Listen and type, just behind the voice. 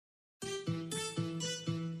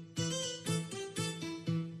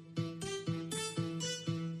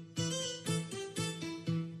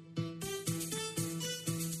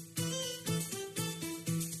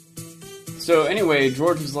So anyway,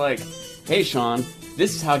 George was like, "Hey, Sean,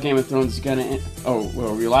 this is how Game of Thrones is gonna end." Oh, well,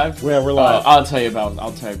 are we live? Yeah, we're live. I'll tell you about.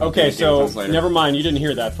 Okay, Game so of Thrones later. never mind. You didn't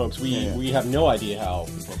hear that, folks. We have no idea how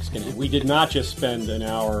the book's going to end. We did not just spend an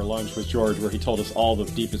hour lunch with George where he told us all the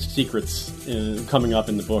deepest secrets coming up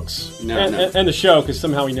in the books and the show, because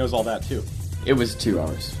somehow he knows all that too. It was 2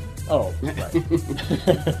 hours. Oh,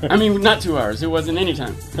 right. I mean, not 2 hours. It wasn't any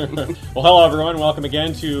time. Well, hello, everyone. Welcome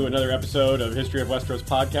again to another episode of History of Westeros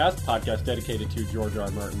podcast dedicated to George R.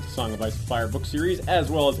 R. Martin's Song of Ice and Fire book series, as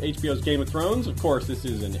well as HBO's Game of Thrones. Of course, this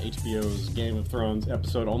is an HBO's Game of Thrones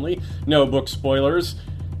episode only. No book spoilers,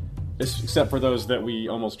 except for those that we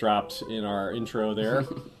almost dropped in our intro there.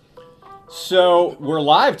 So, we're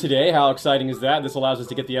live today. How exciting is that? This allows us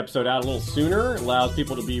to get the episode out a little sooner. Allows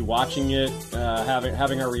people to be watching it,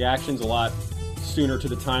 having our reactions a lot sooner to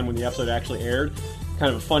the time when the episode actually aired.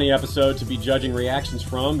 Kind of a funny episode to be judging reactions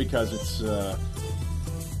from, because it's,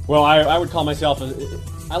 well, I would call myself,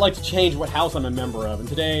 I like to change what house I'm a member of, and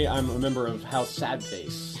today I'm a member of House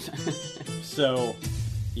Sadface. So,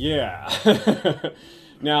 yeah.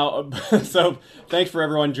 Now, so thanks for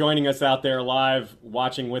everyone joining us out there live,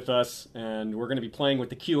 watching with us, and we're going to be playing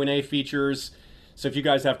with the Q&A features. So if you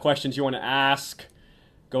guys have questions you want to ask,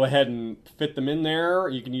 go ahead and fit them in there.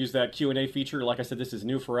 You can use that Q&A feature. Like I said, this is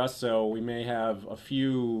new for us, so we may have a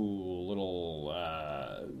few little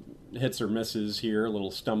hits or misses here,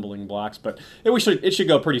 little stumbling blocks, but it should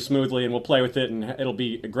go pretty smoothly, and we'll play with it, and it'll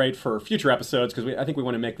be great for future episodes, because I think we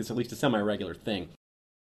want to make this at least a semi-regular thing.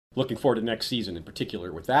 Looking forward to next season in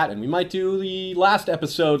particular with that. And we might do the last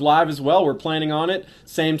episode live as well. We're planning on it.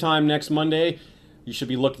 Same time next Monday. You should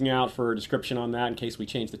be looking out for a description on that in case we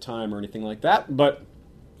change the time or anything like that. But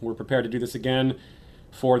we're prepared to do this again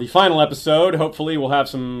for the final episode. Hopefully we'll have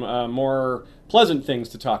some more pleasant things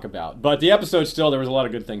to talk about. But the episode still, there was a lot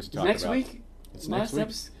of good things to talk about. Next week? It's next week.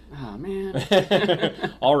 Oh,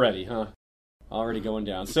 man. Already, huh? Already going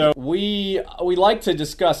down. So we like to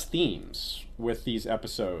discuss themes with these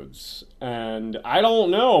episodes, and I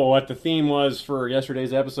don't know what the theme was for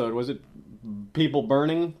yesterday's episode. Was it people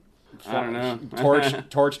burning? I don't know.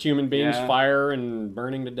 Torched human beings, Yeah. fire and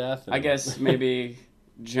burning to death. I guess maybe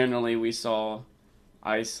generally we saw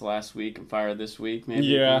ice last week and fire this week. Maybe.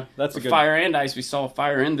 Yeah, that's a good... Fire and ice. We saw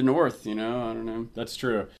fire in the north, I don't know. That's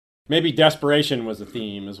true. Maybe desperation was a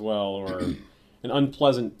theme as well, or... an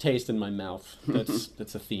unpleasant taste in my mouth.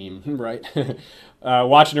 That's a theme, right?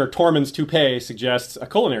 Watching her Tormund's toupee suggests a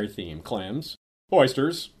culinary theme. Clams,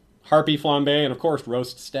 oysters, harpy flambe, and of course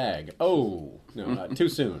roast stag. Oh, no, too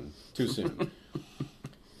soon. Too soon.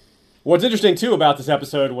 What's interesting, too, about this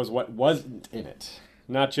episode was what wasn't in it.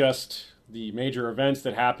 Not just the major events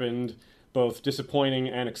that happened, both disappointing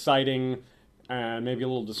and exciting, and maybe a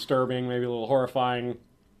little disturbing, maybe a little horrifying.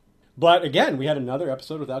 But again, we had another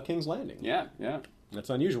episode without King's Landing. Yeah. That's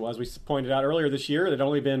unusual. As we pointed out earlier this year, there'd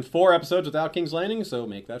only been 4 episodes without King's Landing, so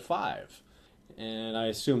make that 5. And I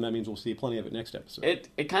assume that means we'll see plenty of it next episode.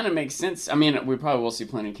 It kind of makes sense. I mean, we probably will see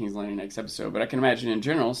plenty of King's Landing next episode, but I can imagine in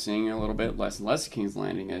general seeing a little bit less and less of King's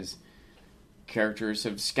Landing as characters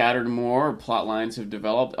have scattered more, plot lines have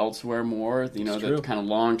developed elsewhere more. The kind of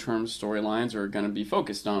long-term storylines are going to be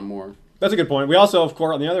focused on more. That's a good point. We also, of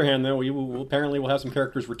course, on the other hand, though, we will apparently will have some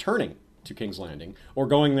characters returning to King's Landing, or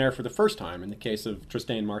going there for the first time. In the case of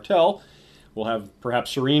Trystane Martell, we'll have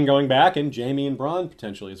perhaps Shireen going back, and Jaime and Bronn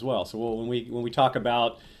potentially as well. So when we talk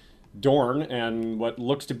about Dorne and what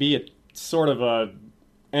looks to be a sort of a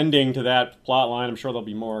ending to that plot line, I'm sure there'll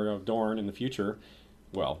be more of Dorne in the future.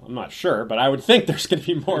 Well, I'm not sure, but I would think there's going to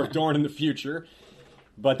be more of Dorne in the future.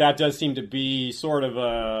 But that does seem to be sort of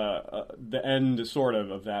the end sort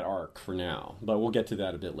of that arc for now. But we'll get to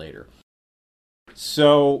that a bit later.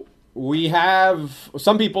 So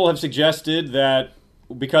some people have suggested that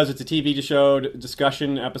because it's a TV show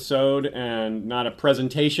discussion episode and not a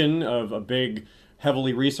presentation of a big,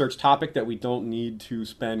 heavily researched topic, that we don't need to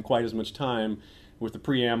spend quite as much time with the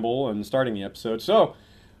preamble and starting the episode. So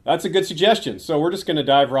that's a good suggestion. So we're just going to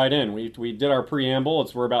dive right in. We did our preamble.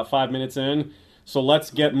 We're about 5 minutes in. So let's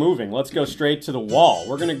get moving. Let's go straight to the wall.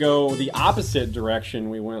 We're going to go the opposite direction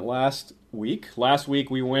we went last week. Last week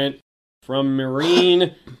we went from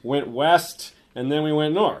Meereen, went west, and then we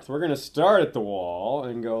went north. We're going to start at the wall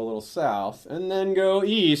and go a little south, and then go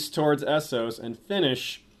east towards Essos and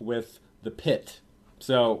finish with the pit.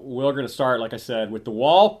 So we're going to start, like I said, with the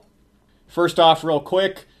wall. First off, real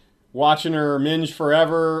quick, Watching Her Minge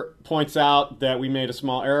Forever points out that we made a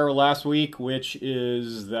small error last week, which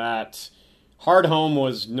is that Hardhome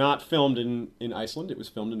was not filmed in Iceland. It was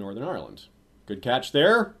filmed in Northern Ireland. Good catch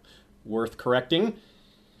there. Worth correcting.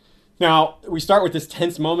 Now, we start with this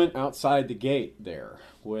tense moment outside the gate there,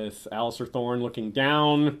 with Alistair Thorne looking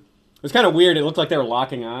down. It was kind of weird. It looked like they were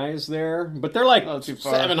locking eyes there, but they're like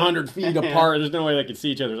 700 feet apart. There's no way they could see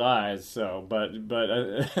each other's eyes. So, but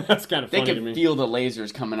that's kind of funny to me. They could feel the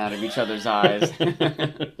lasers coming out of each other's eyes.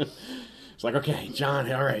 It's like, okay,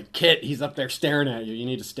 John, all right, Kit, he's up there staring at you. You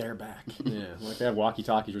need to stare back. Yeah, like they have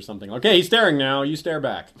walkie-talkies or something. Okay, he's staring now. You stare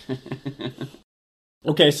back.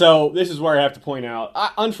 Okay, so this is where I have to point out.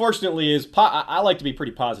 Unfortunately, I like to be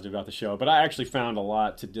pretty positive about the show, but I actually found a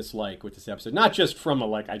lot to dislike with this episode. Not just from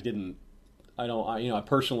I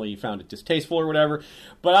personally found it distasteful or whatever,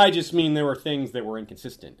 but I just mean there were things that were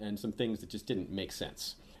inconsistent and some things that just didn't make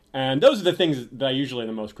sense. And those are the things that I usually am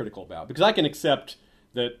the most critical about, because I can accept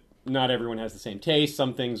that not everyone has the same taste.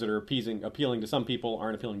 Some things that are appealing to some people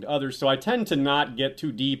aren't appealing to others. So I tend to not get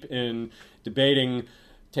too deep in debating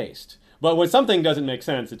taste. But when something doesn't make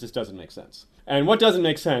sense, it just doesn't make sense. And what doesn't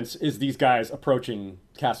make sense is these guys approaching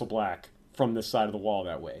Castle Black from this side of the wall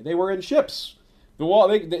that way. They were in ships. The wall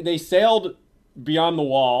they sailed beyond the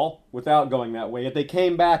wall without going that way, yet they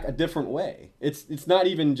came back a different way. It's not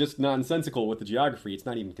even just nonsensical with the geography. It's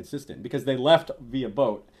not even consistent, because they left via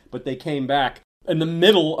boat, but they came back in the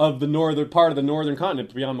middle of the northern part of the northern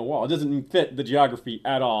continent beyond the wall. It doesn't fit the geography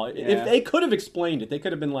at all. Yeah. If they could have explained it, they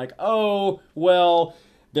could have been like, oh, well,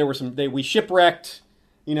 there were we shipwrecked,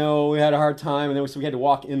 we had a hard time, and then we had to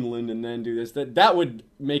walk inland and then do this. That would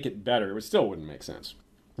make it better. It still wouldn't make sense.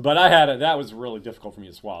 But that was really difficult for me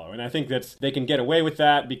to swallow. And I think they can get away with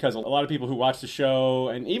that because a lot of people who watch the show,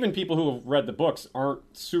 and even people who have read the books,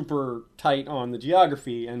 aren't super tight on the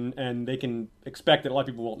geography, and they can expect that a lot of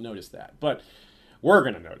people won't notice that. But we're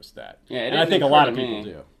going to notice that. Yeah, and I think a lot of people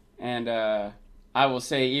do. And I will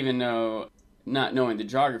say, even though not knowing the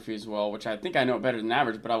geography as well, which I think I know better than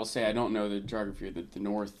average, but I will say I don't know the geography of the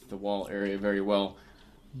north, the wall area very well.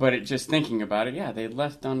 But just thinking about it, they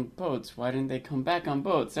left on boats. Why didn't they come back on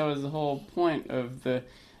boats? That was the whole point of I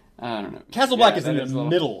don't know. Castle Black is in the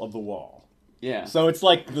middle of the wall. Yeah. So it's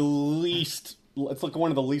like it's like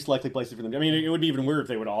one of the least likely places for them. I mean, it would be even weird if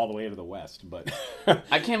they went all the way to the west, but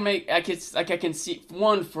I can see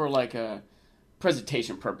one for like a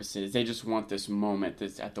presentation purposes. They just want this moment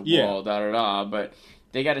that's at the wall, but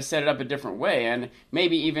they got to set it up a different way, and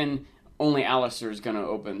maybe even only Alistair is going to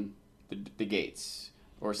open the gates.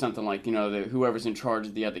 Or something like, whoever's in charge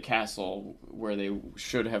of the other castle where they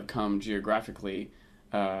should have come geographically,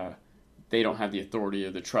 they don't have the authority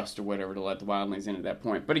or the trust or whatever to let the wildlings in at that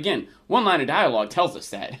point. But again, one line of dialogue tells us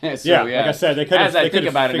that. So, like I said, they could have. As I think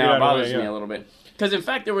about it now, it bothers me a little bit. Because in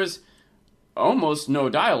fact, there was almost no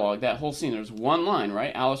dialogue that whole scene. There was one line,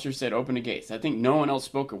 right? Alistair said, "Open the gates." I think no one else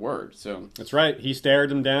spoke a word. So that's right. He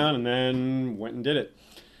stared them down and then went and did it.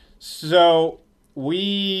 So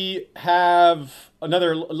we have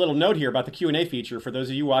another little note here about the Q&A feature for those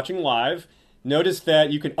of you watching live. Notice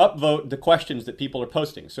that you can upvote the questions that people are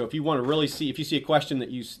posting. So if you want to really if you see a question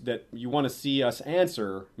that you want to see us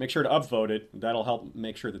answer, make sure to upvote it. That'll help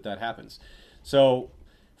make sure that happens. So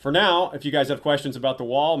for now, if you guys have questions about the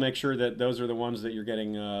wall, make sure that those are the ones that you're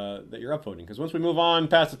getting that you're upvoting. Because once we move on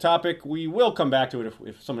past the topic, we will come back to it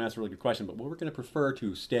if someone asks a really good question. But we're going to prefer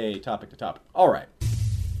to stay topic to topic. All right.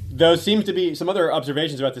 There seems to be some other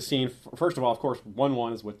observations about the scene. First of all, of course,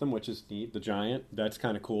 1-1 is with them, which is neat. The giant, that's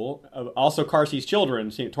kind of cool. Also, Carsey's children.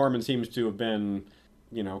 Tormund seems to have been,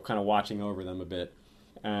 kind of watching over them a bit.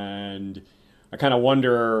 And I kind of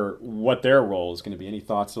wonder what their role is going to be. Any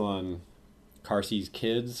thoughts on Carsey's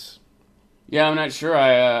kids? Yeah, I'm not sure.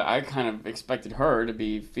 I kind of expected her to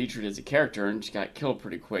be featured as a character, and she got killed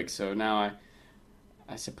pretty quick. So now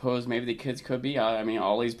I suppose maybe the kids could be. I mean,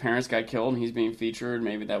 Ollie's parents got killed, and he's being featured.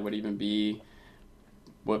 Maybe that would even be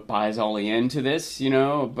what buys Ollie into this,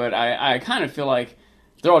 But I kind of feel like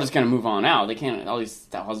they're all just going to move on out. They can't. All these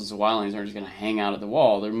thousands of wildlings are just going to hang out at the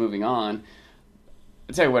wall. They're moving on.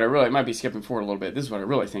 I'll tell you what, I might be skipping forward a little bit. This is what I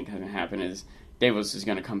really think is going to happen is Davos is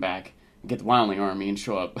going to come back and get the wildling army and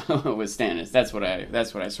show up with Stannis. That's what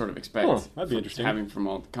I sort of expect. Oh, that'd be interesting.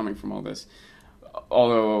 Coming from all this.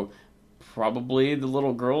 Although probably the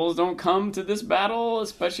little girls don't come to this battle,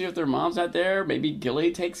 especially if their mom's not there. Maybe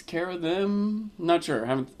Gilly takes care of them. Not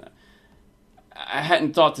sure. I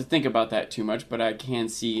hadn't thought to think about that too much, but I can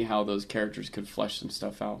see how those characters could flesh some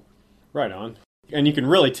stuff out. Right on. And you can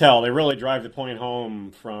really tell, they really drive the point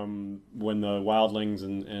home from when the wildlings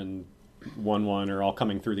and 1-1 are all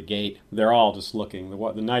coming through the gate. They're all just looking.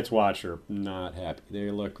 The Night's Watch are not happy. They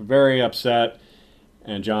look very upset.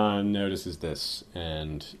 And John notices this,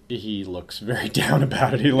 and he looks very down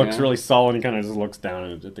about it. He looks really sullen. He kind of just looks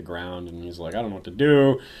down at the ground, and he's like, I don't know what to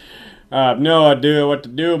do. I have no idea what to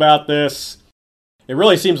do about this. it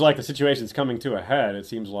really seems like the situation's coming to a head. It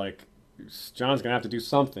seems like John's going to have to do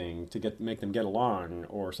something to make them get along,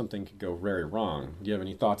 or something could go very wrong. Do you have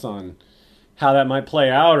any thoughts on how that might play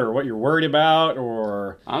out, or what you're worried about?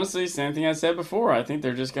 Or honestly, same thing I said before. I think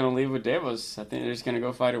they're just going to leave with Davos. I think they're just going to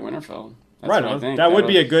go fight at Winterfell. That's right what on. I think. That would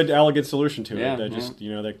be a good, elegant solution to yeah, it. They just,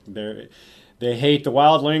 they hate the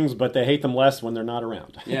wildlings, but they hate them less when they're not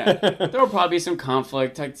around. Yeah, there will probably be some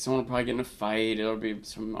conflict. Like someone will probably get in a fight. There'll be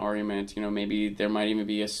some argument. Maybe there might even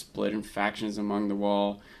be a split in factions among the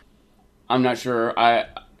Wall. I'm not sure.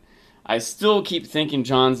 I still keep thinking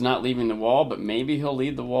Jon's not leaving the Wall, but maybe he'll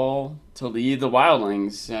lead the Wall to lead the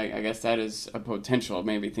wildlings. I guess that is a potential.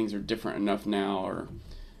 Maybe things are different enough now, or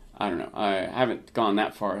I don't know. I haven't gone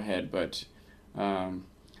that far ahead, but I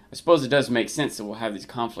suppose it does make sense that we'll have these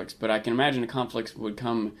conflicts. But I can imagine the conflicts would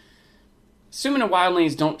come, assuming the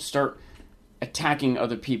wildlings don't start attacking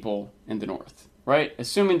other people in the north, right?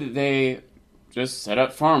 Assuming that they just set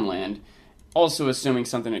up farmland. Also assuming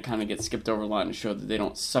something that kind of gets skipped over a lot and show that they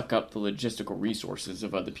don't suck up the logistical resources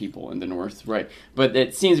of other people in the north, right? But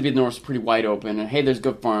it seems to be the north's pretty wide open. And, hey, there's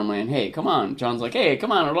good farmland. Hey, come on. Jon's like, hey,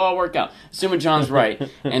 come on, it'll all work out. Assuming Jon's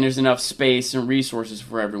right, and there's enough space and resources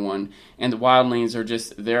for everyone, and the wildlings are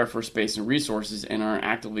just there for space and resources and are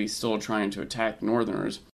actively still trying to attack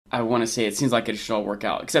northerners, I want to say it seems like it should all work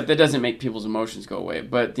out. Except that doesn't make people's emotions go away.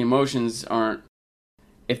 But the emotions aren't.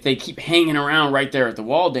 If they keep hanging around right there at the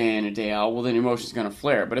Wall day in and day out, well, then emotion's going to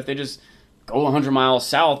flare. But if they just go 100 miles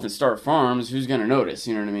south and start farms, who's going to notice?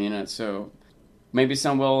 You know what I mean? So maybe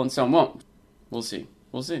some will and some won't. We'll see.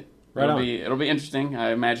 It'll be interesting.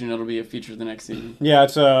 I imagine it'll be a feature of the next season. Yeah,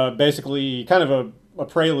 it's basically kind of a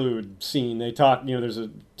prelude scene. They talk, there's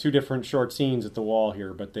two different short scenes at the Wall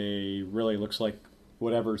here, but they really looks like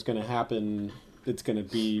whatever's going to happen, it's going to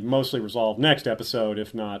be mostly resolved next episode,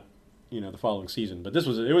 if not the following season. But it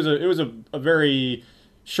was a very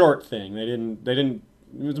short thing. They didn't.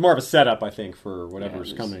 It was more of a setup, I think, for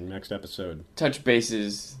whatever's coming next episode. Touch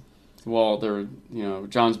bases. Well, they're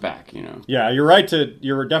Jon's back. Yeah,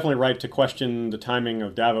 you're definitely right to question the timing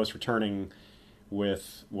of Davos returning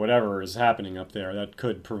with whatever is happening up there. That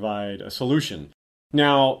could provide a solution.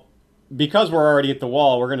 Now, because we're already at the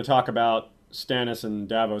Wall, we're going to talk about Stannis and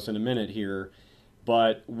Davos in a minute here.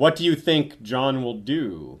 But what do you think Jon will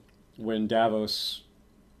do when Davos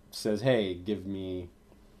says, hey, give me,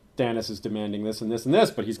 Stannis is demanding this and this and this,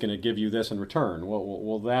 but he's going to give you this in return?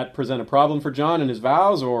 Will that present a problem for Jon and his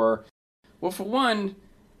vows, or? Well, for one,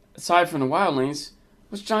 aside from the wildlings,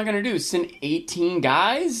 what's Jon going to do? Send 18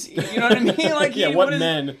 guys? You know what I mean? Like, yeah, what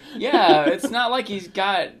men? Yeah, it's not like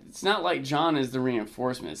it's not like Jon is the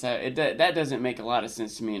reinforcements. That doesn't make a lot of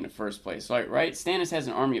sense to me in the first place. Like, right? Stannis has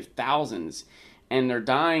an army of thousands, and they're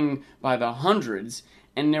dying by the hundreds.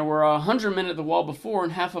 And there were 100 men at the Wall before,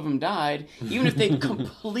 and half of them died. Even if they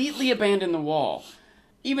completely abandoned the Wall,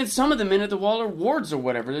 even some of the men at the Wall are wards or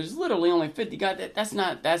whatever. There's literally only 50 guys. That's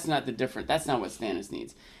not the difference. That's not what Stannis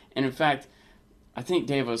needs. And in fact, I think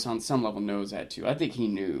Davos on some level knows that too. I think he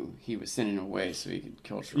knew he was sending him away so he could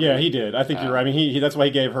kill Shireen. Yeah, he did. I think you're right. I mean, he that's why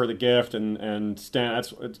he gave her the gift, and Stan.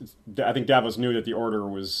 I think Davos knew that the order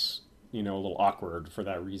was a little awkward for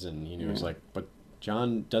that reason. He was like, but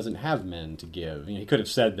Jon doesn't have men to give. He could have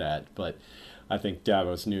said that, but I think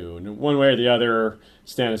Davos knew. And one way or the other,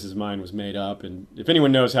 Stannis' mind was made up. And if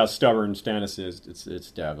anyone knows how stubborn Stannis is,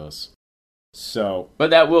 it's Davos. So,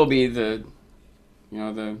 but that will be the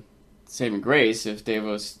saving grace if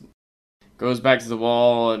Davos goes back to the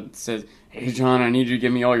Wall and says, "Hey, Jon, I need you to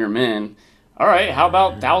give me all your men." All right, how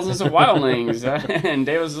about thousands of wildlings? And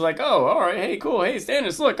Davos is like, "Oh, all right, hey, cool. Hey,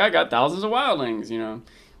 Stannis, look, I got thousands of wildlings."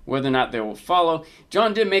 Whether or not they will follow.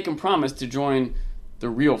 Jon did make him promise to join the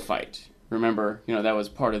real fight. Remember, that was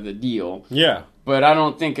part of the deal. Yeah. But I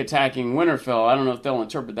don't think attacking Winterfell, I don't know if they'll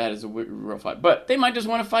interpret that as a real fight. But they might just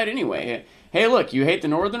want to fight anyway. Hey, look, you hate the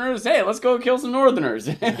Northerners? Hey, let's go kill some Northerners.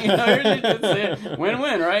 It's a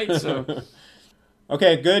win-win, right? So,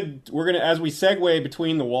 okay, good. We're going to, as we segue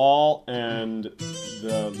between the Wall and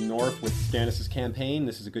the North with Stannis' campaign,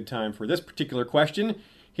 this is a good time for this particular question.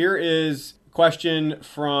 Here is question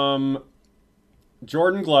from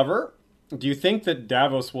Jordan Glover. Do you think that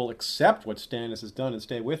Davos will accept what Stannis has done and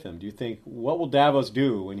stay with him? What will Davos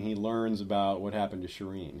do when he learns about what happened to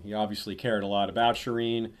Shireen? He obviously cared a lot about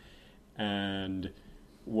Shireen and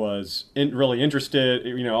was really interested.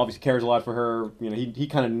 Obviously cares a lot for her.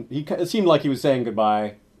 It seemed like he was saying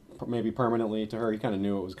goodbye, maybe permanently, to her. He kind of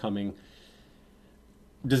knew it was coming.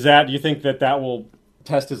 Do you think that will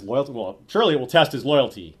test his loyalty? Well, surely it will test his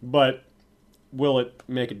loyalty, but will it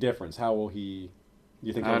make a difference? How will he? Do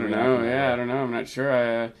you think? I don't know. Yeah, I don't know. I'm not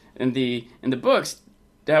sure. In the books,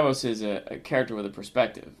 Davos is a character with a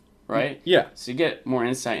perspective, right? Yeah. So you get more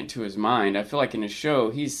insight into his mind. I feel like in the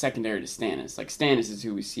show, he's secondary to Stannis. Like, Stannis is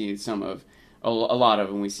who we see a lot of,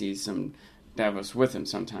 and we see some Davos with him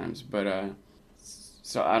sometimes. But,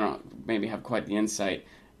 so I don't maybe have quite the insight.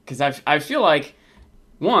 Because I feel like,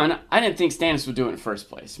 one, I didn't think Stannis would do it in the first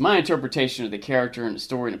place. My interpretation of the character and the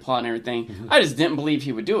story and the plot and everything, I just didn't believe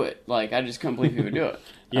he would do it. Like, I just couldn't believe he would do it.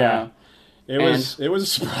 Yeah. It was a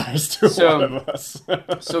surprise to a lot of us.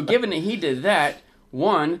 So given that he did that,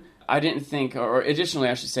 one, I didn't think, or additionally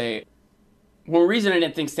I should say, one reason I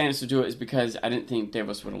didn't think Stannis would do it is because I didn't think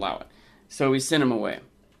Davos would allow it. So we sent him away.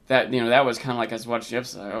 That, that was kind of like I was watching the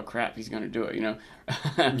episode, like, oh crap, he's going to do it,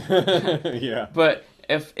 Yeah. But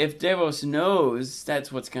if Davos knows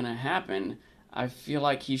that's what's going to happen, I feel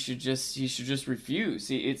like he should just refuse.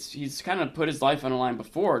 He's kind of put his life on the line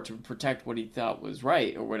before to protect what he thought was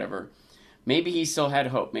right or whatever. Maybe he still had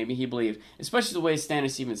hope. Maybe he believed, especially the way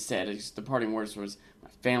Stannis even said, the parting words was, "My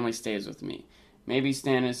family stays with me." Maybe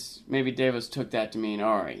Davos took that to mean,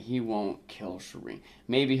 all right, he won't kill Shireen.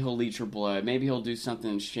 Maybe he'll leech her blood. Maybe he'll do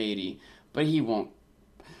something shady, but he won't.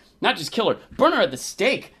 Not just kill her, burn her at the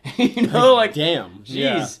stake. Like damn.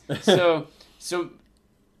 Jeez. Yeah.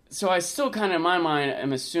 So I still kind of, in my mind,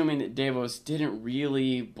 am assuming that Davos didn't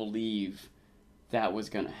really believe that was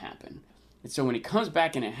going to happen. And so when he comes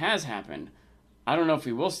back and it has happened, I don't know if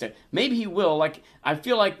he will stay. Maybe he will. Like, I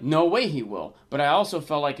feel like no way he will. But I also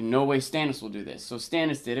felt like no way Stannis will do this. So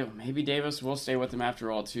Stannis did it. Maybe Davos will stay with him after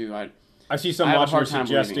all, too. I see some watchers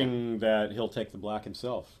suggesting that he'll take the black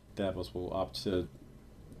himself. Davos will opt to...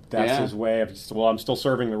 That's his way of, well, I'm still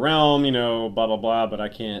serving the realm, blah, blah, blah, but I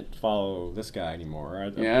can't follow this guy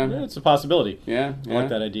anymore. It's a possibility. Yeah. I like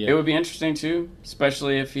that idea. It would be interesting, too,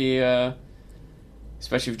 especially if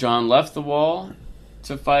Jon left the Wall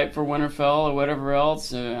to fight for Winterfell or whatever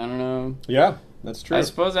else. I don't know. Yeah, that's true. I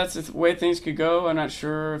suppose that's the way things could go. I'm not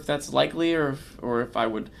sure if that's likely or if I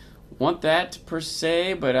would want that per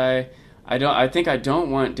se, but I think I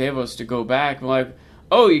don't want Davos to go back like,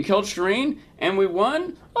 oh, you killed Shireen and we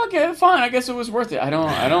won? Okay, fine. I guess it was worth it. I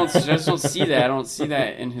just don't see that. I don't see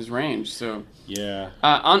that in his range. So yeah.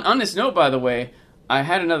 On this note, by the way, I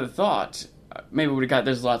had another thought. Maybe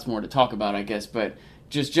there's lots more to talk about, I guess, but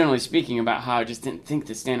just generally speaking about how I just didn't think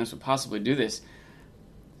that Stannis would possibly do this.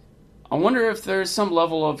 I wonder if there's some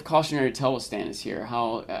level of cautionary tale with Stannis here.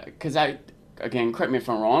 How, because again, correct me if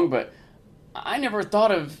I'm wrong, but I never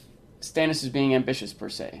thought of Stannis as being ambitious per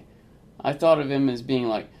se. I thought of him as being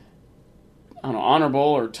like, I don't know, honorable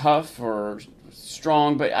or tough or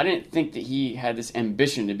strong, but I didn't think that he had this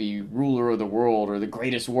ambition to be ruler of the world or the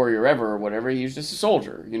greatest warrior ever or whatever. He was just a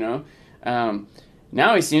soldier,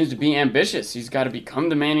 Now he seems to be ambitious. He's got to become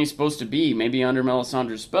the man he's supposed to be. Maybe under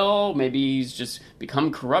Melisandre's spell. Maybe he's just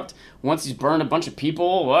become corrupt. Once he's burned a bunch of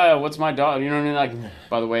people, what's my dog? You know what I mean? Like,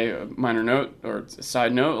 by the way, a minor note or a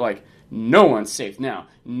side note, like, no one's safe now.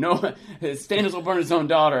 No, Stannis will burn his own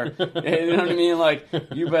daughter. You know what I mean? Like,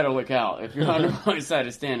 you better look out if you're on the wrong side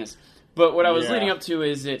of Stannis. But what I was leading up to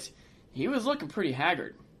is that he was looking pretty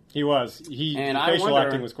haggard. He was. The facial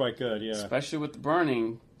acting was quite good, yeah. Especially with the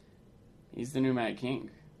burning. He's the new Mad King.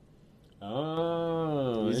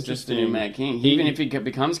 Oh, he's just the new Mad King. Even if he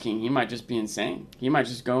becomes king, he might just be insane. He might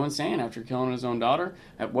just go insane after killing his own daughter.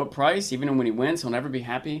 At what price? Even when he wins, he'll never be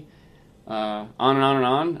happy. On and on and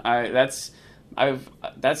on. That's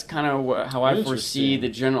kind of how I foresee the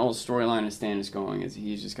general storyline of Stannis going. Is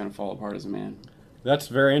he's just going to fall apart as a man. That's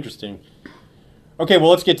very interesting. Okay,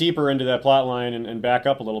 well, let's get deeper into that plot line and back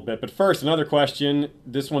up a little bit. But first, another question.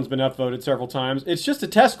 This one's been upvoted several times. It's just a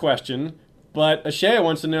test question, but Ashea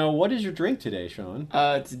wants to know, what is your drink today, Sean?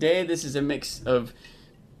 Today, this is a mix of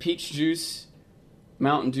peach juice,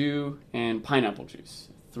 Mountain Dew, and pineapple juice.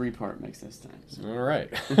 3-part mix this time. So. All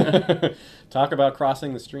right. Talk about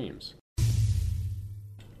crossing the streams.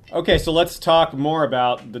 Okay, so let's talk more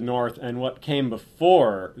about the North and what came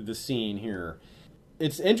before the scene here.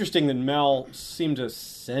 It's interesting that Mel seemed to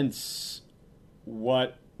sense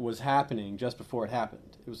what was happening just before it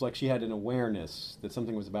happened. It was like she had an awareness that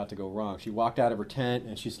something was about to go wrong. She walked out of her tent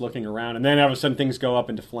and she's looking around, and then all of a sudden things go up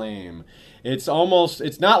into flame. It's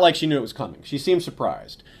not like she knew it was coming. She seemed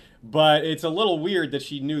surprised. But it's a little weird that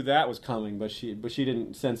she knew that was coming, but she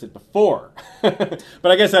didn't sense it before. But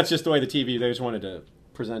I guess that's just the way the TV, they just wanted to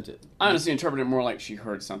present it. I honestly interpret it more like she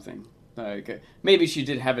heard something. Like, maybe she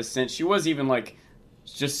did have a sense. She was even like,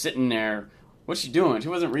 just sitting there. What's she doing? She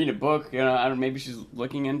wasn't reading a book. Maybe she's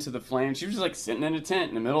looking into the flames. She was just like sitting in a tent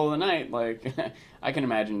in the middle of the night. Like, I can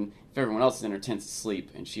imagine if everyone else is in her tent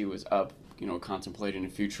asleep and she was up, contemplating the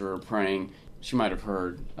future or praying, she might have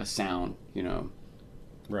heard a sound,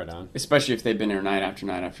 Right on. Especially if they've been there night after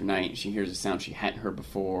night after night, and she hears a sound she hadn't heard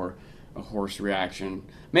before, a horse reaction.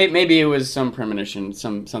 Maybe it was some premonition,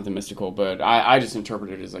 something mystical, but I just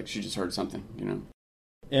interpreted it as like she just heard something, you know.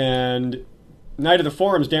 And Night of the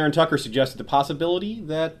Forums, Darren Tucker suggested the possibility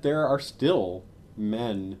that there are still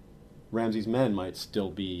men, Ramsay's men might still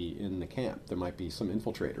be in the camp. There might be some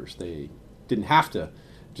infiltrators. They didn't have to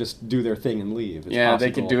just do their thing and leave. It's possible.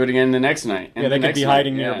 They could do it again the next night. And they could be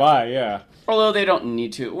hiding nearby, yeah. Although they don't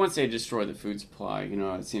need to. Once they destroy the food supply, you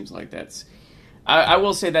know, it seems like that's... I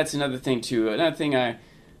will say that's another thing, too. Another thing I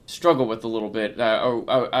struggle with a little bit.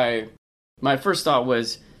 My first thought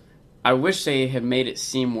was, I wish they had made it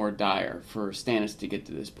seem more dire for Stannis to get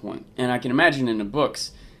to this point. And I can imagine in the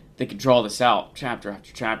books, they could draw this out chapter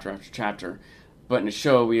after chapter after chapter. But in the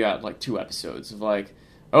show, we got like 2 episodes of like,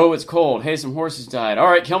 oh, it's cold. Hey, some horses died. All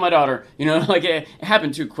right, kill my daughter. You know, like it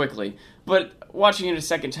happened too quickly. But watching it a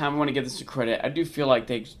second time, I want to give this a credit. I do feel like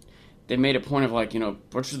they made a point of like, you know,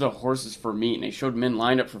 butcher the horses for meat. And they showed men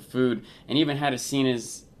lined up for food. And even had a scene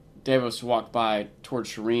as Davos walked by towards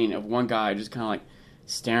Shireen of one guy just kind of like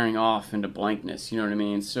staring off into blankness. You know what I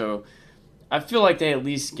mean? So I feel like they at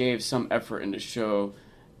least gave some effort in the show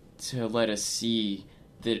to let us see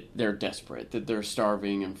that they're desperate, that they're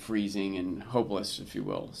starving and freezing and hopeless, if you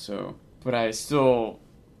will. So, but it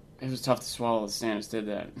was tough to swallow that Stannis did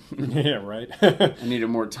that. Yeah, right. I needed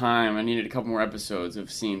more time. I needed a couple more episodes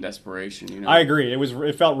of seeing desperation. You know, I agree.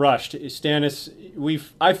 It felt rushed. I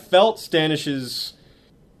felt Stannis's,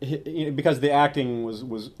 because the acting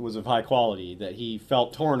was of high quality, that he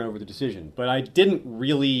felt torn over the decision. But I didn't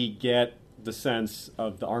really get the sense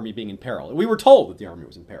of the army being in peril. We were told that the army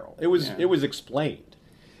was in peril. It was explained.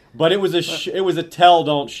 But it was a tell,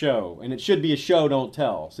 don't show, and it should be a show, don't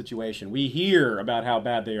tell situation. We hear about how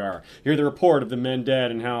bad they are. Hear the report of the men dead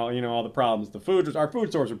and how, you know, all the problems. Our food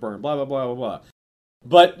stores were burned. Blah blah blah blah blah.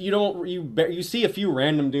 But you see a few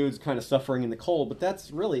random dudes kind of suffering in the cold, but that's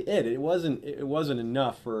really it. It wasn't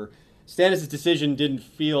enough for Stannis' decision. Didn't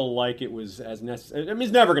feel like it was as necessary. I mean,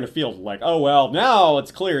 he's never going to feel like, oh well, now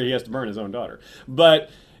it's clear he has to burn his own daughter, but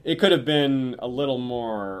it could have been a little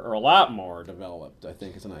more, or a lot more, developed, I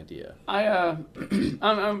think, as an idea. I'm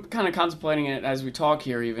kind of contemplating it as we talk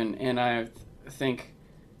here, even, and I think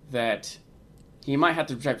that he might have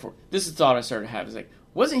to project for. This is the thought I started to have. Is like,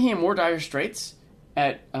 wasn't he in more dire straits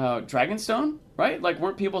at Dragonstone? Right? Like,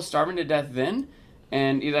 weren't people starving to death then?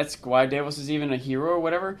 And that's why Davos is even a hero or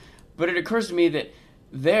whatever. But it occurs to me that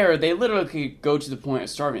there, they literally could go to the point of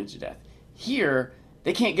starving to death. Here,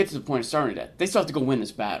 they can't get to the point of starving to death. They still have to go win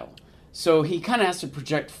this battle. So he kind of has to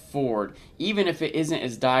project forward, even if it isn't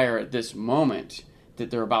as dire at this moment that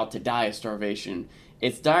they're about to die of starvation.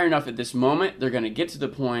 It's dire enough at this moment, they're going to get to the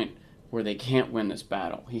point where they can't win this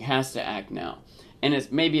battle. He has to act now. And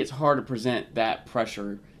maybe it's hard to present that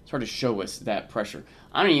pressure. It's hard to show us that pressure.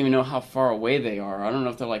 I don't even know how far away they are. I don't know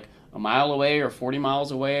if they're like a mile away or 40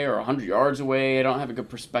 miles away or 100 yards away. I don't have a good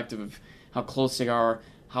perspective of how close they are.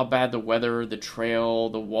 How bad the weather, the trail,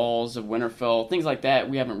 the walls of Winterfell, things like that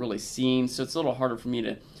we haven't really seen. So it's a little harder for me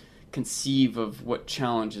to conceive of what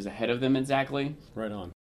challenge is ahead of them exactly. Right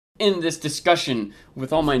on. In this discussion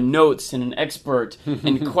with all my notes and an expert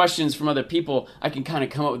and questions from other people, I can kind of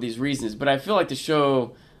come up with these reasons. But I feel like the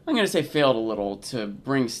show, I'm going to say, failed a little to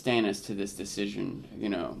bring Stannis to this decision, you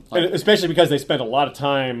know. Like, especially because they spent a lot of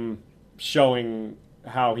time showing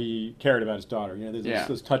how he cared about his daughter. You know, there's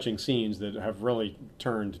those touching scenes that have really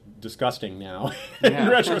turned disgusting now in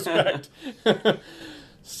retrospect.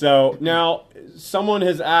 So now someone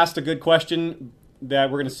has asked a good question that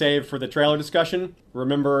we're going to save for the trailer discussion.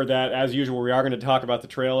 Remember that, as usual, we are going to talk about the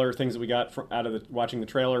trailer, things that we got out of watching the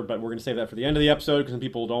trailer, but we're going to save that for the end of the episode because some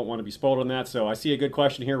people don't want to be spoiled on that. So I see a good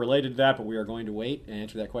question here related to that, but we are going to wait and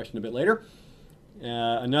answer that question a bit later.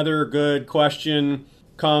 Another good question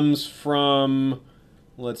comes from...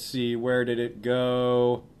 Let's see, where did it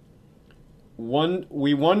go?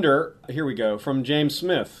 We wonder, here we go, from James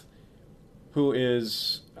Smith, who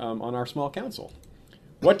is on our small council.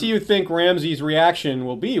 What do you think Ramsay's reaction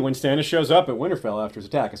will be when Stannis shows up at Winterfell after his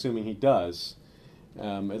attack, assuming he does?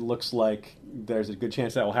 It looks like there's a good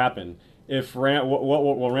chance that will happen. What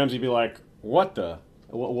will Ramsay be like, what the?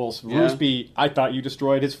 Will Roose be, I thought you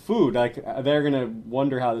destroyed his food? Like, they're going to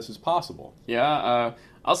wonder how this is possible. Yeah,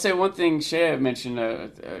 I'll say one thing Shea mentioned,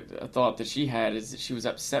 a thought that she had, is that she was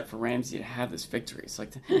upset for Ramsay to have this victory. It's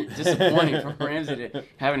like disappointing for Ramsay to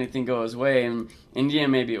have anything go his way, and in the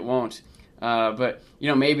end, maybe it won't. But, you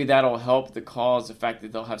know, maybe that'll help the cause, the fact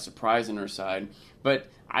that they'll have surprise on their side.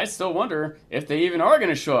 But I still wonder if they even are going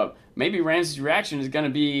to show up. Maybe Ramsay's reaction is going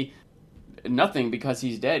to be nothing because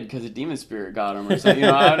he's dead because a demon spirit got him or something.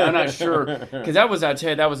 I'm not sure. Because that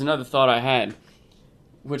was another thought I had,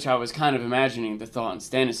 which I was kind of imagining the thought in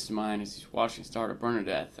Stannis' mind as he's watching Starter burn to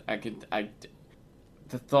death. I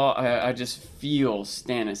just feel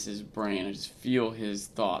Stannis' brain. I just feel his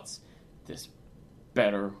thoughts. This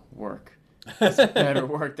better work. This better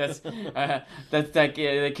work.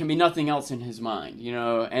 There can be nothing else in his mind,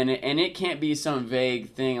 and it can't be some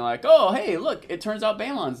vague thing like, oh, hey, look, it turns out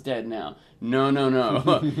Balon's dead now. No.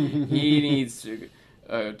 He needs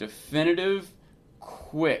definitive,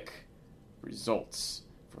 quick results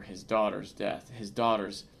for his daughter's death. His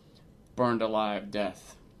daughter's burned alive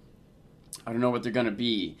death. I don't know what they're going to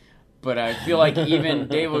be, but I feel like even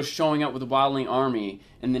Davos showing up with a wildling army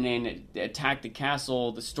and then they attack the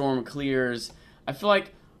castle, the storm clears. I feel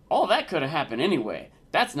like all that could have happened anyway.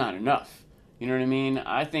 That's not enough. You know what I mean?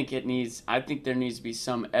 I think there needs to be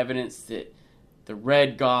some evidence that the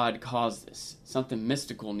Red God caused this. Something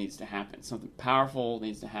mystical needs to happen. Something powerful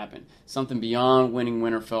needs to happen. Something beyond winning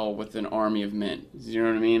Winterfell with an army of men. You know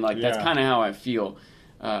what I mean? That's kind of how I feel.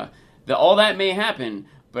 All that may happen,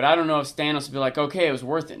 but I don't know if Stannis will be like, okay, it was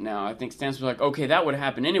worth it now. I think Stannis will be like, okay, that would have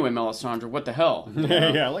happened anyway, Melisandre. What the hell?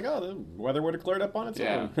 The weather would have cleared up on its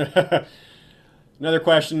own. Another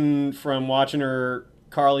question from watcher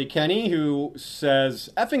Carly Kenny, who says,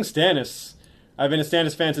 effing Stannis. I've been a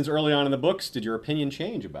Stannis fan since early on in the books. Did your opinion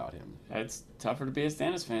change about him? It's tougher to be a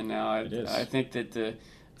Stannis fan now. It is. I think that the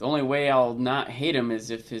only way I'll not hate him is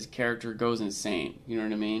if his character goes insane. You know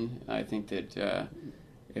what I mean? I think that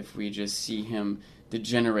if we just see him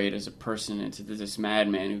degenerate as a person into this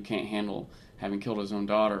madman who can't handle having killed his own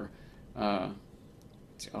daughter.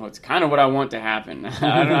 It's kind of what I want to happen.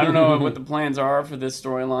 I don't know what the plans are for this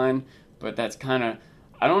storyline, but that's kind of...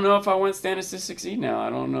 I don't know if I want Stannis to succeed now.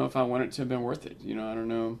 I don't know if I want it to have been worth it. I don't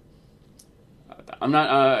know. I'm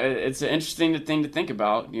not... it's an interesting thing to think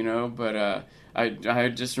about, but I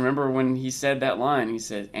just remember when he said that line, he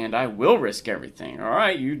said, and I will risk everything. All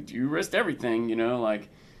right, you risked everything,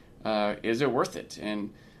 is it worth it?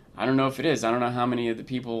 And I don't know if it is. I don't know how many of the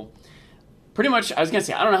people... Pretty much, I was going to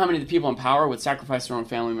say, I don't know how many of the people in power would sacrifice their own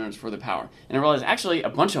family members for the power. And I realized, actually, a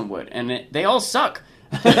bunch of them would. And they all suck.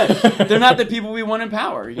 They're not the people we want in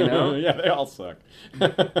power, Yeah, they all suck.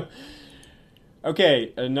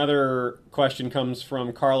 Okay, another question comes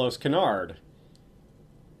from Carlos Kennard,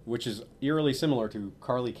 which is eerily similar to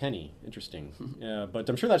Carly Kenny. Interesting. But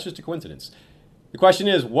I'm sure that's just a coincidence. The question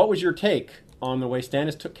is, what was your take on the way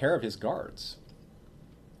Stannis took care of his guards?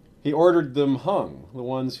 He ordered them hung, the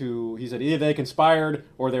ones who, he said, either they conspired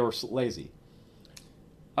or they were lazy.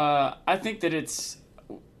 I think that it's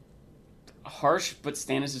harsh, but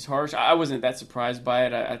Stannis is harsh. I wasn't that surprised by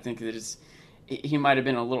it. I think that he might have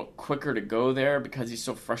been a little quicker to go there because he's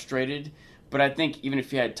so frustrated. But I think even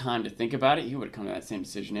if he had time to think about it, he would have come to that same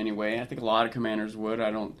decision anyway. I think a lot of commanders would.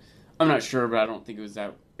 I'm not sure, but I don't think it was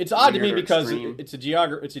that. It's odd to me because it's a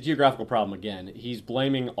geographical problem again. He's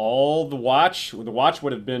blaming all the Watch. The Watch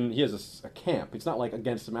would have been, he has a camp. It's not like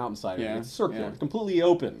against the mountainside. Yeah, it's circular. Yeah. It's completely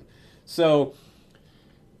open. So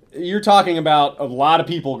you're talking about a lot of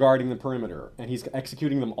people guarding the perimeter, and he's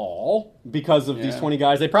executing them all because of these 20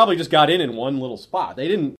 guys. They probably just got in one little spot. They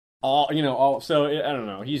didn't all. So I don't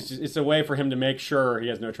know. It's a way for him to make sure he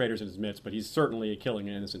has no traitors in his midst, but he's certainly killing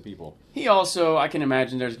innocent people. He also, I can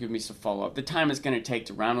imagine there's going to be some follow-up. The time it's going to take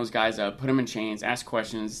to round those guys up, put them in chains, ask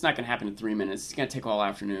questions. It's not going to happen in 3 minutes. It's going to take all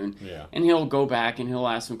afternoon. Yeah. And he'll go back and he'll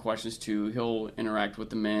ask some questions too. He'll interact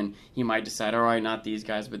with the men. He might decide, all right, not these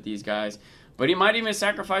guys, but these guys. But he might even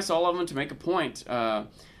sacrifice all of them to make a point. I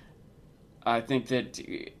think that,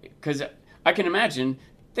 because I can imagine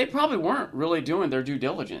they probably weren't really doing their due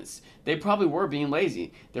diligence. They probably were being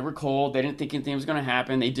lazy. They were cold. They didn't think anything was going to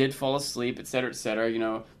happen. They did fall asleep, et cetera, et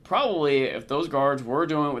cetera. Probably if those guards were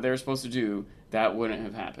doing what they were supposed to do, that wouldn't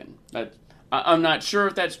have happened. I'm not sure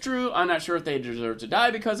if that's true. I'm not sure if they deserve to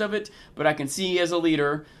die because of it. But I can see as a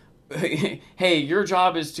leader, hey, your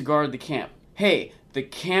job is to guard the camp. Hey, the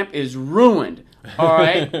camp is ruined. All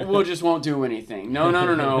right, we just won't do anything. No.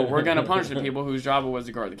 We're going to punish the people whose job it was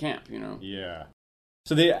to guard the camp. Yeah.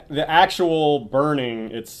 So the actual burning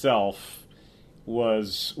itself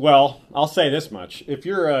was, well, I'll say this much. If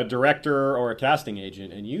you're a director or a casting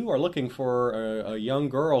agent and you are looking for a young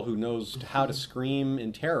girl who knows how to scream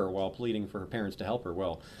in terror while pleading for her parents to help her,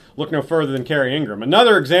 well, look no further than Carrie Ingram.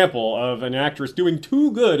 Another example of an actress doing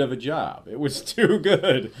too good of a job. It was too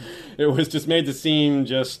good. It was just made the scene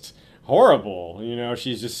just horrible.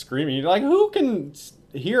 She's just screaming. You're like, who can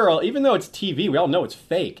here, even though it's TV, we all know it's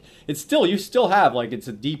fake. It's still, you still have, like, it's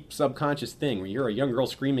a deep subconscious thing where you're a young girl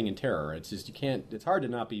screaming in terror. It's just, it's hard to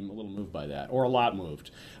not be a little moved by that, or a lot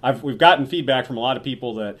moved. We've gotten feedback from a lot of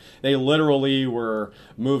people that they literally were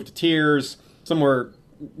moved to tears. Some were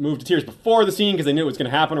moved to tears before the scene because they knew it was going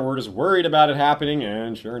to happen, or were just worried about it happening,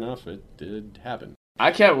 and sure enough, it did happen.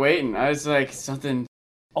 I kept waiting. I was like, someone's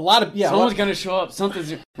going to show up.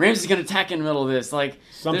 Ramsay's going to attack in the middle of this. Like,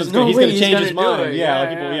 he's no going way to change his mind.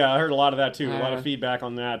 Yeah, I heard a lot of that too. A lot of feedback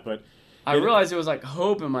on that, but I realized it was like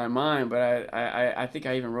hope in my mind. But I think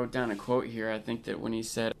I even wrote down a quote here. I think that when he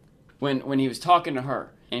said, when he was talking to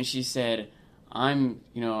her, and she said, I'm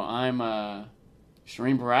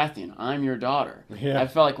Shireen Baratheon. I'm your daughter. Yeah. I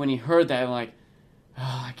felt like when he heard that, I'm like,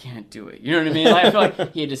 oh, I can't do it. You know what I mean? Like, I feel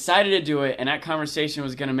like he had decided to do it, and that conversation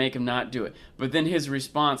was going to make him not do it. But then his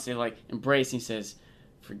response, they like embrace. And he says,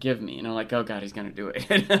 "Forgive me," and I'm like, "Oh God, he's going to do it."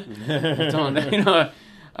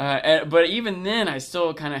 But even then, I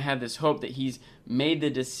still kind of had this hope that he's made the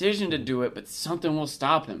decision to do it, but something will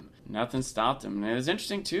stop him. Nothing stopped him. And it was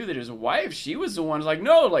interesting too that his wife, she was the one. Like,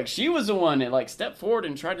 no, like she was the one that like stepped forward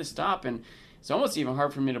and tried to stop. And it's almost even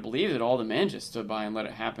hard for me to believe that all the men just stood by and let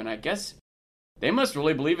it happen. I guess they must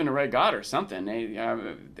really believe in the Red God or something.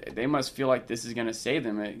 They must feel like this is going to save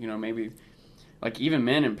them. Maybe like even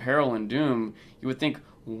men in peril and doom, you would think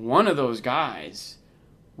one of those guys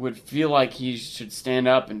would feel like he should stand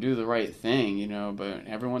up and do the right thing, but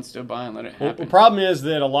everyone stood by and let it happen. Well, the problem is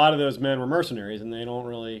that a lot of those men were mercenaries, and they don't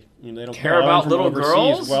really, they don't care about little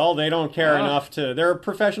girls. Well, they don't care enough to. They're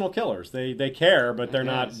professional killers. They care, but they're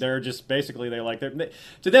not. They're just basically to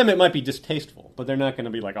them it might be distasteful, but they're not going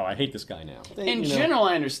to be like, oh, I hate this guy now. In general,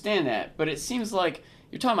 I understand that, but it seems like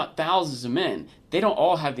you're talking about thousands of men. They don't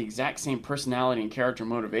all have the exact same personality and character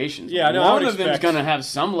motivations. Yeah, no, one of them is going to have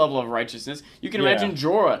some level of righteousness. You can imagine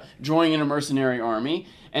Jorah joining a mercenary army,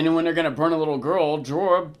 and then when they're going to burn a little girl,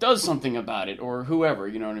 Jorah does something about it, or whoever,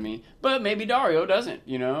 you know what I mean? But maybe Dario doesn't,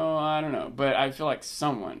 I don't know. But I feel like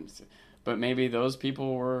someone. But maybe those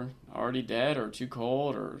people were already dead or too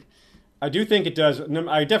cold, or... I do think it does.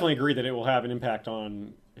 I definitely agree that it will have an impact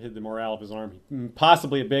on the morale of his army.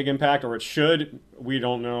 Possibly a big impact, or it should. We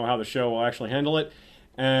don't know how the show will actually handle it.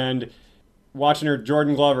 And watching her,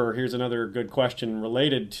 Jordan Glover, here's another good question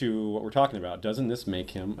related to what we're talking about. Doesn't this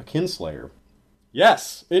make him a kinslayer?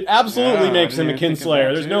 Yes, it absolutely makes him a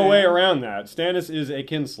kinslayer. There's no way around that. Stannis is a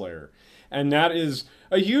kinslayer. And that is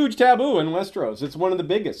a huge taboo in Westeros. It's one of the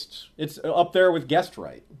biggest. It's up there with guest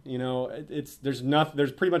right. There's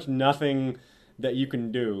pretty much nothing that you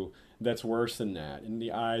can do that's worse than that in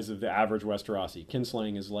the eyes of the average Westerosi.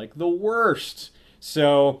 Kinslaying is like the worst.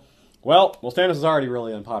 So, well, Stannis is already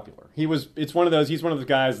really unpopular. He's one of those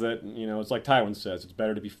guys that, it's like Tywin says, it's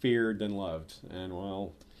better to be feared than loved. And,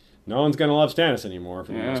 well, no one's going to love Stannis anymore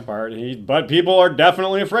for the most part. But people are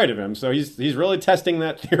definitely afraid of him. So he's really testing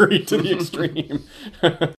that theory to the extreme.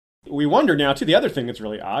 We wonder now, too, the other thing that's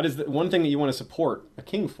really odd is that one thing that you want to support a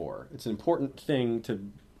king for, it's an important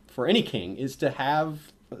thing for any king, is to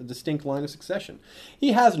have a distinct line of succession.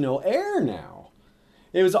 He has no heir now.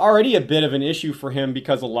 It was already a bit of an issue for him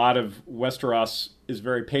because a lot of Westeros is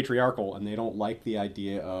very patriarchal and they don't like the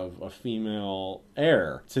idea of a female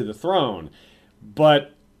heir to the throne.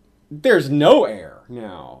 But there's no heir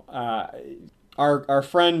now. Our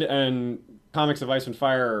friend and Comics of Ice and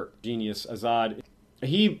Fire genius, Azad,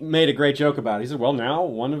 he made a great joke about it. He said, well, now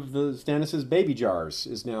one of the Stannis' baby jars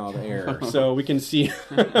is now the heir. So we can see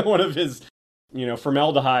one of his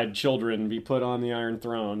formaldehyde children be put on the Iron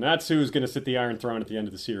Throne. That's who's going to sit the Iron Throne at the end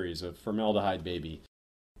of the series, a formaldehyde baby.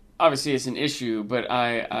 Obviously, it's an issue, but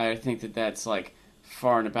I think that's like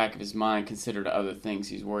far in the back of his mind, considered other things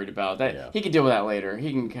he's worried about. He can deal with that later.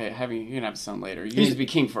 He can have a son later. He needs to be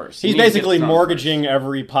king first. He's basically mortgaging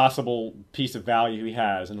every possible piece of value he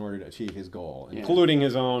has in order to achieve his goal, including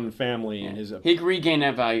his own family and his. He can regain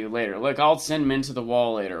that value later. Look, I'll send men to the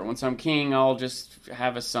wall later. Once I'm king, I'll just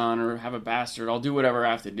have a son or have a bastard. I'll do whatever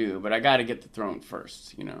I have to do, but I got to get the throne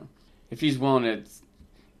first. If he's willing to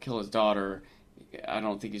kill his daughter, I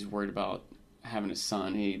don't think he's worried about having a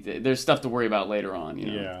son. There's stuff to worry about later on.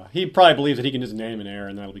 Yeah, he probably believes that he can just name an heir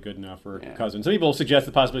and that'll be good enough for a cousin. Some people suggest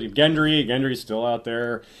the possibility of Gendry. Gendry's still out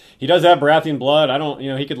there. He does have Baratheon blood. I don't,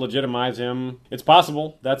 he could legitimize him. It's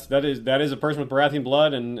possible. That is a person with Baratheon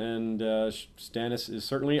blood, and Stannis is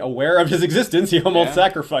certainly aware of his existence. He almost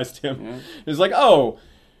sacrificed him. Yeah. It's like, oh,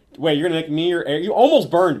 wait, you're gonna make me your heir? You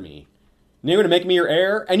almost burned me. And you're going to make me your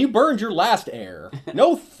heir? And you burned your last heir.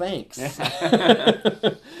 No thanks.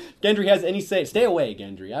 Gendry has any say. Stay away,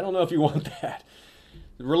 Gendry. I don't know if you want that.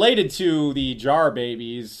 Related to the jar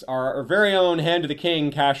babies, our very own Hand of the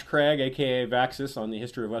King, Cash Craig, a.k.a. Vaxis, on the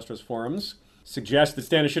History of Westeros forums, suggests that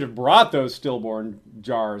Stannis should have brought those stillborn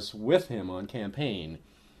jars with him on campaign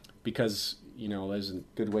because, there's a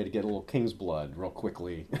good way to get a little king's blood real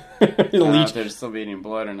quickly. If they're still beating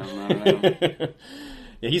blood in them, I don't know.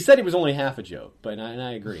 Yeah, he said it was only half a joke, but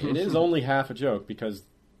I agree. It is only half a joke because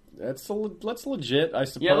that's legit, I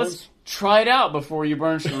suppose. Yeah, let's try it out before you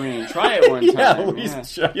burn Shireen. Try it one time.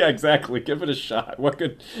 Yeah, exactly. Give it a shot. What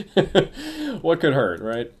could hurt,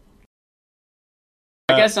 right?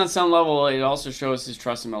 I guess on some level, it also shows his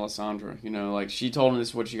trust in Melisandre. She told him this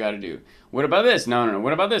is what you got to do. What about this? No.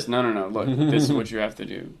 What about this? No. Look, this is what you have to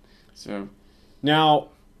do. So now,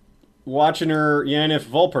 watching her, Yennefer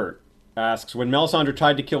Volpert asks, when Melisandre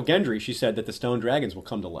tried to kill Gendry, she said that the stone dragons will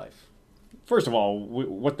come to life. First of all,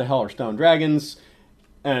 what the hell are stone dragons?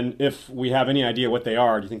 And if we have any idea what they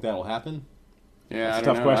are, do you think that'll happen? Yeah, I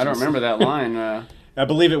don't know. I don't remember that line. I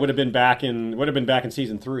believe it would have been back in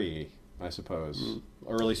season 3, I suppose.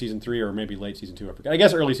 Early season 3 or maybe late season 2. I forget. I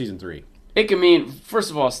guess early season 3. It can mean, first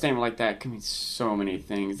of all, a statement like that can mean so many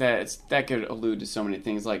things. That could allude to so many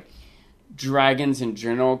things. Like, dragons in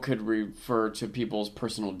general could refer to people's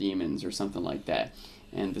personal demons or something like that.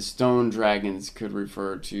 And the stone dragons could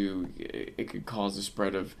refer to, it could cause the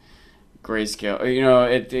spread of grayscale.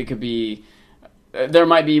 It could be, there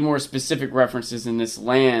might be more specific references in this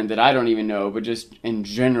land that I don't even know, but just in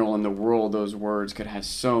general in the world, those words could have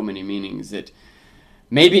so many meanings that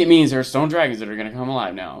maybe it means there are stone dragons that are going to come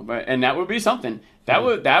alive now. And that would be something. That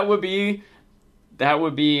would be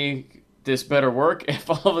this better work if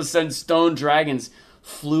all of a sudden stone dragons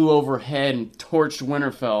flew overhead and torched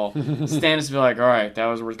Winterfell. Stannis would be like, all right, that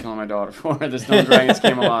was worth killing my daughter for. The stone dragons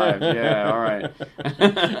came alive. Yeah, all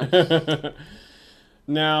right.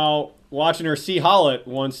 Now, watching her, C. Hollett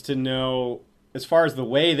wants to know, as far as the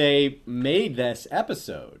way they made this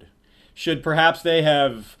episode, should perhaps they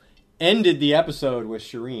have ended the episode with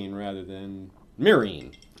Shireen rather than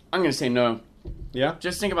Meereen? I'm going to say no. Yeah?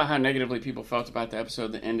 Just think about how negatively people felt about the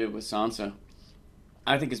episode that ended with Sansa.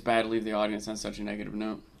 I think it's bad to leave the audience on such a negative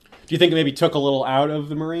note. Do you think it maybe took a little out of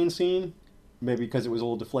the Meereen scene? Maybe because it was a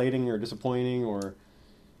little deflating or disappointing, or...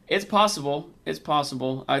 It's possible.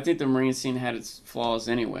 I think the Meereen scene had its flaws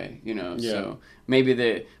anyway, Yeah. So maybe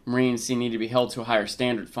the Meereen scene needed to be held to a higher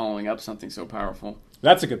standard following up something so powerful.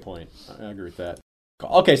 That's a good point. I agree with that.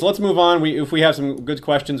 Okay, so let's move on. If we have some good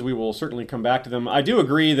questions, we will certainly come back to them. I do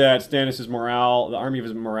agree that Stannis' morale,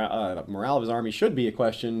 morale of his army should be a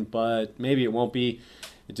question, but maybe it won't be.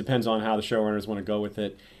 It depends on how the showrunners want to go with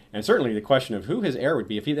it. And certainly the question of who his heir would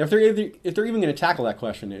be. If they're even going to tackle that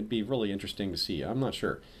question, it'd be really interesting to see. I'm not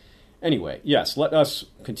sure. Anyway, yes, let us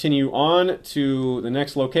continue on to the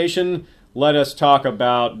next location. Let us talk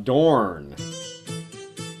about Dorne.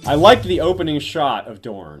 I liked the opening shot of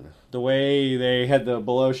Dorne. The way they had the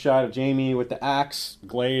below shot of Jaime with the axe,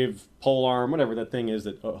 glaive, polearm, whatever that thing is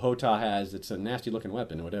that Hota has. It's a nasty-looking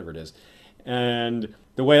weapon, whatever it is. And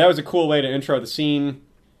the way, that was a cool way to intro the scene.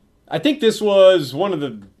 I think this was one of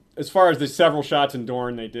the, as far as the several shots in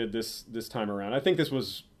Dorne they did this time around, I think this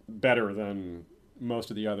was better than most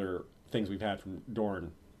of the other things we've had from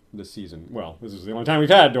Dorne this season. Well, this is the only time we've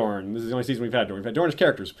had Dorne. This is the only season we've had Dorne. We've had Dorne as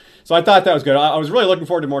characters. So I thought that was good. I was really looking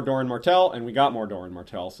forward to more Dorne Martell, and we got more Dorne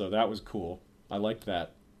Martell, so that was cool. I liked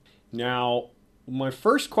that. Now, my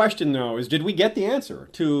first question, though, is did we get the answer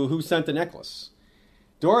to who sent the necklace?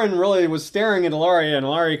 Doran really was staring at Ilaria, and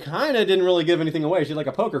Ilaria kind of didn't really give anything away. She had like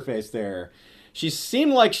a poker face there. She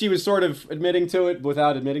seemed like she was sort of admitting to it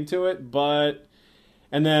without admitting to it, but...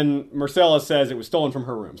 And then Marcella says it was stolen from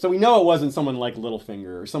her room. So we know it wasn't someone like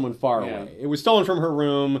Littlefinger or someone far away. It was stolen from her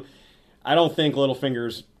room. I don't think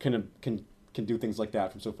Littlefingers can do things like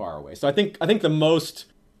that from so far away. So I think the most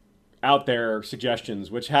out there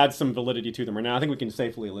suggestions, which had some validity to them right now, I think we can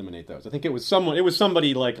safely eliminate those. I think it was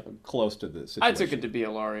somebody like close to the situation. I took it to be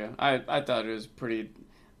Ilaria. I thought it was pretty...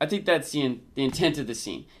 I think that's the intent of the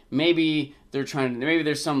scene. Maybe there's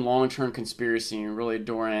some long-term conspiracy, and really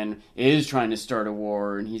Doran is trying to start a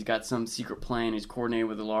war, and he's got some secret plan. He's coordinated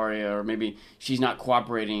with Ilaria, or maybe she's not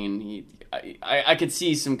cooperating. I could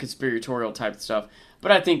see some conspiratorial type stuff,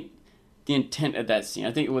 but I think the intent of that scene,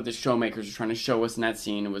 I think what the showmakers are trying to show us in that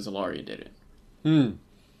scene was Ilaria did it.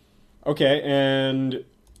 Okay, and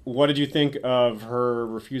what did you think of her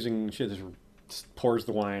refusing? She just pours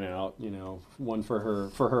the wine out, one for her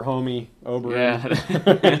homie Oberyn.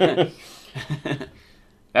 Yeah,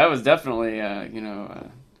 that was definitely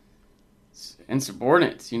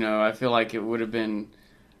insubordinate. I feel like it would have been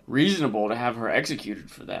reasonable to have her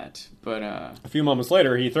executed for that. But a few moments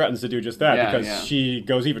later, he threatens to do just that because she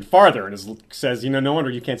goes even farther and says, no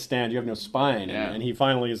wonder you can't stand, you have no spine. And he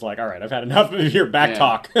finally is like, all right, I've had enough of your back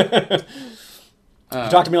talk. If you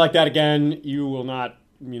talk to me like that again, you will not,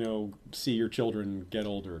 see your children get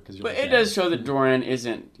older. But it does show that Doran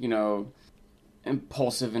isn't,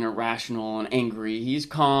 impulsive and irrational and angry. He's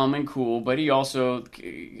calm and cool, but he also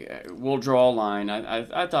will draw a line.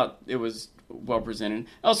 I thought it was well presented. It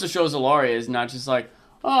also shows Ilaria is not just like,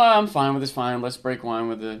 oh, I'm fine with this, fine. Let's break bread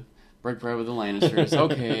with the Lannisters.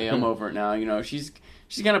 Okay, I'm over it now. She's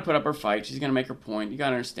gonna put up her fight. She's gonna make her point. You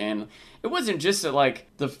gotta understand. It wasn't just that like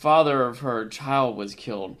the father of her child was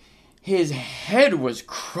killed. His head was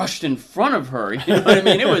crushed in front of her. You know what I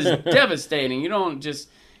mean? It was devastating. You don't just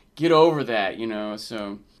get over that,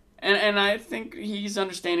 So, and I think he's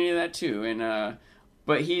understanding of that too. And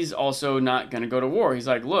but he's also not going to go to war. He's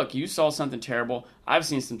like, look, you saw something terrible. I've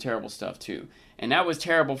seen some terrible stuff too, and that was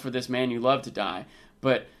terrible for this man you love to die.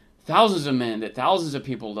 But thousands of men that thousands of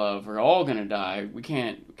people love are all going to die. We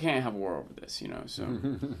can't have war over this, So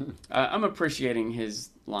I'm appreciating his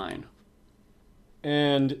line.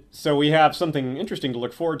 And so we have something interesting to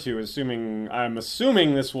look forward to. I'm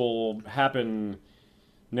assuming this will happen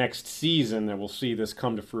next season, that we'll see this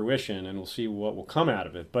come to fruition and we'll see what will come out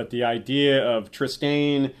of it. But the idea of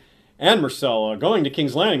Trystane and Myrcella going to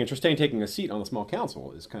King's Landing and Trystane taking a seat on the small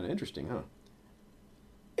council is kind of interesting, huh?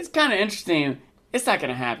 It's kind of interesting. It's not going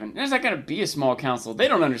to happen. There's not going to be a small council. They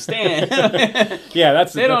don't understand.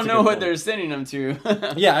 They don't know what they're sending them to.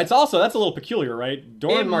 Yeah, that's a little peculiar, right?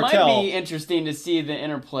 Doran Martell. It might be interesting to see the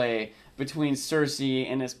interplay between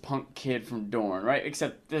Cersei and this punk kid from Dorne, right?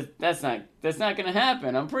 Except that's not going to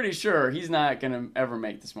happen. I'm pretty sure he's not going to ever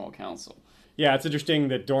make the small council. Yeah, it's interesting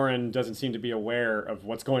that Doran doesn't seem to be aware of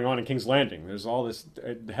what's going on in King's Landing. There's all this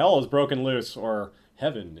hell is broken loose, or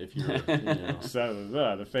heaven, if you're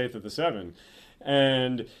the faith of the seven.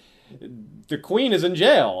 And the queen is in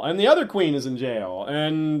jail, and the other queen is in jail,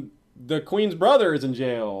 and the queen's brother is in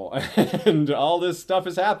jail, and all this stuff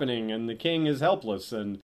is happening, and the king is helpless.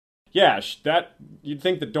 And yeah, that you'd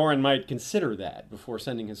think that Doran might consider that before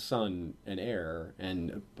sending his son and heir,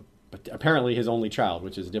 and but apparently his only child,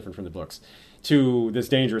 which is different from the books, to this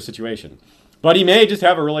dangerous situation. But he may just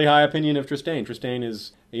have a really high opinion of Trystane. Trystane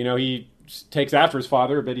is, he takes after his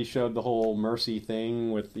father, but he showed the whole mercy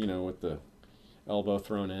thing with the elbow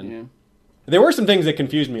thrown in. Yeah. There were some things that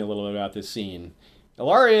confused me a little bit about this scene.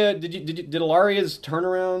 Ilaria, did Ilaria's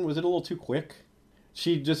turnaround, was it a little too quick?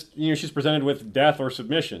 She just, she's presented with death or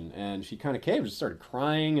submission, and she kind of caved, just started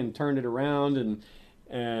crying and turned it around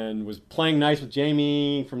and was playing nice with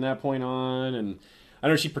Jaime from that point on. And I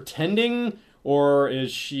don't know, is she pretending, or is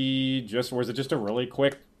it just a really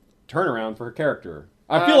quick turnaround for her character?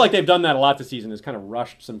 I feel like they've done that a lot this season, is kind of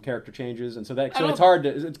rushed some character changes, and so it's hard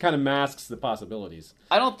to, it kind of masks the possibilities.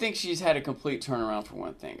 I don't think she's had a complete turnaround, for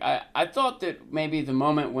one thing. I thought that maybe the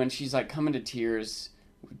moment when she's like coming to tears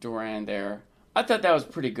with Doran there, I thought that was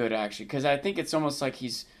pretty good, actually, because I think it's almost like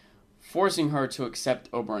he's forcing her to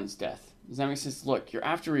accept Oberyn's death. Does that make sense? Look, you're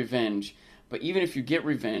after revenge, but even if you get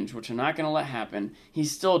revenge, which I'm not going to let happen,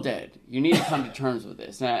 he's still dead. You need to come to terms with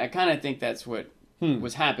this. And I kind of think that's what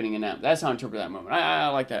was happening in that. That's how I interpret that moment. I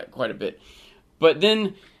like that quite a bit. But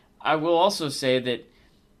then I will also say that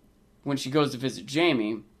when she goes to visit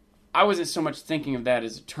Jaime, I wasn't so much thinking of that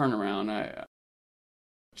as a turnaround.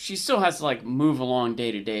 She still has to move along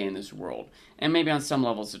day to day in this world, and maybe on some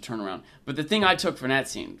levels it's a turnaround. But the thing I took from that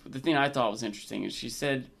scene, the thing I thought was interesting, is she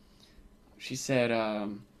said, I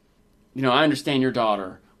understand your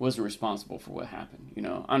daughter wasn't responsible for what happened.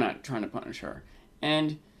 I'm not trying to punish her,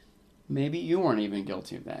 and maybe you weren't even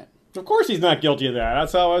guilty of that. Of course he's not guilty of that.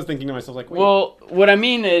 That's how I was thinking to myself, wait. Well, what I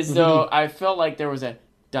mean is, though, I felt like there was a ...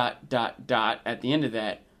 at the end of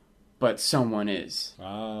that, but someone is.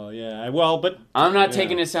 Oh, yeah. Well, but I'm not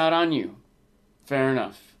taking this out on you. Fair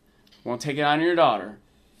enough. Won't take it out on your daughter.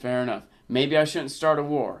 Fair enough. Maybe I shouldn't start a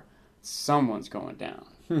war. Someone's going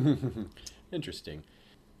down. Interesting.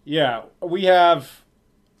 Yeah, we have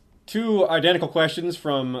two identical questions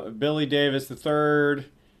from Billy Davis III,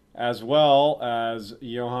 as well as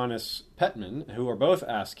Johannes Petman, who are both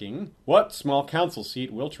asking, what small council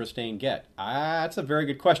seat will Trystane get? That's a very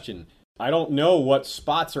good question. I don't know what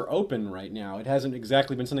spots are open right now. It hasn't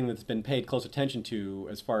exactly been something that's been paid close attention to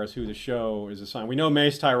as far as who the show is assigned. We know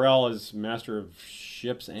Mace Tyrell is Master of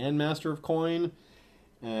Ships and Master of Coin,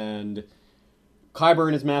 and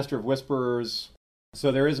Qyburn is Master of Whisperers.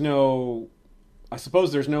 So there's no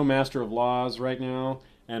Master of Laws right now.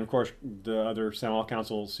 And, of course, the other small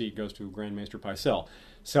council seat goes to Grand Maester Pycelle.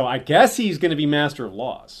 So I guess he's going to be Master of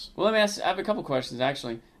Laws. Well, let me ask. I have a couple questions,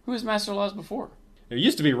 actually. Who was Master Laws before? It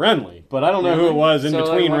used to be Renly, but I don't know who it was in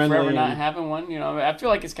between Renly forever not having one. I feel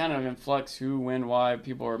like it's kind of in flux. Who, when, why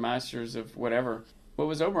people are masters of whatever. What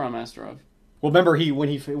was Oberon master of? Well, remember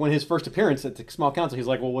when his first appearance at the Small Council, he's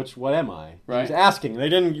like, "Well, what am I?" Right. He was asking. They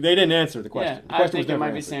didn't answer the question. Yeah, the question I think it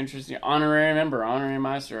might be so interesting. Honorary member, honorary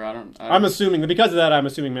master. I'm assuming because of that. I'm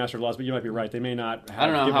assuming Master of Laws, but you might be right. They may not have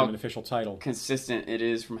given him an official title. Consistent it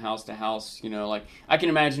is from house to house. Like I can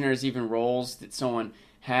imagine there's even roles that someone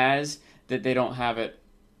has that they don't have at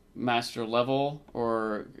master level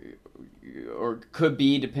or could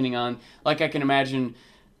be depending on. Like I can imagine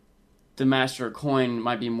the Master of Coin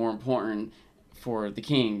might be more important for the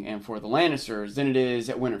king and for the Lannisters than it is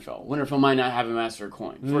at Winterfell. Winterfell might not have a Master of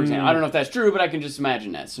Coin, for example. I don't know if that's true, but I can just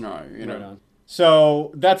imagine that scenario. Right.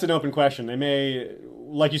 So that's an open question. They may,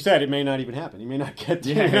 like you said, it may not even happen. You may not get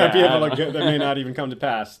to that may not even come to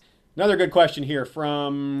pass. Another good question here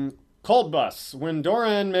from Cold Bus. When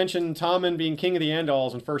Doran mentioned Tommen being king of the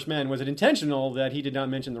Andals and First Men, was it intentional that he did not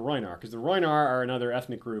mention the Rhoynar? Because the Rhoynar are another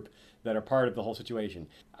ethnic group that are part of the whole situation.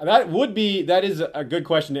 That is a good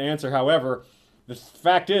question to answer. However, the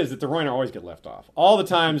fact is that the Rhoynar always get left off. All the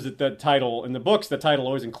times that the title, in the books, the title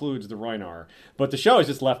always includes the Rhoynar. But the show has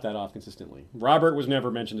just left that off consistently. Robert was never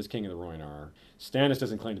mentioned as king of the Rhoynar. Stannis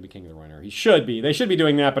doesn't claim to be king of the Rhoynar. He should be. They should be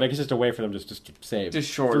doing that, but I guess it's a way for them just to save. Just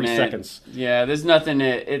shorten 3 seconds. Yeah, there's nothing,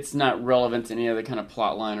 it's not relevant to any other kind of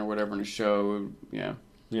plot line or whatever in the show. Yeah.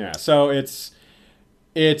 Yeah, so it's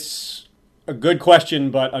a good question,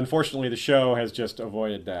 but unfortunately the show has just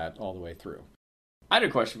avoided that all the way through. I had a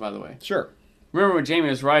question, by the way. Sure. Remember when Jaime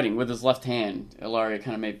was writing with his left hand, Ilaria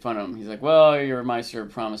kind of made fun of him. He's like, well, your Meister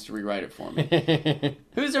promised to rewrite it for me.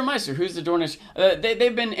 Who's their Meister? Who's the Dornish?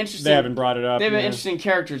 They've been interesting. They haven't brought it up. They've been interesting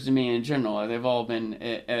characters to me in general. They've all been,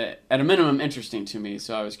 at a minimum, interesting to me,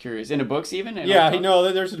 so I was curious. In the books, even?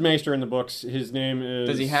 There's a Maester in the books. His name is...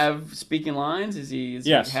 Does he have speaking lines? Does he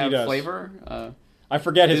have flavor? I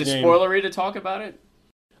forget his name. Is it spoilery to talk about it?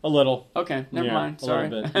 A little. Okay, never mind. Sorry. A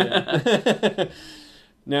little bit,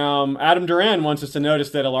 Now, Adam Duran wants us to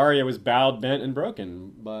notice that Ilaria was bowed, bent, and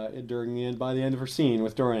broken by the end of her scene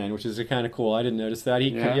with Doran, which is kind of cool. I didn't notice that.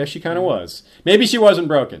 She kind of was. Maybe she wasn't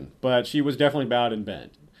broken, but she was definitely bowed and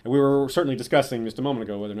bent. We were certainly discussing just a moment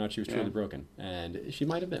ago whether or not she was truly broken, and she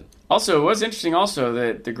might have been. Also, it was interesting also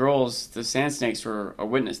that the girls, the Sand Snakes, were a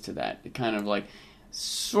witness to that. It kind of like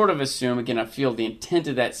sort of assume, again, I feel the intent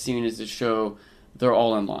of that scene is to show they're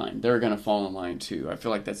all in line. They're going to fall in line too. I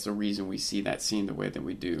feel like that's the reason we see that scene the way that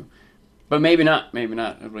we do. But maybe not. Maybe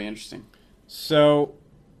not. It'll be interesting. So,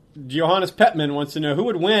 Johannes Petman wants to know who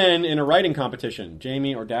would win in a writing competition,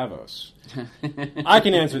 Jaime or Davos? I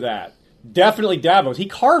can answer that. Definitely Davos. He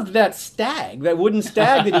carved that stag, that wooden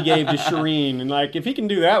stag that he gave to Shireen. And if he can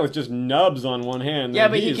do that with just nubs on one hand... Yeah,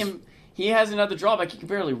 but he has another drawback. He can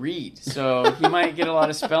barely read, so he might get a lot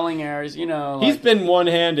of spelling errors, He's been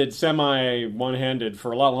semi-one-handed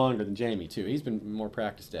for a lot longer than Jaime, too. He's been more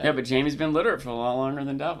practiced at it. Yeah, but Jaime's been literate for a lot longer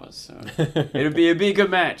than Davos, so it'd be a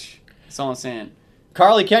good match. That's all I'm saying.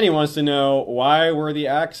 Carly Kenny wants to know, why were the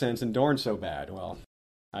accents in Dorne so bad? Well,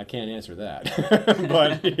 I can't answer that,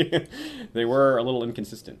 but they were a little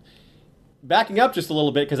inconsistent. Backing up just a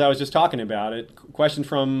little bit, because I was just talking about it, question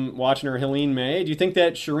from watcher Helene May. Do you think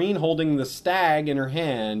that Shireen holding the stag in her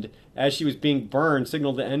hand as she was being burned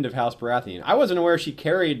signaled the end of House Baratheon? I wasn't aware she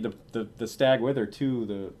carried the stag with her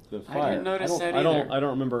to the fire. I didn't notice that either. I don't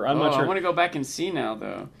remember. I'm not sure. I want to go back and see now,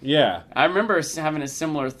 though. Yeah. I remember having a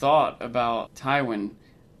similar thought about Tywin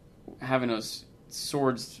having those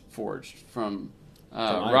swords forged from...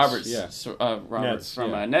 Ned's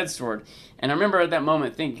sword. And I remember at that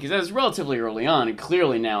moment thinking, because that was relatively early on, and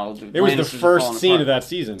clearly now... It was the first scene of that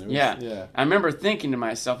season. Yeah. I remember thinking to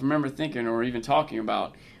myself, or even talking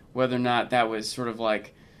about whether or not that was sort of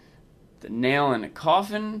like the nail in a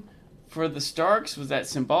coffin for the Starks. Was that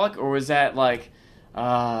symbolic? Or was that like,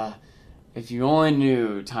 if you only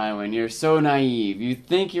knew, Tywin, you're so naive. You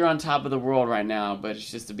think you're on top of the world right now, but it's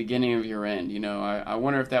just the beginning of your end. I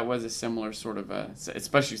wonder if that was a similar sort of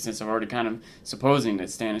especially since I'm already kind of supposing that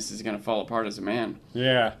Stannis is going to fall apart as a man.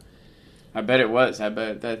 Yeah. I bet it was. I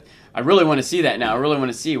bet that. I really want to see that now. I really want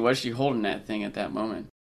to see, was she holding that thing at that moment?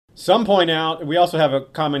 Some point out, we also have a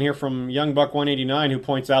comment here from Young Buck 189 who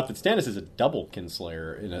points out that Stannis is a double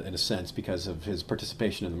kinslayer in a sense because of his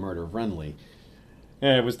participation in the murder of Renly.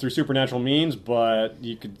 Yeah, it was through supernatural means, but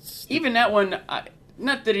you could... Even that one,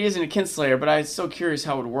 not that he isn't a kinslayer, but I'm so curious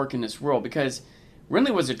how it would work in this world, because Renly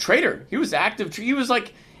was a traitor. He was active. He was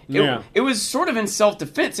like... It was sort of in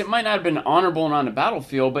self-defense. It might not have been honorable and on the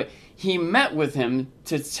battlefield, but he met with him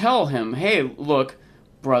to tell him, hey, look,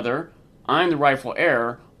 brother, I'm the rightful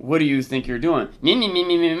heir. what do you think you're doing? Me, me, me,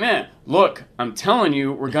 me, me, me. Look, I'm telling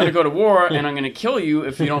you, we're going to go to war, and I'm going to kill you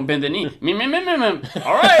if you don't bend the knee. Me, me, me, me, me.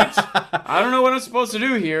 All right. I don't know what I'm supposed to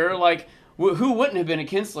do here. Like, who wouldn't have been a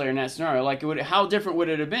kinslayer in that scenario? Like, how different would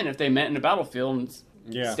it have been if they met in a battlefield and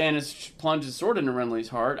Stannis plunged his sword into Renly's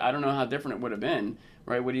heart? I don't know how different it would have been.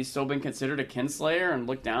 Right? Would he still been considered a kinslayer and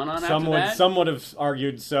looked down on after that? Some would have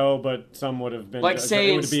argued so, but some would have been... Like,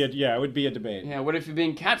 say... It would be a debate. Yeah, what if he'd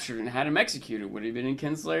been captured and had him executed? Would he have been in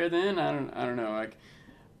kinslayer then? I don't know. Like,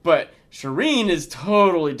 but Shireen is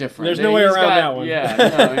totally different. There's no way around that one. Yeah,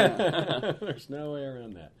 yeah. There's no way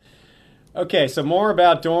around that. Okay, so more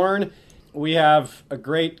about Dorne. We have a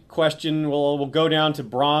great question. We'll go down to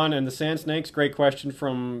Bronn and the Sand Snakes. Great question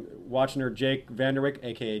from Watchner Jake Vanderwyck,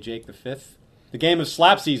 a.k.a. Jake the Fifth. The game of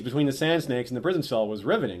slapsies between the Sand Snakes and the prison cell was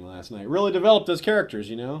riveting last night. Really developed those characters,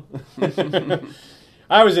 you know?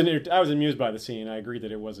 I was amused by the scene. I agree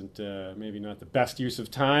that it wasn't maybe not the best use of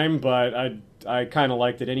time, but I kind of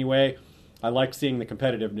liked it anyway. I liked seeing the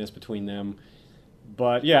competitiveness between them.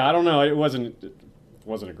 But yeah, I don't know. It wasn't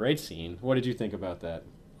a great scene. What did you think about that?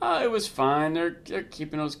 It was fine. They're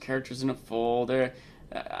keeping those characters in a fold.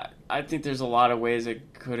 I think there's a lot of ways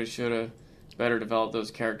it could have, should have better developed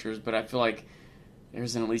those characters, but I feel like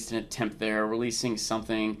there's at least an attempt there, releasing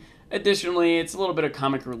something. Additionally, it's a little bit of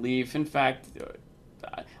comic relief. In fact,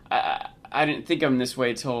 I didn't think of him this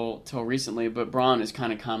way till recently, but Bronn is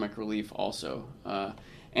kind of comic relief also.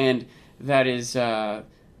 And that is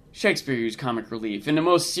Shakespeare used comic relief. In the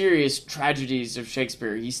most serious tragedies of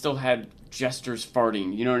Shakespeare, he still had jesters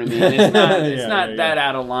farting. You know what I mean? It's not that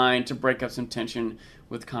out of line to break up some tension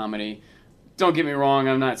with comedy. Don't get me wrong,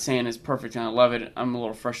 I'm not saying it's perfect and I love it. I'm a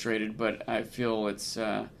little frustrated, but I feel it's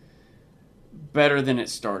better than it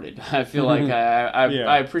started. I feel like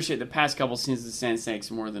I appreciate the past couple scenes of the Sand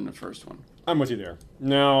Snakes more than the first one. I'm with you there.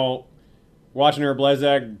 Now, Watchner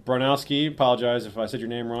Blazak Bronowski, apologize if I said your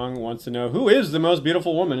name wrong, wants to know, who is the most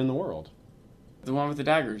beautiful woman in the world? The one with the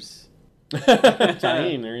daggers.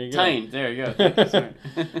 Tyene, there you go. Tyene, there you go. Sorry.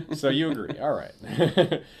 So you agree. All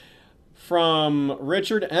right. From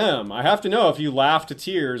Richard M. I have to know if you laughed to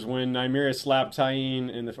tears when Nymeria slapped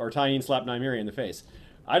Tyene or Tyene slapped Nymeria in the face.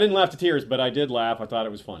 I didn't laugh to tears, but I did laugh. I thought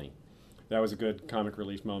it was funny. That was a good comic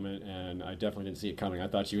relief moment, and I definitely didn't see it coming. I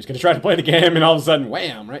thought she was going to try to play the game, and all of a sudden,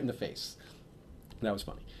 wham, right in the face. That was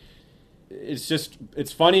funny.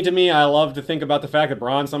 It's funny to me. I love to think about the fact that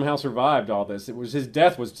Bronn somehow survived all this. His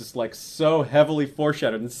death was just like so heavily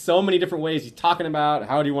foreshadowed in so many different ways. He's talking about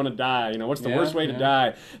how do you want to die? You know, what's the worst way to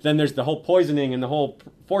die? Then there's the whole poisoning and the whole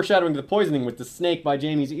foreshadowing of the poisoning with the snake by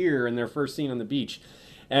Jaime's ear in their first scene on the beach,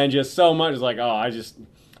 and just so much is like,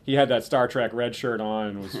 he had that Star Trek red shirt on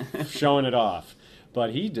and was showing it off.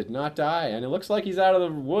 But he did not die, and it looks like he's out of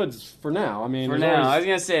the woods for now. I mean, I was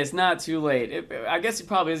going to say, it's not too late. I guess he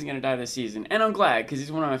probably isn't going to die this season. And I'm glad, because he's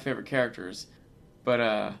one of my favorite characters.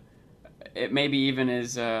 But it maybe even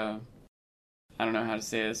is, I don't know how to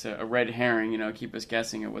say this, a red herring, keep us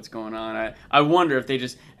guessing at what's going on. I wonder if they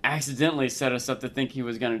just accidentally set us up to think he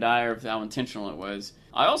was going to die, or how intentional it was.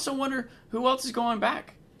 I also wonder who else is going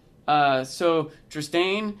back. So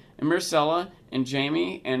Trystane and Myrcella and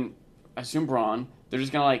Jaime and I assume Bronn, they're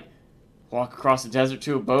just going to walk across the desert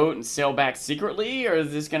to a boat and sail back secretly? Or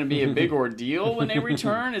is this going to be a big ordeal when they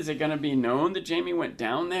return? Is it going to be known that Jaime went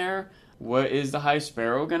down there? What is the High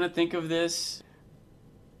Sparrow going to think of this?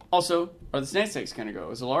 Also, are the Sand Snakes going to go?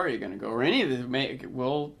 Is Ilaria going to go? Or any of them?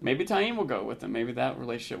 Maybe Tyene will go with them. Maybe that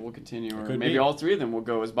relationship will continue. Or maybe all three of them will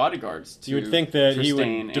go as bodyguards to You would think that Trystane he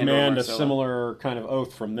would demand a Myrcella. Similar kind of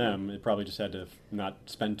oath from them. It probably just had to not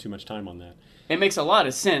spend too much time on that. It makes a lot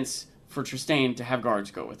of sense for Trystane to have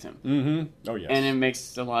guards go with him. Mm-hmm. Oh, yes. And it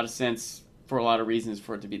makes a lot of sense for a lot of reasons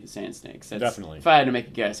for it to be the Sand Snakes. Definitely. If I had to make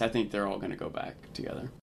a guess, I think they're all going to go back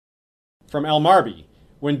together. From El Marby.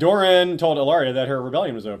 When Doran told Ilaria that her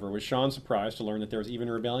rebellion was over, was Sean surprised to learn that there was even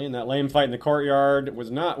a rebellion? That lame fight in the courtyard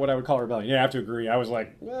was not what I would call a rebellion. Yeah, I have to agree. I was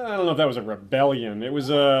like, I don't know if that was a rebellion. It was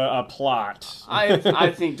a plot.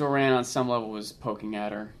 I think Doran on some level was poking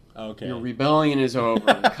at her. Okay. Your rebellion is over.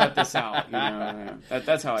 Cut this out.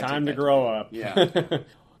 That's how I take Time to that. grow up. Yeah.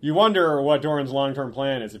 You wonder what Doran's long-term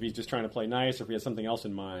plan is, if he's just trying to play nice or if he has something else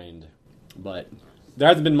in mind. But there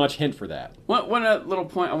hasn't been much hint for that. One little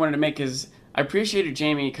point I wanted to make is I appreciated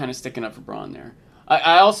Jaime kind of sticking up for Bronn there.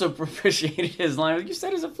 I also appreciated his line, like you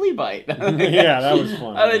said, it's a flea bite. Yeah, that was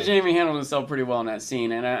fun. I think Jaime handled himself pretty well in that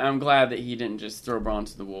scene, and I'm glad that he didn't just throw Bronn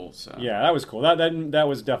to the wolves. So. Yeah, that was cool. That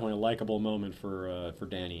was definitely a likable moment for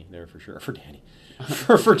Dany there for sure. For Dany,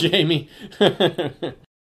 for Jaime.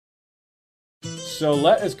 So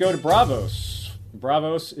let us go to Bravos.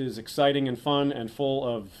 Bravos is exciting and fun and full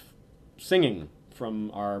of singing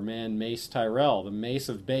from our man Mace Tyrell, the Mace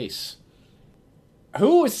of Bass.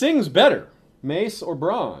 Who sings better, Mace or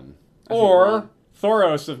Braun? Or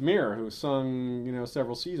Thoros of Myr, who sung,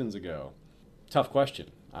 several seasons ago? Tough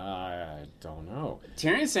question. I don't know.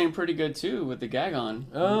 Tyrion sang pretty good, too, with the gag on.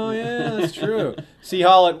 Oh, yeah, that's true. C.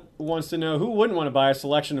 Hollett wants to know, who wouldn't want to buy a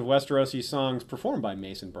selection of Westerosi songs performed by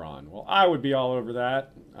Mace and Braun? Well, I would be all over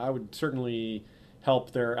that. I would certainly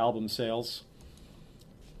help their album sales.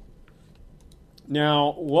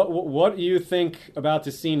 Now, what do you think about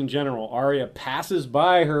the scene in general? Arya passes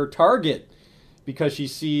by her target because she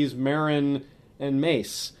sees Meryn and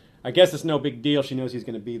Mace. I guess it's no big deal. She knows he's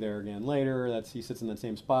going to be there again later. He sits in that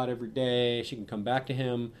same spot every day. She can come back to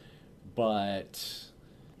him. But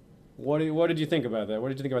what did you think about that? What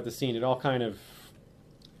did you think about the scene? It all kind of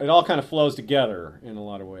flows together in a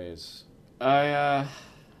lot of ways. I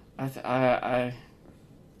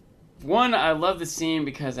love the scene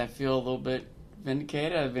because I feel a little bit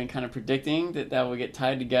vindicated. I've been kind of predicting that would get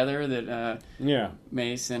tied together. That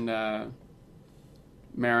Mace and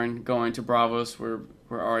Meryn going to Braavos where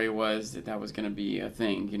Arya was, that was going to be a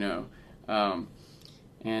thing,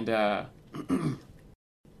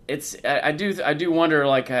 it's I do wonder.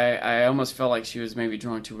 Like I almost felt like she was maybe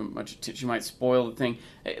drawing too much. She might spoil the thing.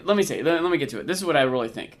 Let me get to it. This is what I really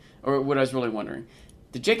think, or what I was really wondering.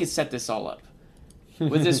 Did Jacob set this all up?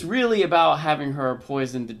 Was this really about having her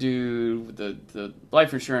poison the dude, the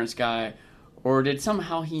life insurance guy, or did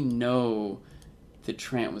somehow he know that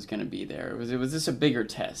Trant was going to be there? Was this a bigger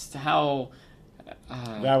test? How?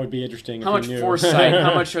 That would be interesting. How much foresight?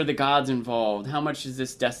 How much are the gods involved? How much is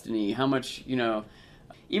this destiny? How much,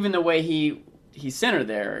 even the way he sent her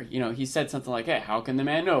there, he said something like, "Hey, how can the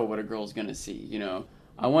man know what a girl's going to see?"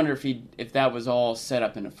 I wonder if that was all set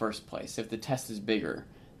up in the first place. If the test is bigger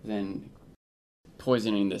than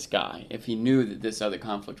poisoning this guy, if he knew that this other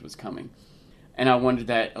conflict was coming, and I wondered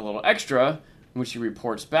that a little extra when she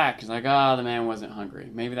reports back. He's like, the man wasn't hungry.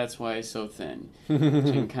 Maybe that's why he's so thin. She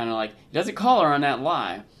can kind of he doesn't call her on that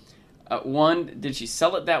lie. One, did she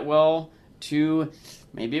sell it that well? Two,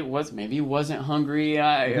 maybe he wasn't hungry.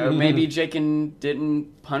 Or maybe Jacob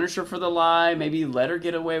didn't punish her for the lie. Maybe he let her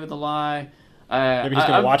get away with the lie. Maybe he's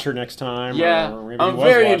going to watch her next time. Yeah, or maybe I'm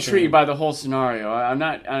very intrigued by the whole scenario.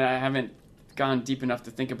 I haven't gone deep enough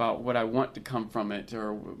to think about what I want to come from it,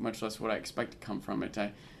 or much less what I expect to come from it.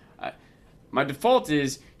 My default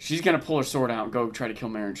is she's going to pull her sword out and go try to kill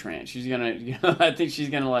Meryn Trant. She's going to, I think she's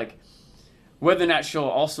going to whether or not she'll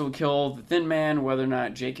also kill the Thin Man, whether or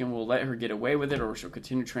not Jacob will let her get away with it, or she'll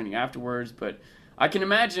continue training afterwards. But I can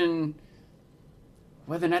imagine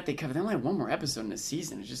whether or not they cover. They only have one more episode in this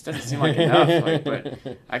season. It just doesn't seem like enough. But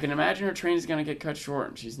I can imagine her training is going to get cut short,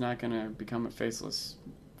 and she's not going to become a faceless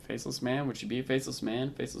man. Would she be a faceless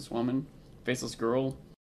man, faceless woman, faceless girl?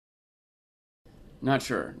 Not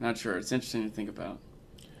sure. It's interesting to think about.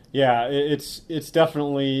 Yeah, it's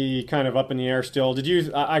definitely kind of up in the air still. Did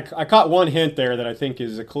you? I caught one hint there that I think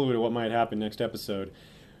is a clue to what might happen next episode.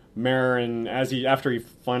 Meryn, after he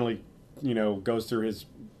finally, goes through his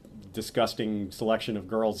disgusting selection of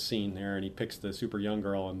girls scene there, and he picks the super young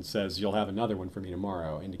girl and says, "You'll have another one for me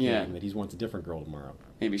tomorrow," indicating that he wants a different girl tomorrow.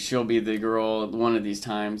 Maybe she'll be the girl one of these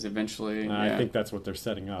times eventually. I think that's what they're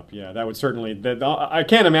setting up. Yeah, that would certainly. I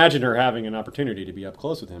can't imagine her having an opportunity to be up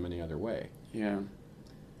close with him any other way. Yeah.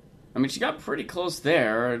 I mean, she got pretty close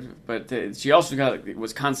there, but she also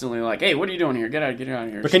was constantly like, "Hey, what are you doing here? Get out of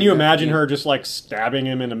here!" But can you imagine her just stabbing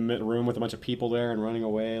him in a room with a bunch of people there and running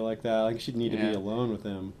away like that? Like she'd need to be alone with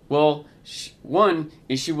him. Well, one,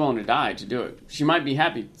 is she willing to die to do it? She might be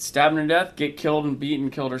happy stabbing her to death, get killed and beaten,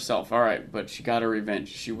 killed herself. All right, but she got her revenge.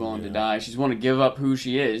 She's willing to die. She's willing to give up who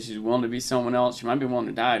she is. She's willing to be someone else. She might be willing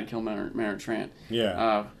to die to kill Meryn Trant.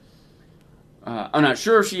 Yeah. I'm not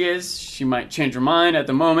sure if she is. She might change her mind at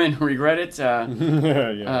the moment and regret it.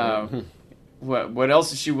 What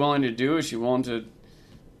else is she willing to do? Is she willing to,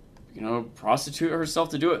 prostitute herself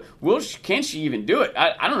to do it? Can she even do it?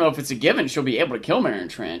 I don't know if it's a given she'll be able to kill Meryn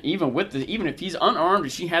Trant, even if he's unarmed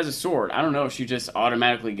and she has a sword. I don't know if she just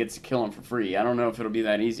automatically gets to kill him for free. I don't know if it'll be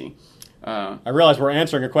that easy. I realize we're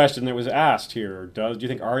answering a question that was asked here. Do you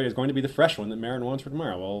think Arya is going to be the fresh one that Meryn wants for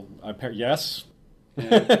tomorrow? Well, yes.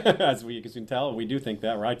 Yeah. As we can tell, we do think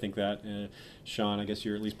that, or I think that. Sean, I guess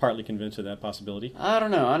you're at least partly convinced of that possibility. I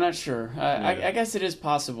don't know. I'm not sure. I guess it is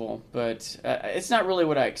possible, but it's not really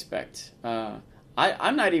what I expect.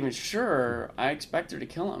 I'm not even sure I expect her to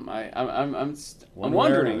kill him. I'm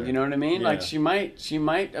wondering. You know what I mean? Yeah. She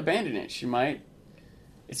might abandon it. She might,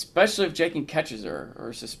 especially if Jacob catches her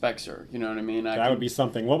or suspects her. You know what I mean? That would be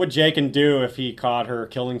something. What would Jacob do if he caught her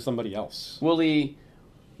killing somebody else? Will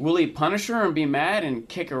Will he punish her and be mad and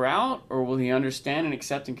kick her out, or will he understand and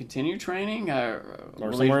accept and continue training, or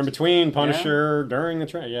somewhere in between? Punish her during the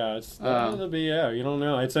training. Yeah, it'll be. Yeah, you don't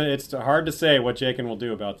know. It's hard to say what Jaqen will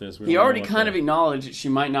do about this. He already kind of acknowledged that she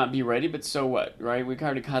might not be ready, but so what, right? We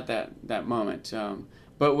already caught that moment.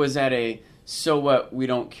 But was that a so what? We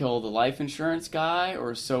don't kill the life insurance guy,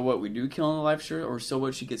 or so what? We do kill the life insurance, or so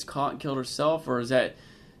what? She gets caught and killed herself, or is that?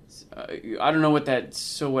 I don't know what that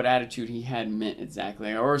so what attitude he had meant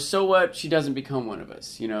exactly, or so what she doesn't become one of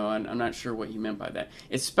us, I'm not sure what he meant by that,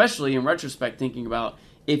 especially in retrospect thinking about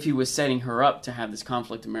if he was setting her up to have this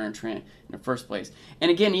conflict with Maren Trant in the first place.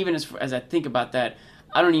 And again, even as I think about that,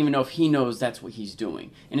 I don't even know if he knows that's what he's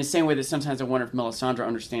doing. In the same way that sometimes I wonder if Melisandre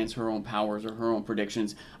understands her own powers or her own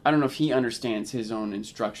predictions. I don't know if he understands his own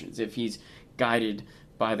instructions, if he's guided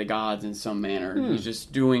by the gods in some manner. He's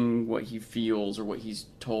just doing what he feels or what he's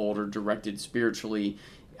told or directed spiritually,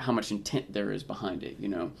 how much intent there is behind it,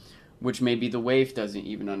 which maybe the waif doesn't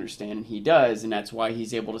even understand, and he does, and that's why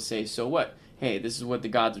he's able to say, so what? Hey, this is what the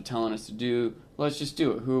gods are telling us to do. Let's just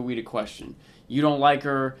do it. Who are we to question? You don't like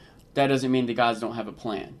her. That doesn't mean the gods don't have a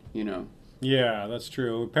plan, Yeah, that's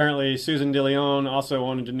true. Apparently, Susan de Leon also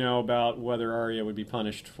wanted to know about whether Arya would be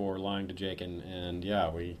punished for lying to Jaqen,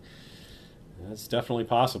 and that's definitely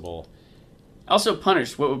possible. Also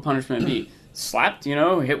punished. What would punishment be? Slapped,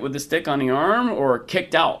 hit with a stick on the arm, or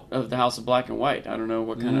kicked out of the House of Black and White? I don't know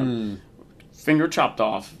what kind of finger chopped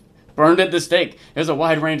off, burned at the stake. There's a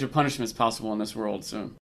wide range of punishments possible in this world.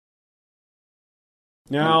 So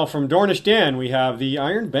now, from Dornish Den, we have the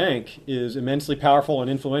Iron Bank is immensely powerful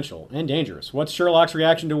and influential and dangerous. What's Sherlock's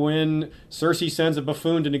reaction to when Cersei sends a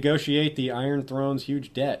buffoon to negotiate the Iron Throne's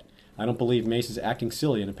huge debt? I don't believe Mace is acting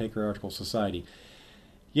silly in a patriarchal society.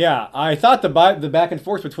 Yeah, I thought the back and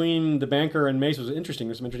forth between the banker and Mace was interesting.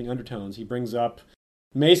 There's some interesting undertones. He brings up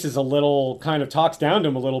Mace is a little, kind of talks down to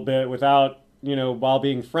him a little bit without, while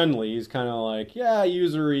being friendly. He's kind of like, yeah,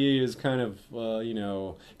 usury is kind of,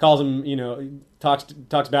 calls him,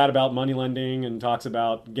 talks bad about money lending and talks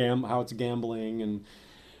about how it's gambling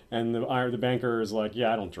and the banker is like,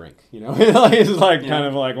 yeah, I don't drink, He's like, kind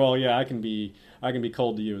of like, well, yeah, I can be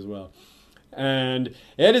cold to you as well. And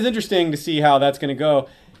it is interesting to see how that's going to go.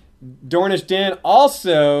 Dornish Den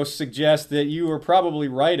also suggests that you were probably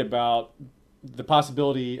right about the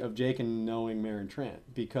possibility of Jaqen knowing Maren Trant,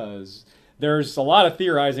 because there's a lot of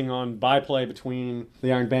theorizing on byplay between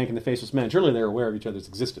the Iron Bank and the Faceless Men. Surely they're aware of each other's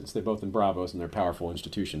existence. They're both in Bravos and they're powerful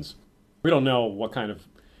institutions. We don't know what kind of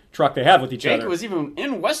truck they have with each other. Jake was even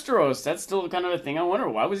in Westeros. That's still kind of a thing. I wonder,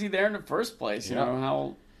 why was he there in the first place?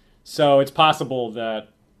 How... So it's possible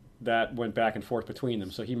that went back and forth between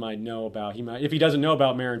them. So he might know about... if he doesn't know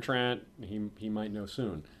about Maren Trant, he might know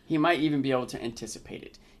soon. He might even be able to anticipate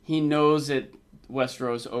it. He knows that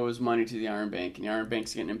Westeros owes money to the Iron Bank, and the Iron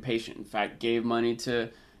Bank's getting impatient. In fact, gave money to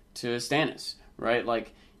Stannis, right?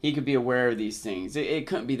 Like, he could be aware of these things. It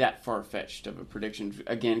couldn't be that far-fetched of a prediction.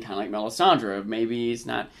 Again, kind of like Melisandre. Maybe it's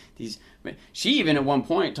not these... She even at one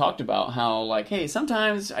point talked about how, like, hey,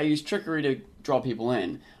 sometimes I use trickery to draw people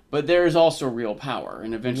in, but there's also real power,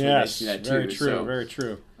 and eventually they see that too. Very true, very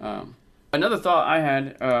true. Another thought I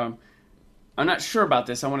had, I'm not sure about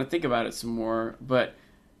this. I want to think about it some more, but...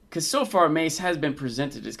 Because so far, Mace has been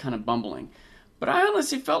presented as kind of bumbling. But I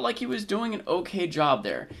honestly felt like he was doing an okay job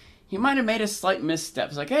there. He might have made a slight misstep.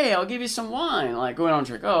 It's like, hey, I'll give you some wine. Like, we don't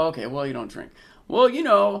drink. Oh, okay, well, you don't drink.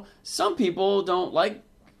 Well, some people don't like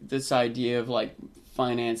this idea of, like,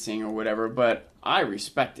 financing or whatever, but I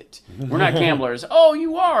respect it. We're not gamblers. Oh,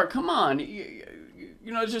 you are. Come on.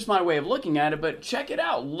 It's just my way of looking at it, but check it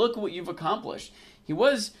out. Look what you've accomplished. He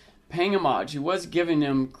was... paying homage. He was giving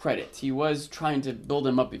him credit. He was trying to build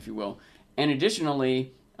him up, if you will. And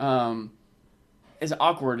additionally, as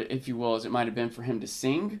awkward, if you will, as it might have been for him to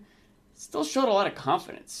sing, still showed a lot of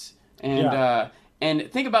confidence. And and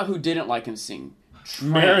think about who didn't like him sing.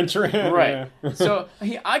 Maren Trant. Right. Yeah. So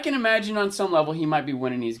I can imagine on some level he might be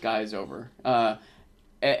winning these guys over.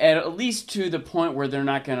 At least to the point where they're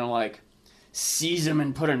not going to, like, seize him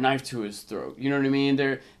and put a knife to his throat. You know what I mean?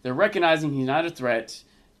 They're recognizing he's not a threat.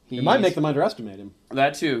 It might make them underestimate him.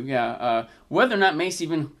 That too, yeah. Whether or not Mace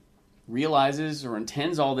even realizes or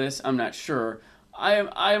intends all this, I'm not sure.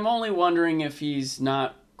 I'm only wondering if he's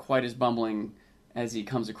not quite as bumbling as he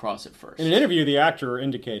comes across at first. In an interview, the actor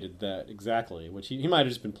indicated that exactly, which he might have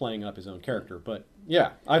just been playing up his own character. But yeah,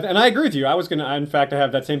 and I agree with you. In fact, I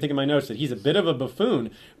have that same thing in my notes, that he's a bit of a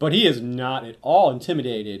buffoon, but he is not at all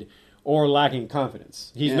intimidated or lacking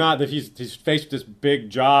confidence. He's not that he's faced with this big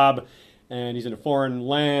job. and he's in a foreign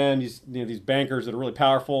land. He's these bankers that are really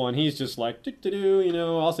powerful, and he's just like,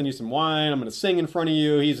 I'll send you some wine. I'm going to sing in front of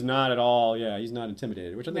you. He's not at all. Yeah, he's not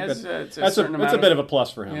intimidated, which I think that's a bit of a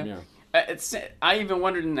plus for him. Yeah. I even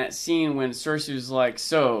wondered in that scene when Cersei was like,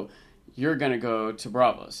 "So you're going to go to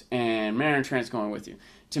Braavos, and Maren Trant's going with you."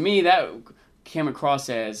 To me, that came across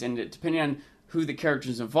as, and depending on who the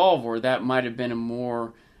characters involved were, that might have been a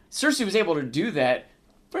more... Cersei was able to do that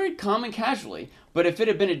very calm and casually. But if it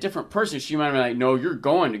had been a different person, she might have been like, "No, you're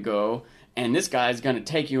going to go, and this guy's going to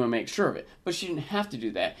take you and make sure of it." But she didn't have to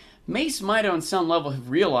do that. Mace might on some level have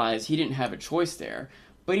realized he didn't have a choice there,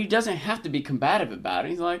 but he doesn't have to be combative about it.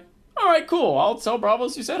 He's like, "All right, cool, I'll tell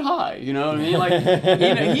Braavos you said hi." You know what I mean?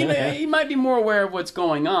 Like, he might be more aware of what's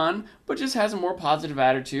going on, but just has a more positive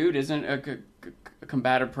attitude, isn't a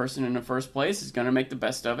combative person in the first place, is going to make the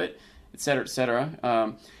best of it, etc.,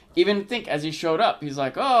 etc. Even think as he showed up, he's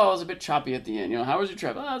like, "Oh, I was a bit choppy at the end. How was your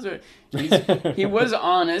trip?" He was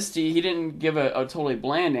honest. He didn't give a totally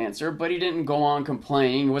bland answer, but he didn't go on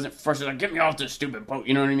complaining. He wasn't frustrated, like, "Get me off this stupid boat."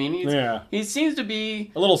 You know what I mean? He seems to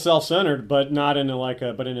be a little self-centered, but not in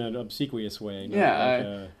but in an obsequious way.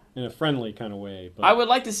 In a friendly kind of way. But I would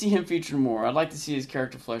like to see him featured more. I'd like to see his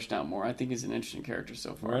character fleshed out more. I think he's an interesting character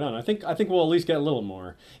so far. Right on. I think we'll at least get a little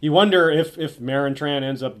more. You wonder if Maren Trant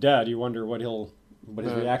ends up dead. You wonder what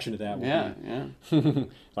his reaction to that will be. Yeah.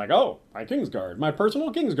 Like, "Oh, my Kingsguard, my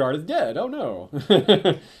personal Kingsguard is dead. Oh no."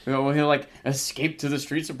 Will he like escape to the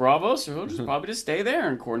streets of Braavos, or he'll just probably just stay there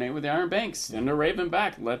and coordinate with the Iron Banks, send a Raven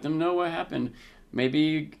back, let them know what happened.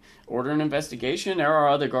 Maybe order an investigation. There are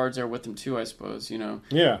other guards there with him too, I suppose.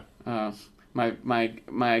 Yeah.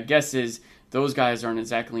 My guess is those guys aren't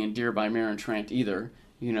exactly endeared by Maren Trant either.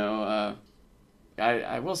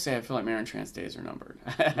 I will say I feel like Maren Trant's days are numbered.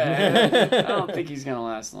 I don't think he's going to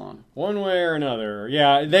last long. One way or another.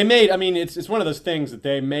 Yeah, it's one of those things that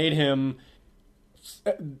they made him...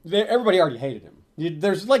 Everybody already hated him.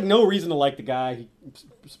 There's like no reason to like the guy. He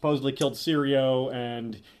supposedly killed Syrio,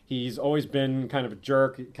 and he's always been kind of a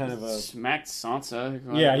jerk, kind of a... Smacked Sansa.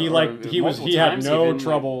 Yeah, he had no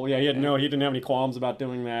trouble. He didn't have any qualms about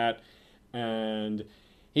doing that. And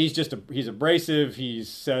he's abrasive. He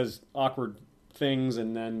says awkward things,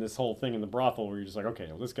 and then this whole thing in the brothel where you're just like, okay,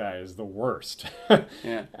 well, this guy is the worst.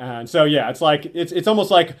 Yeah. And so it's like it's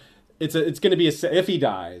almost like it's going to be if he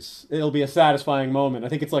dies, it'll be a satisfying moment. I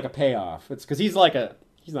think it's like a payoff. It's because he's not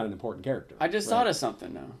an important character. I just thought of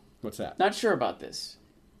something now. What's that? Not sure about this.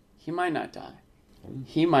 He might not die.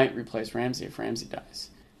 He might replace Ramsay if Ramsay dies.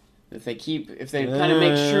 If they kind of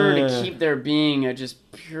make sure to keep there being a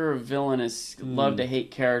just pure villainous, love-to-hate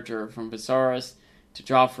character from Viserys to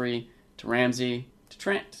Joffrey to Ramsay to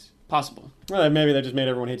Trant. Possible. Well, maybe they just made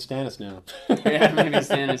everyone hate Stannis now. Yeah, maybe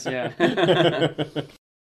Stannis, yeah.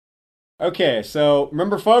 Okay, so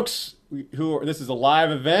remember, folks, this is a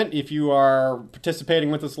live event. If you are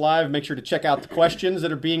participating with us live, make sure to check out the questions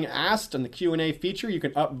that are being asked on the Q&A feature. You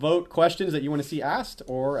can upvote questions that you want to see asked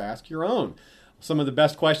or ask your own. Some of the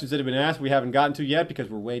best questions that have been asked we haven't gotten to yet because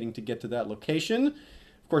we're waiting to get to that location.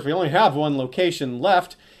 Of course, we only have one location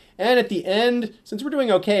left. And at the end, since we're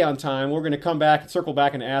doing okay on time, we're going to come back, circle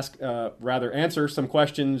back and answer some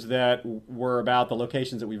questions that were about the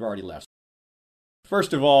locations that we've already left.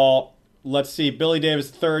 First of all, let's see. Billy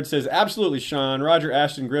Davis III says, "Absolutely, Sean. Roger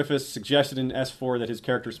Ashton Griffiths suggested in S4 that his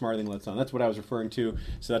character is smarter than he lets on." That's what I was referring to.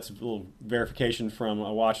 So that's a little verification from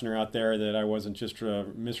a Watchner out there that I wasn't just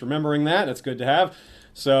misremembering that. That's good to have.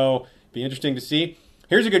 So be interesting to see.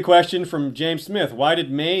 Here's a good question from James Smith. Why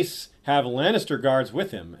did Mace have Lannister guards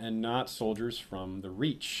with him and not soldiers from the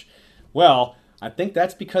Reach? Well, I think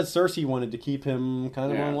that's because Cersei wanted to keep him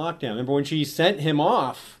kind of on lockdown. Remember when she sent him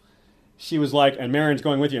off, she was like, "And Maren's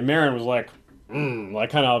going with you." And Maren was like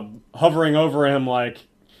kind of hovering over him like,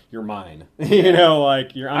 "You're mine." I'm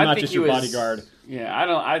not just your bodyguard. Yeah,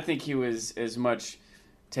 I think he was as much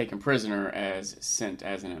taken prisoner as sent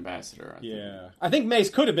as an ambassador. I think Mace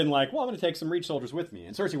could have been like, "Well, I'm going to take some Reach soldiers with me."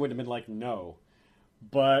 And Cersei wouldn't have been like, "No."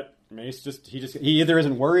 But Mace he either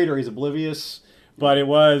isn't worried or he's oblivious. But it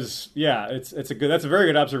was, that's a very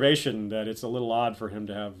good observation that it's a little odd for him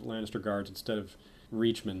to have Lannister guards instead of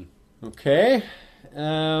Reachmen. Okay.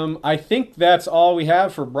 I think that's all we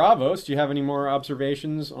have for Braavos. Do you have any more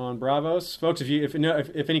observations on Braavos? Folks,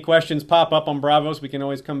 if any questions pop up on Braavos, we can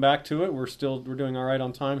always come back to it. We're doing all right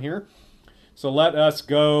on time here. So let us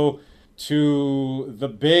go to the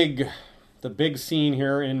big scene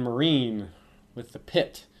here in Marine with the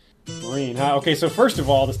pit. Marine. Okay, so first of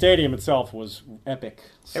all, the stadium itself was epic.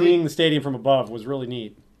 Seeing the stadium from above was really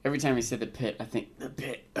neat. Every time he said the pit, I think the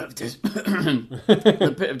pit of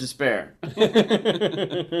the pit of despair.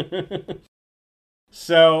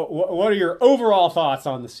 So, what are your overall thoughts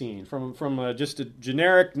on the scene? From just a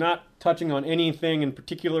generic, not touching on anything in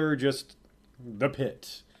particular, just the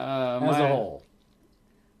pit as a whole.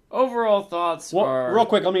 Overall thoughts are... Real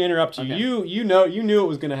quick, let me interrupt you. Okay. You knew it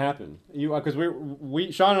was going to happen. Because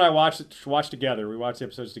we Sean and I watched together. We watched the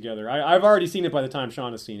episodes together. I've already seen it by the time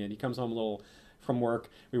Sean has seen it. He comes home a little from work.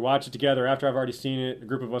 We watch it together. After I've already seen it, a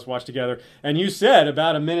group of us watched together. And you said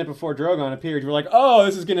about a minute before Drogon appeared, you were like, "Oh,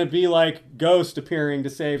 this is going to be like Ghost appearing to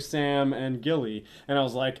save Sam and Gilly." And I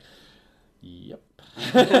was like, "Yep."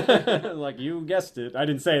 Like, you guessed it. I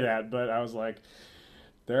didn't say that, but I was like,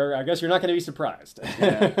 I guess you're not going to be surprised.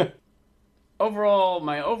 Yeah.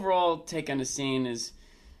 My overall take on the scene is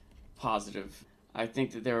positive. I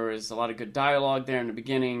think that there was a lot of good dialogue there in the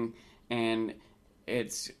beginning, and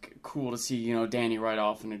it's cool to see, Dany ride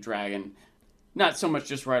off in a dragon. Not so much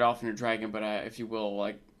just ride off in a dragon, but if you will,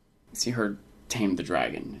 like, see her tame the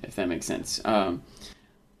dragon, if that makes sense.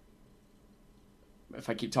 If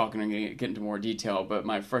I keep talking, I'm going to get into more detail, but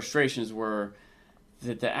my frustrations were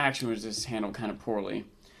that the action was just handled kind of poorly.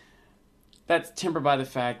 That's tempered by the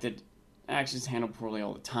fact that action's handled poorly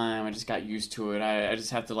all the time. I just got used to it. I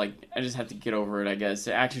just have to get over it, I guess.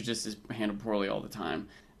 The action just is handled poorly all the time.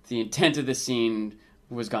 The intent of the scene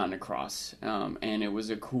was gotten across, and it was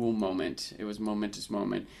a cool moment. It was a momentous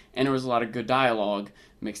moment, and there was a lot of good dialogue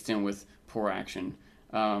mixed in with poor action.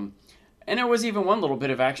 And there was even one little bit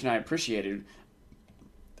of action I appreciated.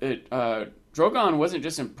 Drogon wasn't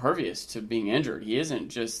just impervious to being injured. He isn't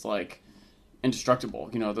just, like, indestructible.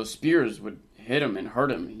 Those spears would hit him and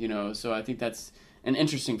hurt him, so I think that's an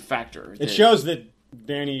interesting factor. It shows that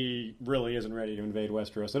Dany really isn't ready to invade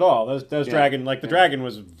Westeros at all. Those dragon, the dragon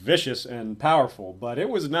was vicious and powerful, but it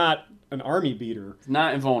was not an army beater.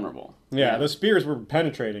 Not invulnerable. Yeah, those spears were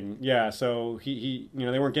penetrating. Yeah, so he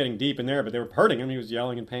they weren't getting deep in there, but they were hurting him. He was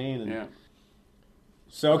yelling in pain. And... Yeah.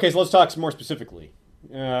 So, okay, so let's talk some more specifically.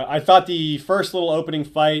 I thought the first little opening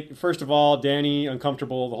fight, first of all, Dany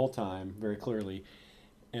uncomfortable the whole time, very clearly.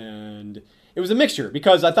 And it was a mixture,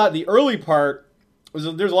 because I thought the early part,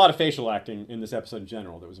 there's a lot of facial acting in this episode in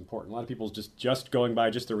general that was important. A lot of people just going by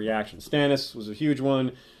just the reaction. Stannis was a huge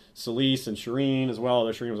one, Selyse and Shireen as well,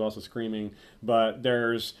 although Shireen was also screaming. But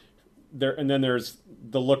there's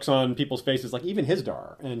the looks on people's faces, like even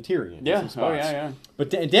Hizdahr and Tyrion. Yeah, yeah. But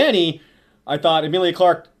Dany, I thought, Emilia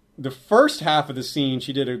Clarke, the first half of the scene,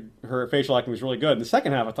 she did her facial acting was really good. And the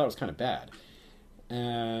second half, I thought it was kind of bad.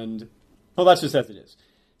 And, well, that's just as it is.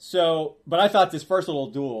 So, but I thought this first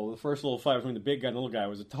little duel, the first little fight between the big guy and the little guy,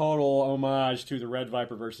 was a total homage to the Red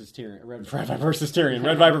Viper versus Tyrion. Red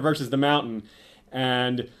Viper versus the Mountain.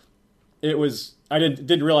 And it was, I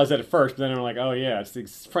didn't realize that at first, but then I'm like, oh yeah, it's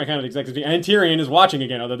kind of the exact same thing. And Tyrion is watching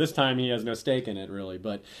again, although this time he has no stake in it, really.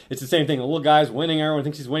 But it's the same thing. The little guy's winning, everyone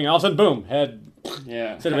thinks he's winning. All of a sudden, boom, head.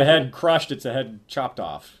 Yeah. Instead of a head crushed, it's a head chopped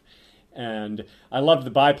off. And I loved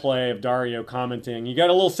the byplay of Daario commenting. You got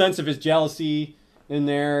a little sense of his jealousy in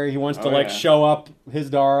there. He wants to show up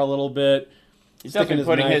Hizdahr a little bit. He's definitely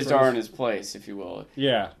putting Hizdahr in his place, if you will.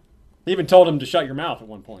 Yeah. He even told him to shut your mouth at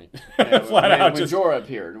one point. Yeah, Flat out. When Jorah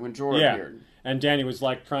appeared. And Dany was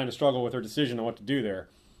like trying to struggle with her decision on what to do there.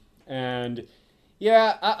 And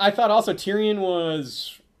yeah, I thought also Tyrion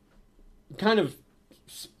was kind of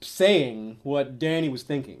saying what Dany was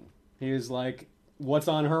thinking. He was like, what's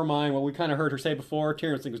on her mind, what we kind of heard her say before,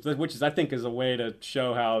 Tyrion's thinking, which is, I think, is a way to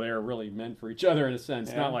show how they're really meant for each other in a sense.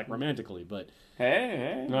 Yeah. Not like romantically, but...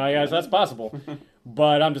 Hey. Yes, that's possible.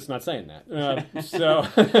 But I'm just not saying that.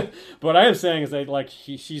 But what I am saying is that, like,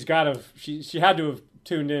 she had to have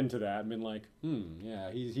tuned into that and been like,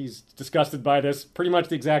 yeah, he's disgusted by this pretty much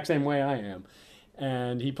the exact same way I am.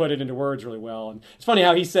 And he put it into words really well. And it's funny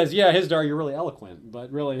how he says, yeah, Hizdahr, you're really eloquent.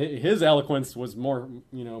 But really, his eloquence was more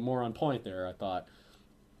on point there, I thought.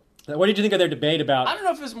 What did you think of their debate about... I don't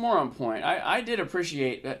know if it's more on point. I did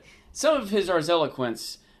appreciate that some of Hizdahr's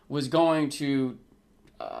eloquence was going to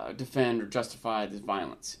defend or justify this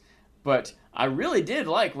violence. But I really did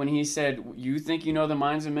like when he said, you think you know the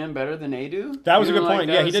minds of men better than they do? That was a good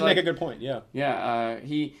point. Yeah, he did make a good point, yeah. Yeah,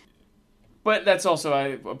 But that's also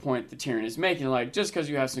a point that Tyrion is making. Like, just because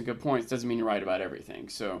you have some good points doesn't mean you're right about everything.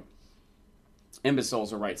 So,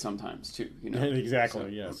 imbeciles are right sometimes, too.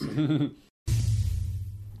 Exactly, yes.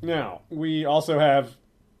 Now, we also have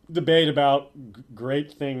debate about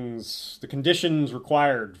great things, the conditions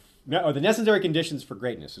required, or the necessary conditions for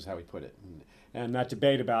greatness is how we put it. And that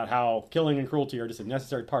debate about how killing and cruelty are just a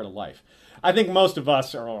necessary part of life. I think most of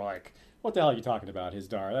us are like, what the hell are you talking about,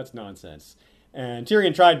 Hizdahr? That's nonsense. And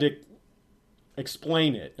Tyrion tried to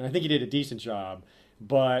explain it, and I think he did a decent job,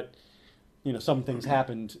 but some things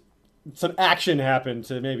happened some action happened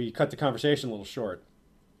to maybe cut the conversation a little short.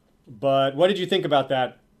 But what did you think about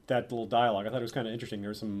that little dialogue? I thought it was kind of interesting. There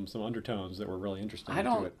were some undertones that were really interesting. I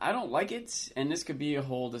don't like it, and this could be a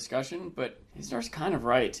whole discussion, but Hisdar's kind of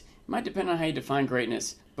right. It might depend on how you define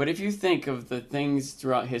greatness. But if you think of the things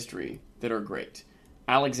throughout history that are great,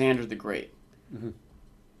 Alexander the Great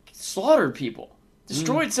slaughtered people,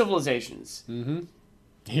 destroyed civilizations.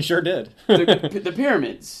 He sure did. the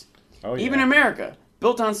pyramids, even America,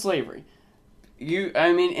 built on slavery.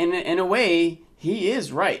 In a way, he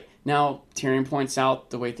is right. Now, Tyrion points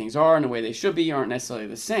out the way things are and the way they should be aren't necessarily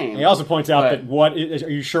the same. He also points out that are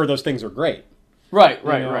you sure those things are great? Right.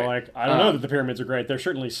 Like, I don't know that the pyramids are great. They're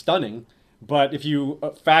certainly stunning. But if you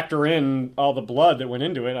factor in all the blood that went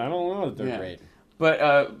into it, I don't know that they're great.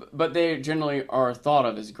 But they generally are thought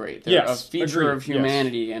of as great. They're a feature of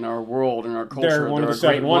humanity and our world and our culture. They're one of the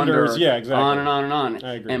seven wonders. Yeah, exactly. On and on and on.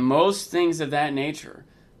 I agree. And most things of that nature,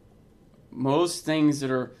 most things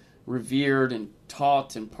that are revered and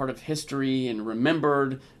taught and part of history and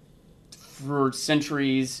remembered for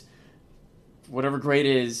centuries, whatever great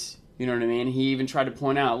is, you know what I mean? He even tried to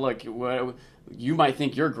point out, look, you might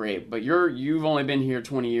think you're great, but you've only been here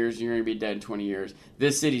 20 years and you're going to be dead in 20 years.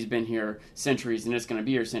 This city's been here centuries and it's going to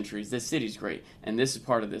be here centuries. This city's great, and this is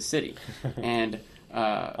part of this city. And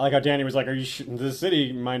I like how Danny was like, "Are you? This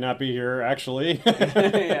city might not be here, actually."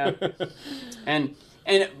 Yeah, and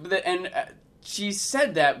she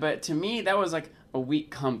said that, but to me that was like a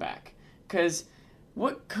weak comeback, because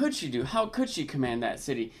what could she do? How could she command that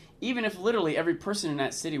city? Even if literally every person in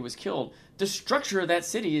that city was killed, the structure of that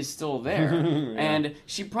city is still there. Yeah. And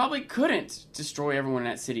she probably couldn't destroy everyone in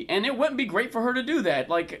that city. And it wouldn't be great for her to do that.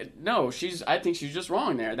 Like, no, I think she's just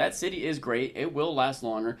wrong there. That city is great. It will last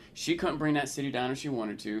longer. She couldn't bring that city down if she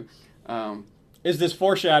wanted to. Is this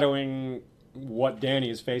foreshadowing what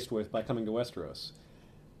Dany is faced with by coming to Westeros?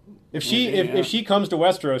 If she comes to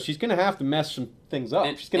Westeros, she's going to have to mess some things up.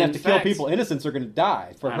 She's going to have to kill people. Innocents are going to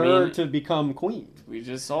die for her to become queen. We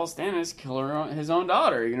just saw Stannis kill his own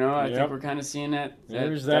daughter. I think we're kind of seeing that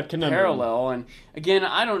parallel. And again,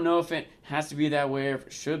 I don't know if it has to be that way, or if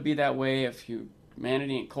it should be that way, if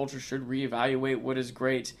humanity and culture should reevaluate what is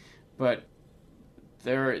great. But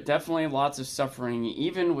there are definitely lots of suffering,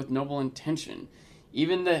 even with noble intention.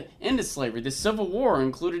 Even the end of slavery, the Civil War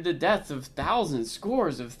included the death of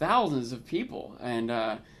scores of thousands of people. And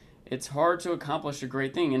it's hard to accomplish a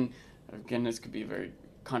great thing. And again, this could be very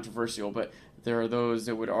controversial, but there are those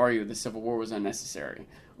that would argue the Civil War was unnecessary,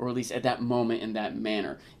 or at least at that moment in that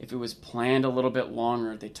manner. If it was planned a little bit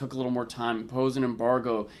longer, if they took a little more time, imposed an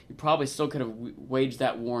embargo, you probably still could have waged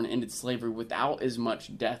that war and ended slavery without as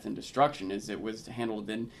much death and destruction as it was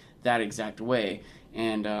handled in that exact way.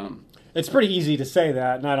 And it's pretty easy to say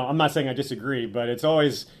that, and I'm not saying I disagree, but it's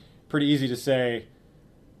always pretty easy to say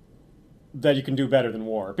that you can do better than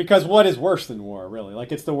war, because what is worse than war, really?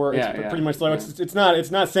 Like, it's the worst. It's pretty much like it's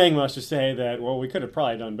not saying much to say that, well, we could have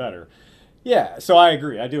probably done better. Yeah, so I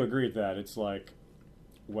agree. I do agree with that. It's like,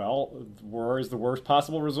 well, war is the worst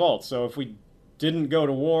possible result. So if we didn't go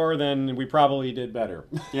to war, then we probably did better.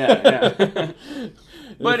 Yeah.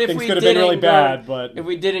 But if things could have been really bad, but if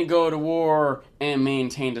we didn't go to war and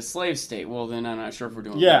maintained a slave state, well, then I'm not sure if we're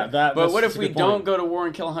doing better. But what if we don't go to war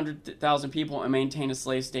and kill 100,000 people and maintain a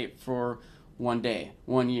slave state for 1 day,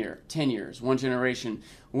 1 year, 10 years, 1 generation?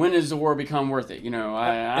 When does the war become worth it?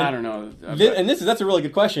 I don't know. That's a really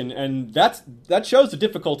good question, and that shows the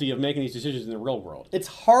difficulty of making these decisions in the real world. It's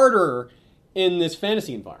harder in this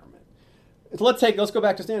fantasy environment. Let's go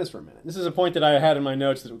back to Stannis for a minute. This is a point that I had in my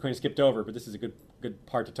notes that we kind of skipped over, but this is a good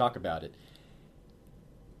part to talk about it.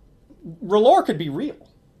 R'hllor could be real.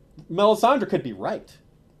 Melisandre could be right.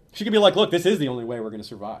 She could be like, look, this is the only way we're going to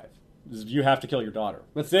survive. You have to kill your daughter.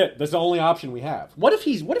 That's it. That's the only option we have. What if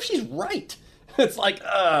she's right? It's like,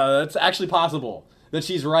 it's actually possible that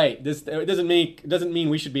she's right. It doesn't mean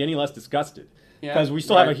we should be any less disgusted. Because we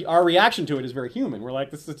still have our reaction to it is very human. We're like,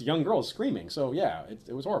 this young girl is screaming. So yeah,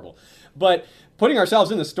 it was horrible. But putting ourselves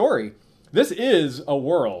in the story, this is a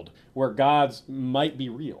world where gods might be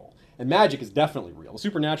real. And magic is definitely real. The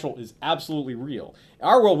supernatural is absolutely real. In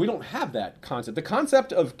our world, we don't have that concept. The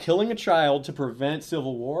concept of killing a child to prevent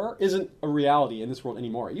civil war isn't a reality in this world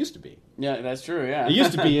anymore. It used to be. Yeah, that's true, yeah. It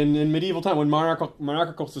used to be in medieval time when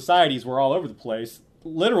monarchical societies were all over the place.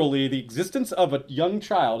 Literally, the existence of a young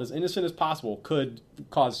child, as innocent as possible, could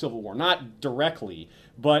cause civil war. Not directly,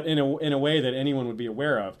 but in a way that anyone would be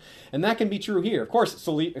aware of. And that can be true here. Of course,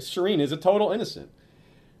 Shireen is a total innocent.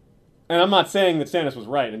 And I'm not saying that Stannis was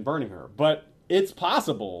right in burning her, but it's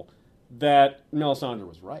possible that Melisandre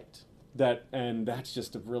was right. And that's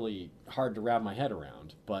just really hard to wrap my head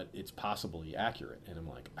around, but it's possibly accurate. And I'm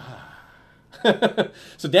like,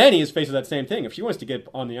 So Dany is faced with that same thing. If she wants to get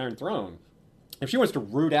on the Iron Throne, if she wants to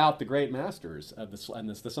root out the great masters of the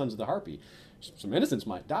Sons of the Harpy, some innocents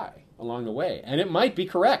might die along the way. And it might be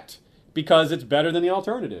correct, because it's better than the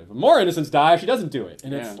alternative. More innocents die if she doesn't do it.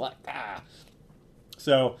 And it's like,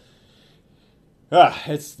 So,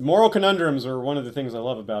 it's moral conundrums are one of the things I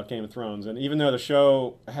love about Game of Thrones. And even though the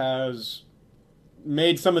show has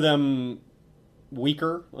made some of them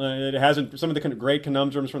weaker, it hasn't. Some of the great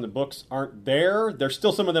conundrums from the books aren't there. There's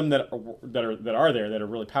still some of them that are there that are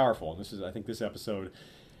really powerful. And I think this episode,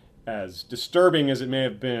 as disturbing as it may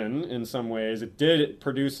have been in some ways, it did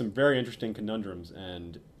produce some very interesting conundrums.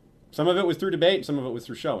 And some of it was through debate, some of it was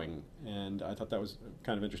through showing, and I thought that was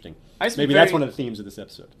kind of interesting. Maybe that's one of the themes of this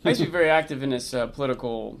episode. I used to be very active in this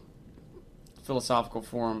political, philosophical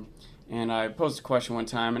forum, and I posed a question one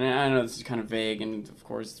time, and I know this is kind of vague, and of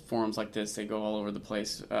course forums like this, they go all over the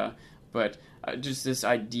place, but just this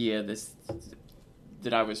idea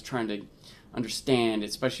that I was trying to understand,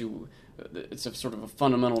 especially it's a sort of a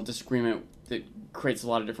fundamental disagreement that creates a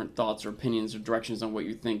lot of different thoughts or opinions or directions on what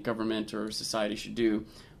you think government or society should do.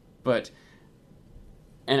 But,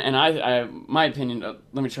 and I my opinion,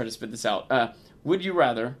 let me try to spit this out. Would you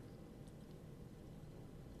rather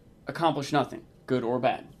accomplish nothing, good or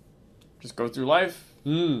bad? Just go through life,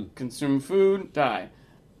 consume food, die.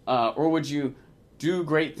 Or would you do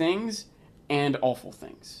great things and awful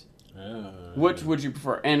things? Which would you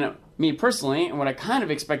prefer? And me personally, and what I kind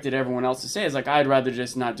of expected everyone else to say is, like, I'd rather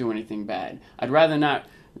just not do anything bad. I'd rather not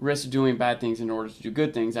risk doing bad things in order to do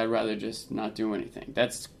good things. I'd rather just not do anything.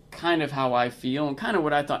 That's kind of how I feel and kind of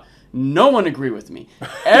what I thought. No one agreed with me.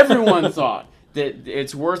 Everyone thought that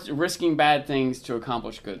it's worth risking bad things to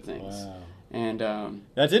accomplish good things. Wow. And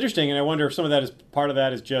that's interesting, and I wonder if some of that is part of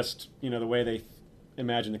that is just, the way they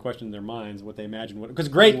imagine the question in their minds, what they imagine. Because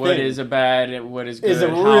what is a bad, what is good, is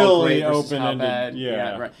a really open-ended.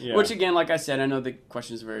 Right. Yeah. Which again, like I said, I know the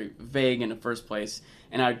question is very vague in the first place,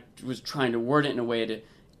 and I was trying to word it in a way to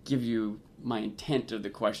give you my intent of the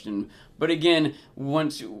question. But again,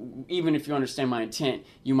 even if you understand my intent,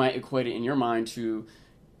 you might equate it in your mind to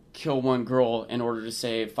kill one girl in order to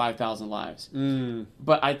save 5,000 lives.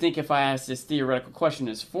 But I think if I ask this theoretical question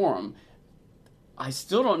in this forum, I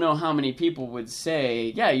still don't know how many people would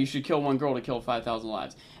say, yeah, you should kill one girl to kill 5,000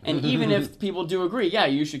 lives. And even if people do agree, yeah,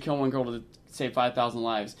 you should kill one girl to save 5,000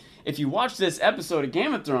 lives. If you watch this episode of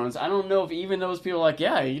Game of Thrones, I don't know if even those people are like,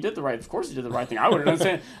 yeah, you did the right. Of course, you did the right thing. I would have done the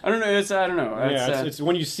same. I don't know. It's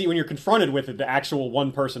when you're confronted with it, the actual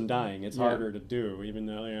one person dying, it's harder to do, even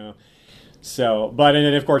though So, but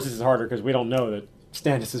and of course, this is harder because we don't know that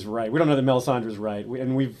Stannis is right. We don't know that Melisandre's right,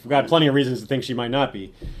 and we've got plenty of reasons to think she might not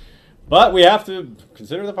be. But we have to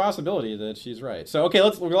consider the possibility that she's right. So, okay,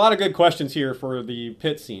 we've got a lot of good questions here for the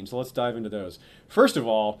pit scene. So let's dive into those. First of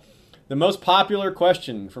all, the most popular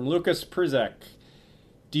question from Lucas Prizek.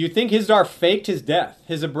 Do you think Hizdar faked his death?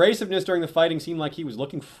 His abrasiveness during the fighting seemed like he was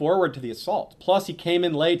looking forward to the assault. Plus, he came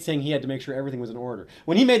in late saying he had to make sure everything was in order.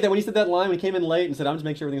 When he said that line, when he came in late and said, I'm just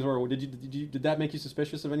making sure everything's in order, did that make you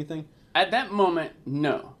suspicious of anything? At that moment,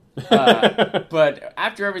 no. But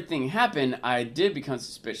after everything happened, I did become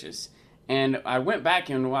suspicious. And I went back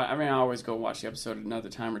and I always go watch the episode another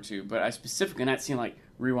time or two, but I specifically not seen like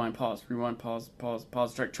rewind, pause,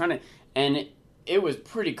 trying to, and it was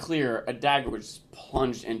pretty clear a dagger was just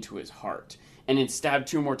plunged into his heart and then stabbed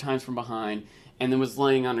 2 more times from behind and then was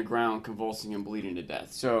laying on the ground convulsing and bleeding to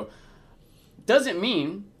death. So doesn't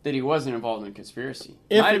mean that he wasn't involved in a conspiracy.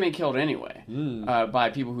 Might have been killed anyway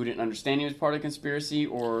by people who didn't understand he was part of the conspiracy,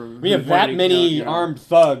 or we have that many armed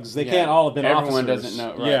thugs. They can't all have been everyone officers. Doesn't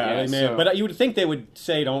know. Right? They may have, but you would think they would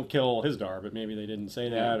say don't kill Hizdar, but maybe they didn't say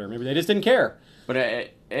that, or maybe they just didn't care. But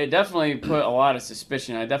it definitely put a lot of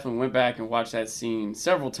suspicion. I definitely went back and watched that scene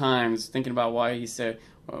several times, thinking about why he said,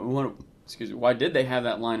 why did they have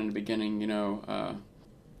that line in the beginning?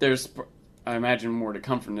 There's, I imagine, more to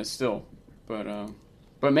come from this still.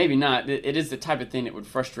 But maybe not. It is the type of thing that would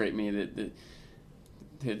frustrate me. That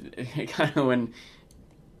kind of when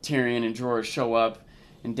Tyrion and Jorah show up,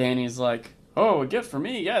 and Dany's like, "Oh, a gift for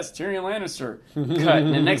me? Yes, Tyrion Lannister." Cut.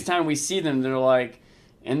 And the next time we see them, they're like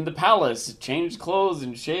in the palace, changed clothes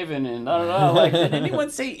and shaven, and da da da. Like, did anyone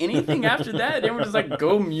say anything after that? Everyone just like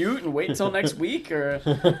go mute and wait until next week, or.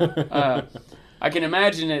 I can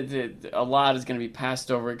imagine that a lot is going to be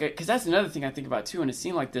passed over, because that's another thing I think about too. In a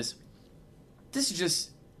scene like this. This is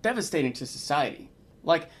just devastating to society.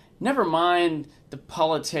 Like, never mind the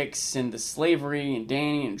politics and the slavery and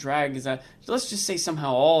Dany and dragons. Let's just say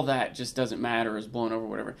somehow all that just doesn't matter, is blown over,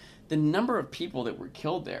 whatever. The number of people that were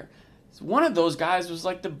killed there, one of those guys was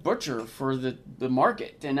like the butcher for the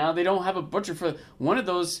market, and now they don't have a butcher for one of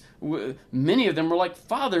those. Many of them were like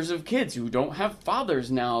fathers of kids who don't have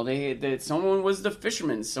fathers now. Someone was the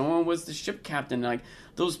fisherman, someone was the ship captain. Like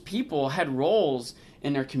those people had roles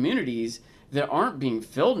in their communities that aren't being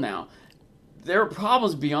filled now. There are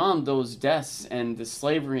problems beyond those deaths and the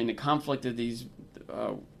slavery and the conflict of these.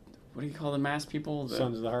 What do you call the mass people? The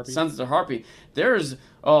Sons of the Harpy. Sons of the Harpy. There's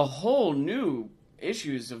a whole new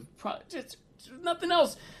issues of just nothing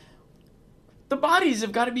else. The bodies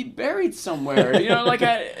have got to be buried somewhere,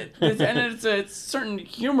 it's certain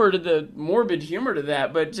humor to the morbid humor to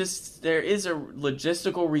that, but just there is a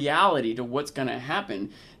logistical reality to what's going to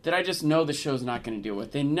happen that I just know the show's not going to deal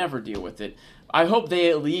with. They never deal with it. I hope they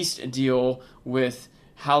at least deal with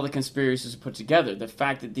how the conspiracies are put together. The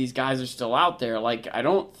fact that these guys are still out there, like I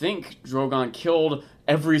don't think Drogon killed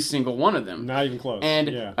every single one of them. Not even close. And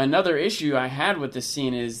another issue I had with the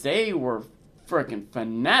scene is they were freaking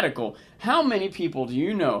fanatical. How many people do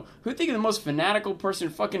you know who think of the most fanatical person,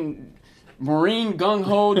 fucking Marine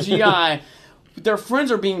gung-ho GI, their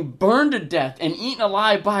friends are being burned to death and eaten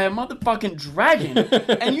alive by a motherfucking dragon,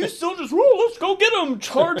 and you still just, let's go get them,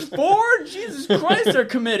 charge forward? Jesus Christ, they're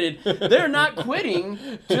committed. They're not quitting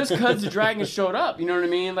just because the dragon showed up, you know what I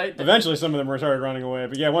mean? Like, eventually some of them started running away,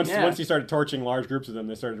 but once he started torching large groups of them,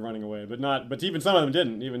 they started running away, but even some of them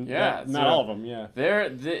didn't, not all of them,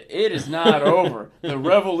 it is not over. The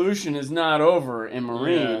revolution is not over in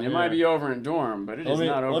Marine. It might be over in Dorm, but it is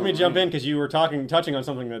not over. Let me jump in, because you were touching on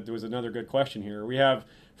something that was another good question here. We have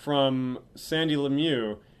from Sandy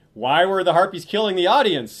Lemieux, why were the Harpies killing the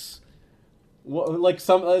audience?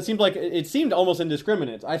 It seemed almost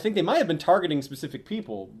indiscriminate. I think they might have been targeting specific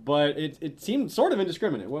people, but it seemed sort of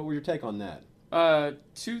indiscriminate. What was your take on that? I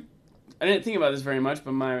didn't think about this very much,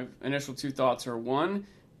 but my initial two thoughts are: one,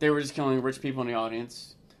 they were just killing rich people in the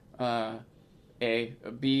audience.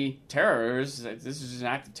 B, terrors. This is just an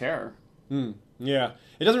act of terror. Yeah,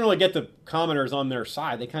 it doesn't really get the commenters on their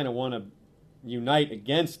side. They kind of want to unite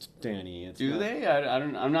against Dany. They?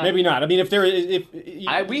 I'm not. Maybe not. I mean,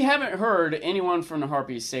 we haven't heard anyone from the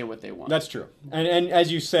Harpies say what they want. That's true. And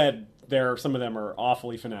as you said, some of them are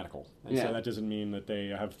awfully fanatical, and so that doesn't mean that they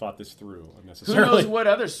have thought this through necessarily. Who knows what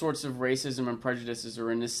other sorts of racism and prejudices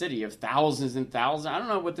are in the city of thousands and thousands? I don't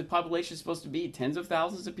know what the population is supposed to be. Tens of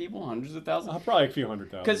thousands of people, hundreds of thousands. Probably a few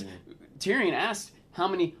 100,000. Because Tyrion asked, how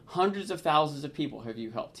many hundreds of thousands of people have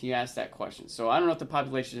you helped? He asked that question. So I don't know if the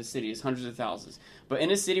population of the city is hundreds of thousands. But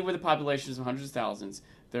in a city with a population of hundreds of thousands,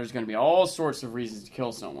 there's going to be all sorts of reasons to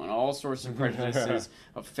kill someone, all sorts of prejudices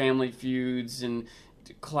of family feuds and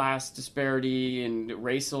class disparity and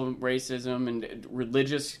racism and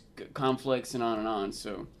religious conflicts and on and on.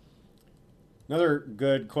 So another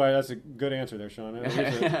good question. That's a good answer there, Sean.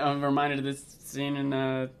 I'm reminded of this scene in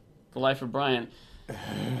The Life of Brian.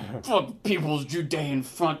 Fuck People's Judean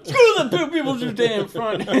Front. Screw the People's Judean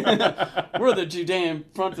Front. We're the Judean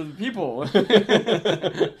Front of the people.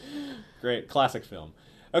 Great. Classic film.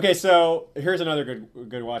 Okay, so here's another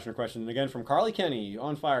good watcher question. Again, from Carly Kenny.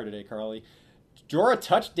 On fire today, Carly. Jorah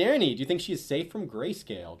touched Dany. Do you think she is safe from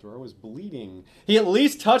grayscale? Jorah was bleeding. He at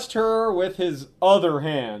least touched her with his other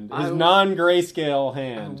hand, his non-grayscale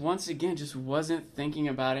hand. I once again just wasn't thinking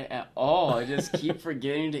about it at all. I just keep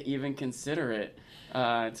forgetting to even consider it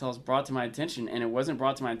until it's brought to my attention. And it wasn't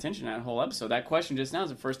brought to my attention that whole episode. That question just now is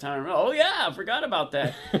the first time I remember. Oh yeah, I forgot about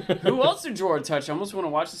that. Who else did Jorah touch? I almost want to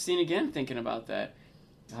watch the scene again thinking about that.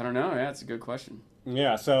 I don't know. Yeah, it's a good question.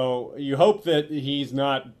 Yeah, so you hope that he's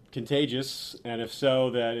not contagious, and if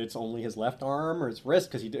so, that it's only his left arm or his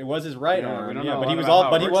wrist, because it was his right arm.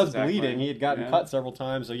 But he was bleeding. He had gotten cut several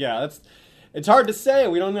times. So it's hard to say.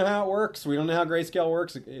 We don't know how it works. We don't know how grayscale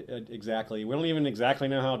works exactly. We don't even exactly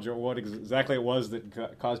know what exactly it was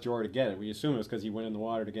that caused Jorah to get it. We assume it was because he went in the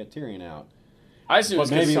water to get Tyrion out. I assume it was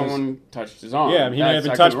because someone touched his arm. Yeah, he may have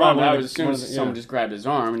been touched by one. I would assume someone just grabbed his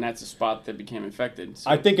arm, and that's a spot that became infected.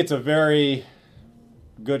 So. I think it's a very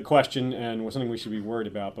good question and something we should be worried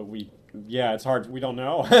about. But it's hard. We don't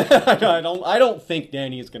know. I don't think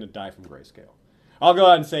Dany is going to die from grayscale. I'll go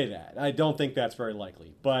ahead and say that. I don't think that's very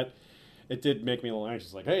likely. But it did make me a little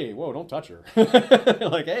anxious. Like, hey, whoa, don't touch her.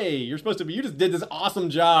 Like, hey, you just did this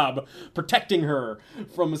awesome job protecting her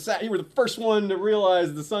from you were the first one to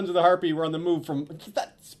realize the Sons of the Harpy were on the move from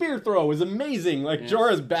that spear throw was amazing. Like,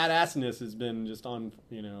 Jorah's badassness has been just on,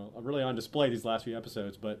 really on display these last few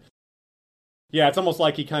episodes. But yeah, it's almost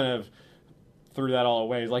like he kind of threw that all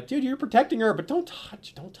away. He's like, dude, you're protecting her, but don't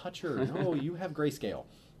touch her. No, you have grayscale.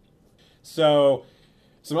 So,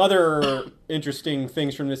 some other interesting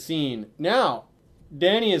things from the scene. Now,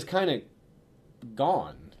 Dany is kind of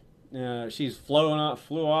gone. she's flew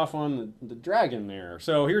off on the dragon there.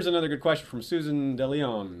 So here's another good question from Susan De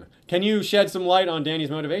Leon. Can you shed some light on Dany's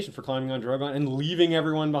motivation for climbing on Drogon and leaving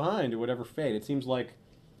everyone behind to whatever fate? It seems like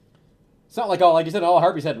it's not like like you said, all the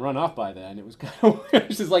Harpies hadn't run off by then. It was kind of weird.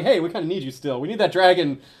 It's just like, hey, we kind of need you still. We need that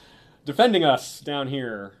dragon defending us down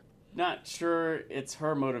here. Not sure it's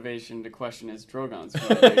her motivation to question his Drogon's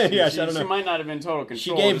motivation. Yeah, I don't know. She might not have been total control.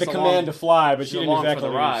 She gave the command to fly, but she didn't exactly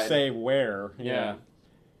ride. say where. Yeah.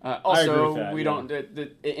 I agree Also, with that, we don't.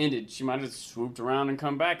 It ended. She might have swooped around and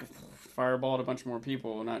come back, fireballed a bunch more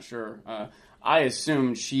people. Not sure. I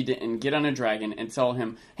assumed she didn't get on a dragon and tell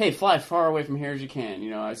him, "Hey, fly far away from here as you can."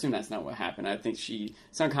 I assume that's not what happened. I think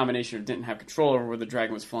some combination of didn't have control over where the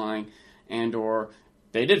dragon was flying, or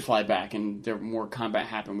they did fly back and there more combat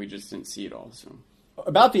happened. We just didn't see it all. So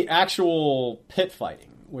about the actual pit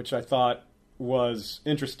fighting, which I thought was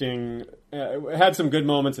interesting. It had some good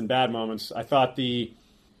moments and bad moments. I thought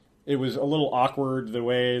it was a little awkward the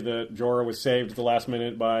way that Jorah was saved at the last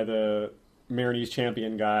minute by the Marinese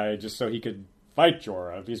champion guy just so he could fight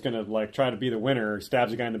Jorah. If he's going to try to be the winner, he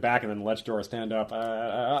stabs a guy in the back and then lets Jorah stand up. It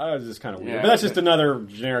was just kind of weird. But that's just another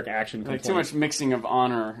generic action complaint. Too much mixing of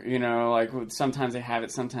honor, sometimes they have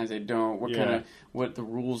it, sometimes they don't. What the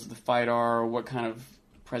rules of the fight are, what kind of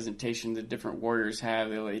presentation the different warriors have.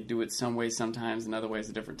 They do it some ways sometimes, and other ways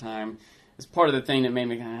a different time. It's part of the thing that made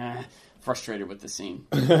me kind of frustrated with the scene.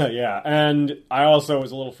 Yeah, and I also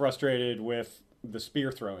was a little frustrated with the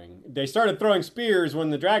spear throwing. They started throwing spears when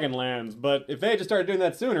the dragon lands, but if they had just started doing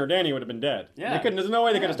that sooner, Dany would have been dead. Yeah. There's no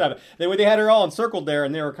way they could have stopped it. They had her all encircled there,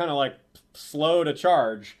 and they were kind of slow to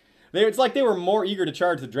charge. It's like they were more eager to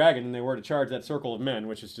charge the dragon than they were to charge that circle of men,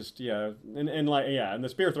 which is just and the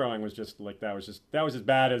spear throwing was just that was as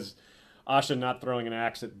bad as Asha not throwing an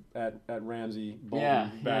axe at Ramsay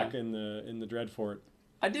Bolton back in the Dreadfort.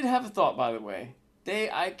 I did have a thought, by the way.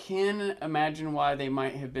 I can imagine why they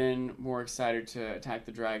might have been more excited to attack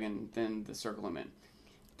the dragon than the Circle of Men.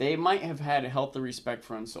 They might have had a healthy respect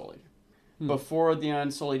for Unsullied. Before the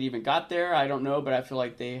Unsullied even got there, I don't know, but I feel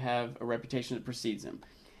like they have a reputation that precedes them.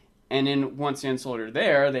 And then once the Unsullied are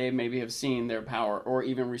there, they maybe have seen their power or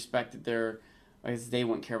even respected they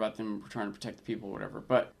wouldn't care about them trying to protect the people or whatever.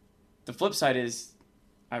 But the flip side is,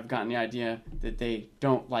 I've gotten the idea that they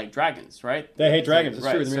don't like dragons, right? They hate dragons, it's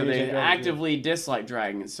true. So they actively dislike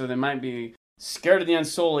dragons. So they might be scared of the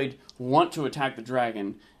Unsullied, want to attack the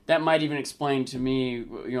dragon. That might even explain to me,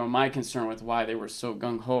 my concern with why they were so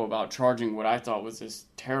gung-ho about charging what I thought was this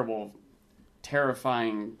terrible,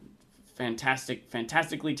 terrifying,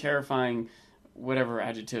 fantastically terrifying, whatever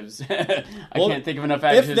adjectives. I can't think of enough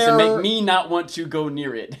adjectives to make me not want to go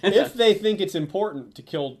near it. If they think it's important to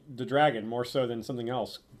kill the dragon more so than something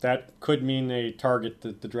else, that could mean they target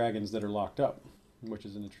the dragons that are locked up, which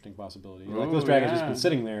is an interesting possibility. Those dragons just been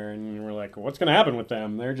sitting there, and we're like, what's going to happen with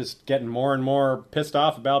them? They're just getting more and more pissed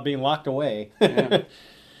off about being locked away. Yeah.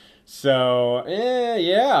 So,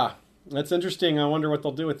 yeah, that's interesting. I wonder what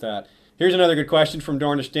they'll do with that. Here's another good question from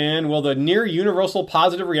Dornish Dan. Will the near-universal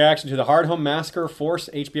positive reaction to the Hardhome Massacre force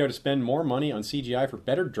HBO to spend more money on CGI for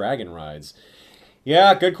better dragon rides?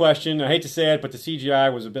 Yeah, good question. I hate to say it, but the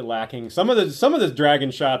CGI was a bit lacking. Some of the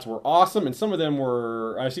dragon shots were awesome, and some of them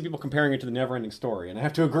were... I see people comparing it to the Neverending Story, and I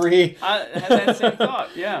have to agree. I had that same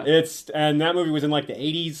thought, yeah. And that movie was in the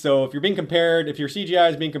 80s, so if your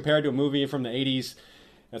CGI is being compared to a movie from the 80s,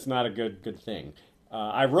 that's not a good thing.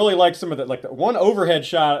 I really liked some of the one overhead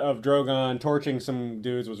shot of Drogon torching some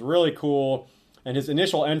dudes was really cool, and his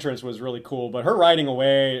initial entrance was really cool. But her riding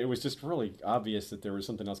away, it was just really obvious that there was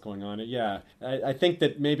something else going on. I think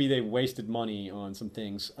that maybe they wasted money on some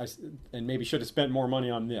things, and maybe should have spent more money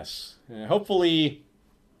on this. Hopefully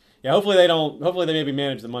they don't. Hopefully they maybe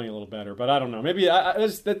manage the money a little better. But I don't know. Maybe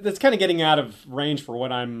that's kind of getting out of range for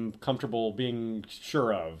what I'm comfortable being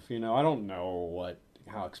sure of. I don't know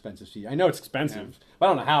how expensive I know it's expensive, but I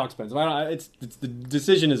don't know how expensive. It's the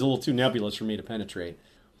decision is a little too nebulous for me to penetrate.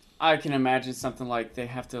 I can imagine something like they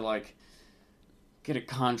have to get a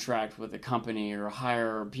contract with a company or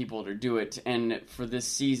hire people to do it, and for this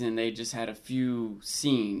season they just had a few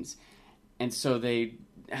scenes, and so they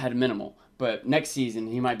had minimal. But next season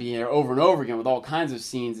he might be there over and over again with all kinds of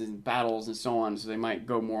scenes and battles and so on, so they might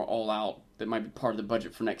go more all out. That might be part of the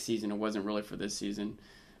budget for next season. It wasn't really for this season.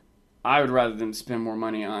 I would rather them spend more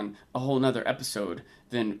money on a whole nother episode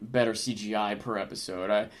than better CGI per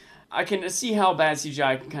episode. I can see how bad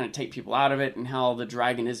CGI can kind of take people out of it, and how the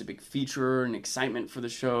dragon is a big feature and excitement for the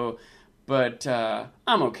show, but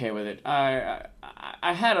I'm okay with it. I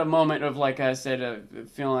had a moment of, like I said,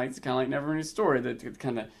 feeling like it's kind of like Neverending Story,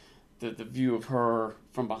 the view of her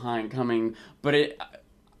from behind coming, but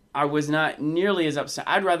I was not nearly as upset.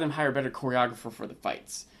 I'd rather them hire a better choreographer for the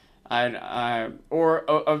fights. Or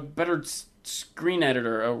a better screen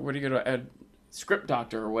editor, or what do you go to, a script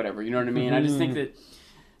doctor or whatever, you know what I mean? I just think that,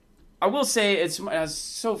 I will say, I was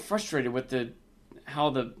so frustrated with how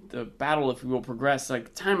the battle, if you will, progressed.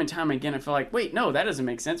 Like, time and time again, I feel like, wait, no, that doesn't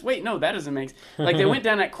make sense. Wait, no, that doesn't make sense. Like, they went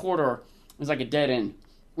down that corridor, it was like a dead end.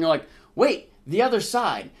 You're like, wait, the other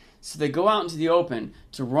side. So they go out into the open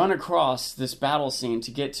to run across this battle scene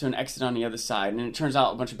to get to an exit on the other side, and it turns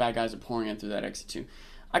out a bunch of bad guys are pouring in through that exit too.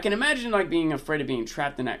 I can imagine like being afraid of being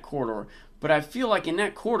trapped in that corridor, but I feel like in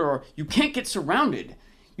that corridor, you can't get surrounded.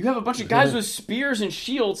 You have a bunch of guys with spears and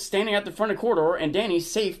shields standing at the front of the corridor, and Danny's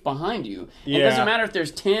safe behind you. Yeah. It doesn't matter if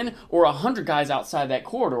there's 10 or 100 guys outside that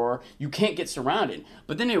corridor, you can't get surrounded.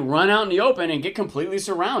 But then they run out in the open and get completely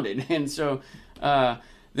surrounded. And so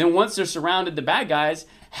then once they're surrounded, the bad guys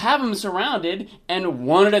have them surrounded and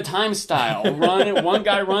one at a time style. One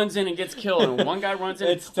guy runs in and gets killed, and one guy runs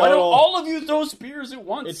in. Why don't all of you throw spears at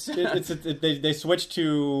once? They switched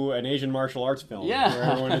to an Asian martial arts film. Yeah. Where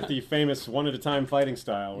everyone at the famous one at a time fighting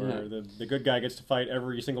style, where the good guy gets to fight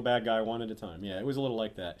every single bad guy one at a time. Yeah, it was a little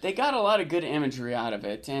like that. They got a lot of good imagery out of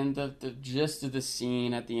it, and the gist of the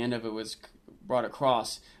scene at the end of it was brought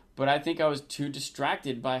across. But I think I was too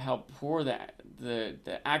distracted by how poor the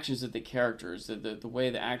actions of the characters, the way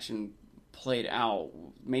the action played out,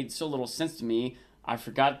 made so little sense to me. I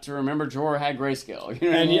forgot to remember Jorah had grayscale.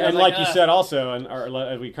 You know what I mean? And like you said also, and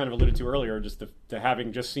as we kind of alluded to earlier, just the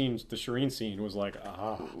having just seen the Shireen scene was like,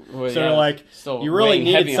 you really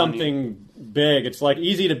needed something big. It's like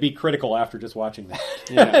easy to be critical after just watching that.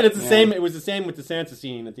 Yeah, and it's the same. It was the same with the Sansa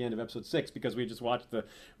scene at the end of episode 6, because we just watched the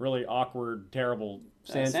really awkward, terrible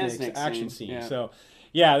Sand Snakes action scene. Yeah. So.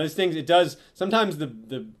 Yeah, those things. It does sometimes.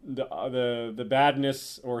 The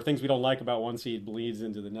badness or things we don't like about one scene bleeds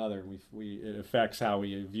into another, and it affects how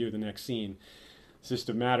we view the next scene. It's just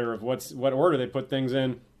a matter of what order they put things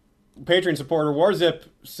in. Patreon supporter Warzip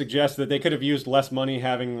suggests that they could have used less money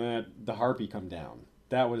having the Harpy come down.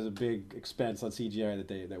 That was a big expense on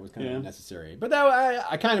CGI that was kind of unnecessary. But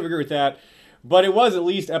I kind of agree with that. But it was at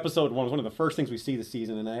least episode 1. It was one of the first things we see this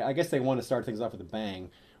season, and I guess they want to start things off with a bang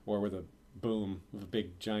or with a boom with a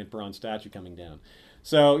big giant bronze statue coming down.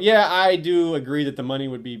 So yeah, I do agree that the money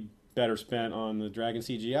would be better spent on the dragon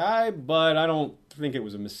CGI, but I don't think it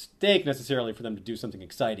was a mistake necessarily for them to do something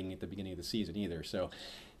exciting at the beginning of the season either. So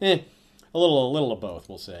a little of both,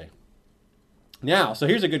 we'll say. Now, so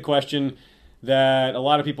here's a good question that a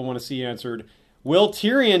lot of people want to see answered. Will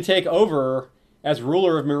Tyrion take over as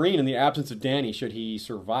ruler of Meereen in the absence of Dany should he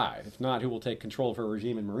survive? If not, who will take control of her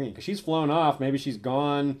regime in Meereen? Because she's flown off, maybe she's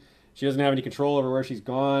gone. She doesn't have any control over where she's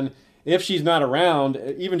gone. If she's not around,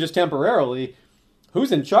 even just temporarily,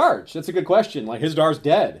 who's in charge? That's a good question. Like, Hizdar's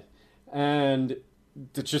dead. And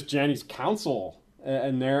it's just Dany's council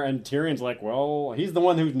and Tyrion's like, well, he's the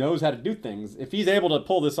one who knows how to do things. If he's able to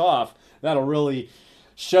pull this off, that'll really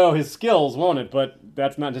show his skills, won't it? But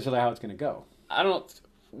that's not necessarily how it's going to go.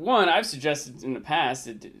 I've suggested in the past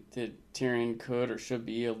that Tyrion could or should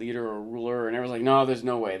be a leader or a ruler, and everyone's like, no, there's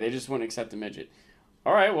no way. They just wouldn't accept a midget.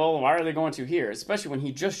 All right, well, why are they going to here? Especially when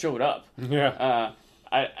he just showed up. Yeah.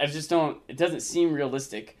 I just don't... It doesn't seem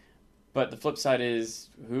realistic. But the flip side is,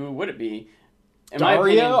 who would it be?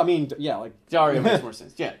 Dario? Dario makes more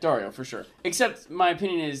sense. Yeah, Dario, for sure. Except my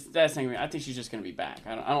opinion is, that's not going to be... I think she's just going to be back.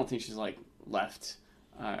 I don't think she's, left.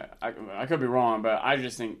 I could be wrong, but I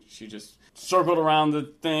just think she just circled around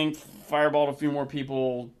the thing, fireballed a few more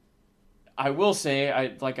people... I will say, I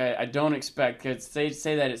don't expect, because they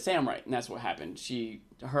say that it's Sam right, and that's what happened.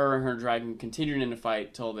 Her and her dragon continued in the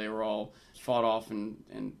fight till they were all fought off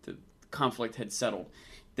and the conflict had settled.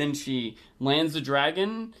 Then she lands the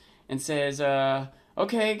dragon and says,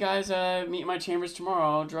 okay, guys, meet in my chambers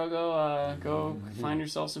tomorrow. Drogo, go find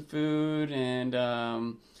yourself some food, and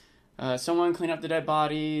someone clean up the dead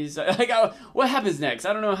bodies. What happens next?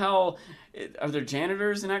 I don't know how... Are there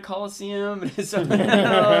janitors in that Coliseum? Someone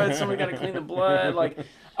got to clean the blood.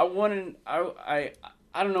 I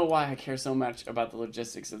don't know why I care so much about the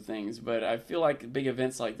logistics of things, but I feel like big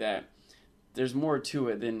events like that, there's more to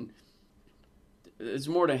it than... There's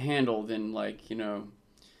more to handle than,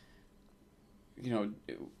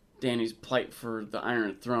 Dany's plight for the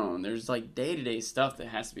Iron Throne. There's, day-to-day stuff that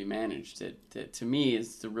has to be managed that to me,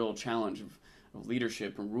 is the real challenge of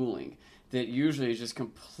leadership and ruling, that usually is just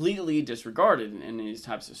completely disregarded in these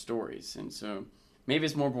types of stories. And so maybe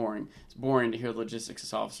it's more boring. It's boring to hear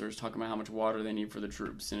logistics officers talk about how much water they need for the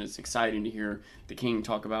troops, and it's exciting to hear the king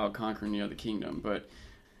talk about conquering the other kingdom. But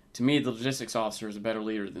to me, the logistics officer is a better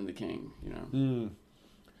leader than the king,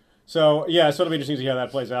 So, yeah, so it'll be interesting to see how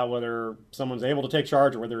that plays out, whether someone's able to take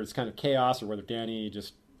charge or whether it's kind of chaos or whether Dany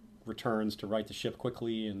just returns to right the ship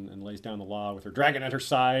quickly and lays down the law with her dragon at her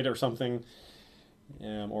side or something.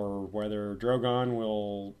 Or whether Drogon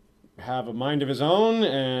will have a mind of his own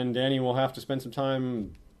and Dany will have to spend some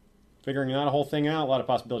time figuring that whole thing out. A lot of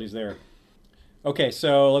possibilities there. Okay,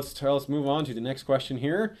 so let's move on to the next question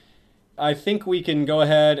here. I think we can go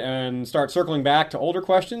ahead and start circling back to older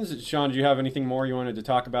questions. Sean, do you have anything more you wanted to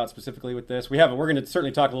talk about specifically with this? We haven't. We're going to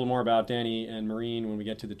certainly talk a little more about Dany and Meereen when we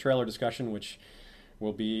get to the trailer discussion, which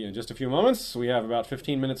will be in just a few moments. We have about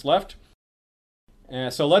 15 minutes left.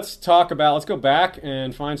 So let's go back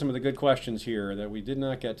and find some of the good questions here that we did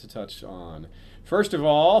not get to touch on. First of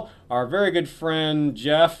all, our very good friend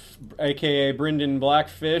Jeff, a.k.a. Brendan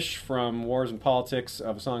Blackfish from Wars and Politics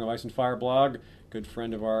of A Song of Ice and Fire blog, good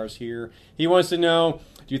friend of ours here. He wants to know,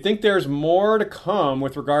 do you think there's more to come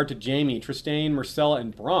with regard to Jaime, Trystane, Myrcella,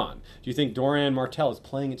 and Bronn? Do you think Doran Martell is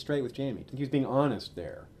playing it straight with Jaime? Do you think he's being honest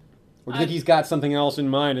there? Or do you think he's got something else in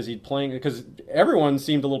mind as he's playing? Because everyone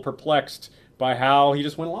seemed a little perplexed by how he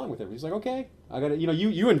just went along with it. He's like, okay, I got to,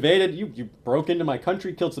 you invaded, you broke into my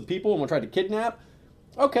country, killed some people, and tried to kidnap.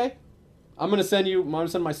 Okay, I'm going to send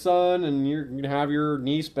my son, and you're going to have your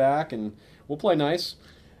niece back, and we'll play nice.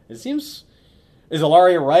 It seems, is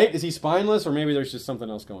Ilaria right? Is he spineless, or maybe there's just something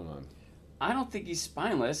else going on? I don't think he's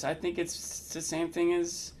spineless. I think it's the same thing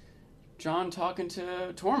as Jon talking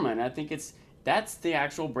to Tormund. I think that's the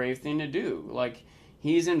actual brave thing to do. Like,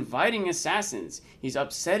 he's inviting assassins. He's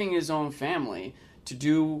upsetting his own family to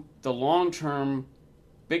do the long-term,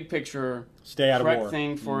 big picture, correct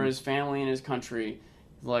thing for his family and his country.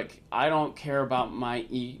 Like, I don't care about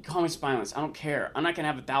call me spineless. I don't care. I'm not going to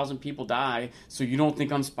have 1,000 people die, so you don't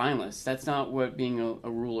think I'm spineless. That's not what being a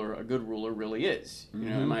ruler, a good ruler, really is,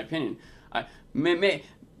 in my opinion.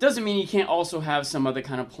 Doesn't mean he can't also have some other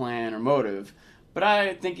kind of plan or motive, but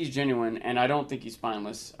I think he's genuine, and I don't think he's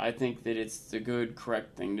spineless. I think that it's the good,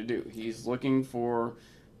 correct thing to do. He's looking for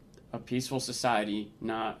a peaceful society.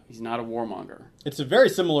 He's not a warmonger. It's very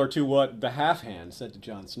similar to what the Half-Hand said to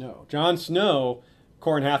Jon Snow. Jon Snow,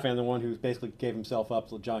 Qhorin Half-Hand, the one who basically gave himself up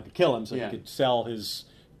so Jon could kill him, so he could sell his,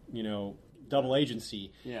 double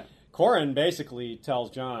agency. Yeah. Qhorin basically tells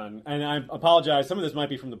Jon, and I apologize, some of this might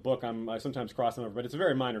be from the book, I sometimes cross them over, but it's a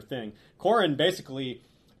very minor thing. Qhorin basically,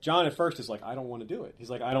 Jon at first is like, I don't want to do it. He's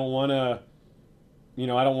like, I don't want to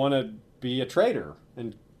be a traitor.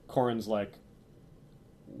 And Qhorin's like,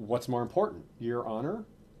 what's more important, your honor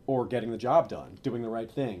or getting the job done, doing the right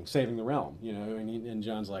thing, saving the realm? And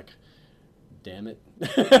Jon's like, damn it,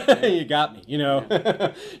 you got me.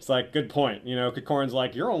 It's like, good point. Qhorin's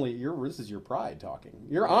like, this is your pride talking.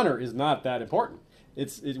 Your honor is not that important.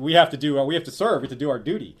 We have to serve. We have to do our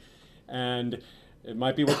duty, and it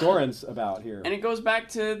might be what Doran's about here. And it goes back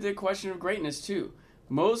to the question of greatness too.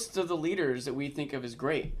 Most of the leaders that we think of as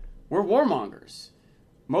great were warmongers.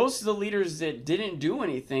 Most of the leaders that didn't do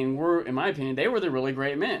anything were, in my opinion, they were the really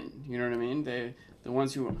great men. You know what I mean? The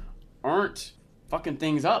ones who aren't fucking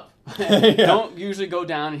things up. Don't usually go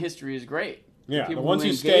down in history as great. Yeah, the ones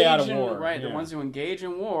who stay out of war. Right, the ones who engage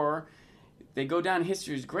in war, they go down in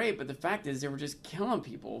history as great, but the fact is they were just killing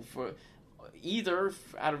people for either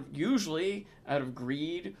usually out of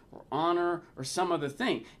greed or honor or some other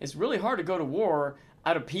thing. It's really hard to go to war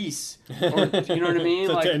out of peace, or, you know what I mean?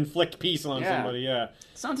 To inflict peace on somebody,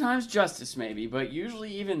 Sometimes justice, maybe, but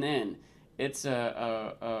usually even then, it's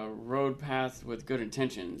a road path with good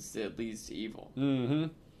intentions that leads to evil. Mm-hmm.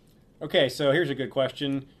 Okay, so here's a good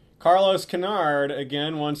question. Carlos Kennard,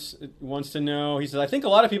 again, wants to know, he says, I think a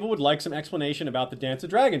lot of people would like some explanation about the Dance of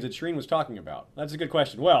Dragons that Shireen was talking about. That's a good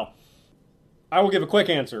question. Well, I will give a quick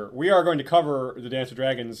answer. We are going to cover the Dance of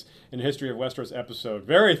Dragons in the History of Westeros episode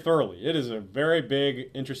very thoroughly. It is a very big,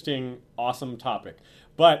 interesting, awesome topic.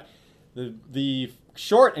 But the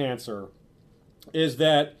short answer is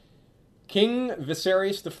that King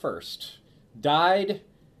Viserys I died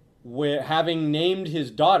having named his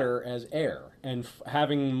daughter as heir and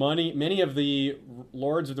having many of the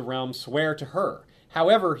lords of the realm swear to her.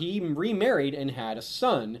 However, he remarried and had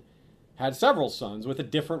several sons with a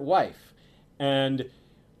different wife. And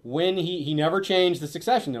when he never changed the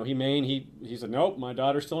succession, though. He said, nope, my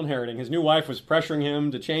daughter's still inheriting. His new wife was pressuring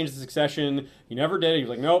him to change the succession. He never did. He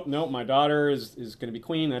was like, nope, my daughter is going to be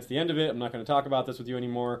queen. That's the end of it. I'm not going to talk about this with you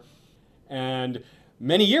anymore. And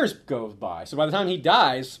many years goes by. So by the time he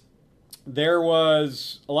dies, there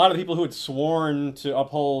was a lot of the people who had sworn to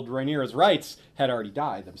uphold Rhaenyra's rights had already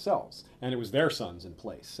died themselves. And it was their sons in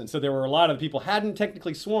place. And so there were a lot of people hadn't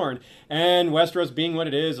technically sworn. And Westeros being what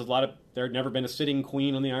it is, there had never been a sitting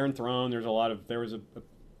queen on the Iron Throne. There was a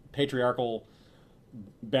patriarchal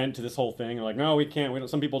bent to this whole thing. They're like, no, we can't. We don't.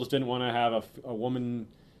 Some people just didn't want to have a woman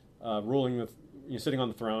ruling sitting on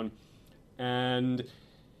the throne, and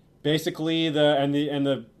basically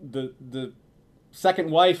the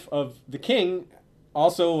second wife of the king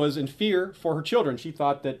also was in fear for her children. She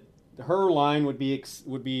thought that her line would be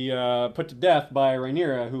put to death by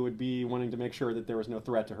Rhaenyra, who would be wanting to make sure that there was no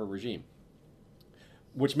threat to her regime,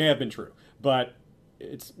 which may have been true, but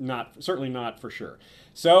it's certainly not for sure.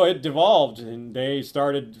 So it devolved, and they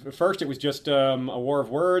started. First, it was just a war of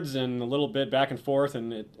words and a little bit back and forth,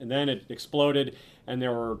 and then it exploded, and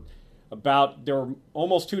there were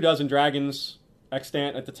almost 24 dragons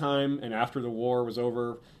extant at the time, and after the war was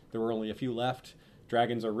over, there were only a few left.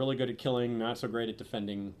 Dragons are really good at killing, not so great at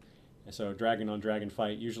defending. So dragon on dragon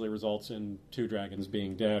fight usually results in 2 dragons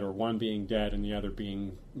being dead, or one being dead and the other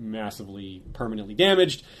being massively permanently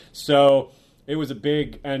damaged. So it was a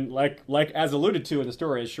big, and like as alluded to in the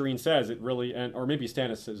story, as Shireen says, it really, or maybe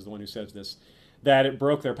Stannis is the one who says this, that it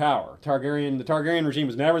broke their power. The Targaryen regime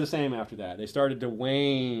was never the same after that. They started to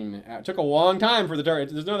wane. It took a long time for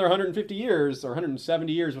there's another 150 years or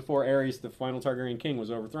 170 years before Aerys, the final Targaryen king, was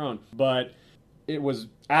overthrown. But it was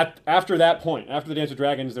after that point, after the Dance of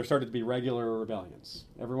Dragons, there started to be regular rebellions.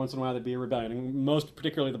 Every once in a while there'd be a rebellion, and most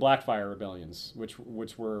particularly the Blackfire rebellions, which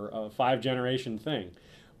were a 5-generation thing.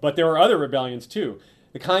 But there were other rebellions too,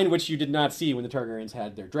 the kind which you did not see when the Targaryens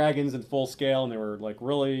had their dragons in full scale, and they were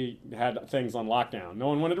really had things on lockdown. No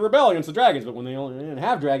one wanted to rebel against the dragons, but when they didn't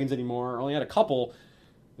have dragons anymore, or only had a couple,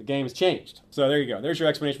 the game has changed. So there you go. There's your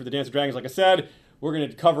explanation for the Dance of Dragons. Like I said, we're going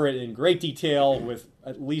to cover it in great detail with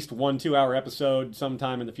at least 1 2-hour episode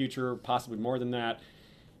sometime in the future, possibly more than that.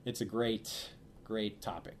 It's a great, great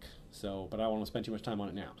topic. So, but I don't want to spend too much time on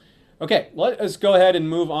it now. Okay, let's go ahead and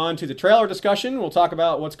move on to the trailer discussion. We'll talk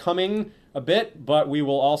about what's coming a bit, but we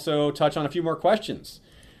will also touch on a few more questions.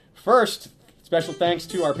 First, special thanks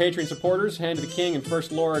to our Patreon supporters, Hand of the King and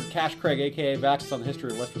First Lord Cash Craig, a.k.a. Vaxxus on the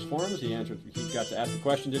History of Westeros forums. He got to ask the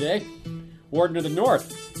question today. Warden of the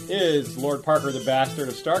North is Lord Parker the Bastard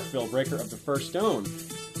of Starkville, Breaker of the First Stone.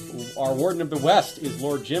 Our Warden of the West is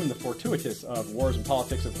Lord Jim the Fortuitous of Wars and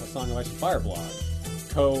Politics of A Song of Ice and Fire blog.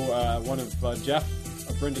 One of Jeff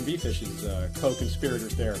of Brendan Beefish's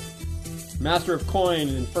co-conspirators there. Master of Coin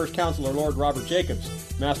and First Counselor Lord Robert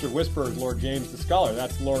Jacobs. Master of Whispers Lord James the Scholar.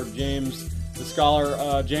 That's Lord James the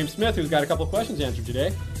Scholar James Smith, who's got a couple of questions answered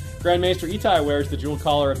today. Grand Maester Itai wears the jeweled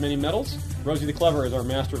collar of many metals. Rosie the Clever is our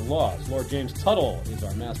Master of Laws. Lord James Tuttle is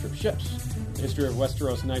our Master of Ships. History of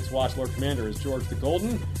Westeros Night's Watch Lord Commander is George the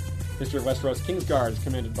Golden. History of Westeros Kingsguard is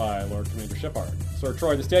commanded by Lord Commander Shepard. Sir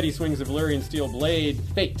Troy the Steady swings the Valyrian steel blade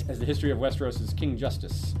Fate as the History of Westeros' King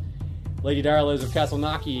Justice. Lady Darliz of Castle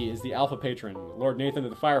Naki is the Alpha Patron. Lord Nathan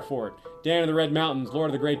of the Fire Fort. Dan of the Red Mountains, Lord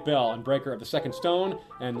of the Great Bell, and Breaker of the Second Stone.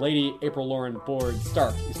 And Lady April Lauren Board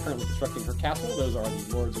Stark is currently constructing her castle. Those are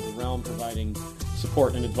the Lords of the Realm providing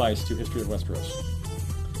support and advice to History of Westeros.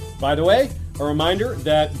 By the way, a reminder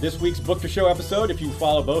that this week's Book to Show episode, if you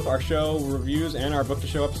follow both our show reviews and our Book to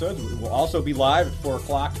Show episodes, will also be live at 4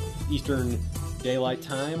 o'clock Eastern Daylight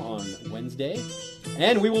Time on Wednesday.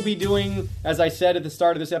 And we will be doing, as I said at the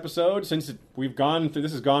start of this episode, since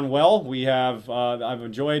this has gone well, we have, I've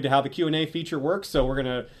enjoyed how the Q&A feature works, so we're going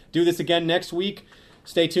to do this again next week.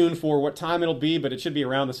 Stay tuned for what time it'll be, but it should be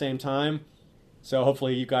around the same time. So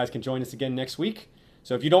hopefully you guys can join us again next week.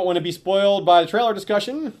 So if you don't want to be spoiled by the trailer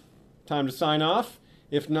discussion, time to sign off.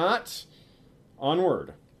 If not,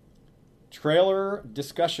 onward. Trailer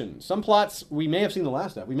discussion. Some plots we may have seen the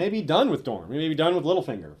last of. We may be done with Dorne. We may be done with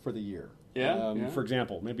Littlefinger for the year. Yeah. For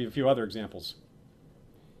example, maybe a few other examples.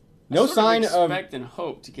 No sign of expect and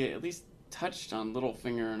hope to get at least touched on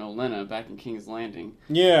Littlefinger and Olenna back in King's Landing.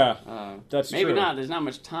 Yeah, that's maybe true. Not. There's not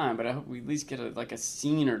much time, but I hope we at least get a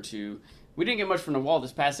scene or two. We didn't get much from the wall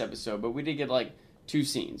this past episode, but we did get 2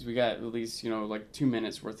 scenes. We got at least 2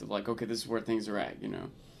 minutes worth of okay, this is where things are at.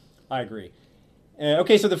 I agree.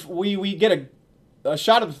 Okay, so we get a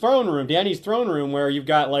shot of the throne room, Dany's throne room, where you've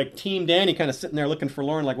got Team Dany kind of sitting there looking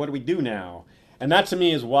forlorn, what do we do now? And that to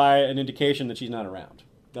me is an indication that she's not around.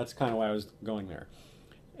 That's kind of why I was going there.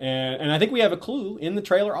 And I think we have a clue in the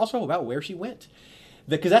trailer also about where she went,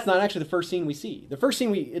 because that's not actually the first scene we see. The first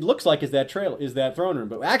scene it looks like is that throne room,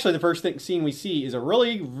 but actually the first scene we see is a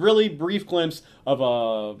really, really brief glimpse of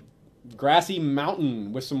a grassy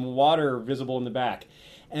mountain with some water visible in the back.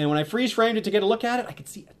 And when I freeze framed it to get a look at it, I could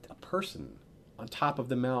see a person on top of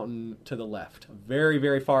the mountain to the left, very,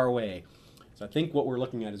 very far away. So I think what we're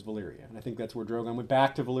looking at is Valyria, and I think that's where Drogon went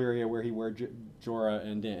back to Valyria, where Jorah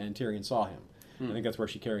and Tyrion saw him. I think that's where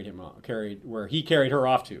she where he carried her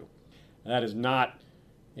off to. That is not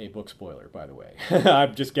a book spoiler, by the way.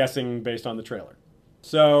 I'm just guessing based on the trailer.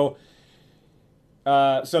 So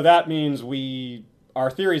that means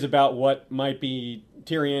our theories about what might be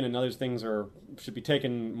Tyrion and other things should be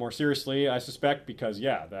taken more seriously, I suspect, because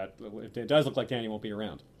that it does look like Dany won't be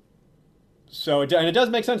around. So and it does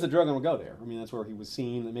make sense that Drogon will go there. I mean, that's where he was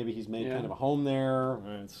seen. That maybe he's made kind of a home there.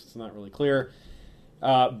 It's not really clear.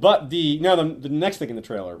 But the next thing in the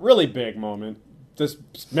trailer, really big moment. This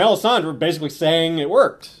Melisandre basically saying it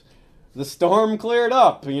worked. The storm cleared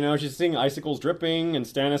up. She's seeing icicles dripping, and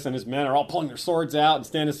Stannis and his men are all pulling their swords out, and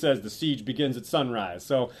Stannis says the siege begins at sunrise.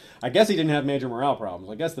 So I guess he didn't have major morale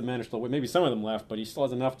problems. I guess the men are still, maybe some of them left, but he still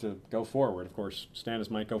has enough to go forward. Of course,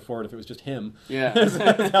 Stannis might go forward if it was just him. Yeah. As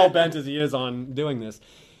hell-bent as he is on doing this.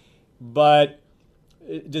 But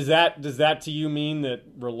does that to you mean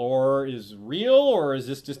that R'hllor is real, or is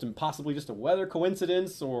this just possibly just a weather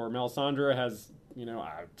coincidence, or Melisandre has...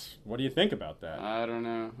 what do you think about that? I don't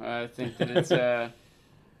know. I think that it's.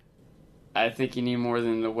 I think you need more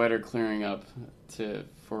than the weather clearing up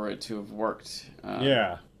for it to have worked.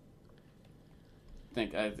 I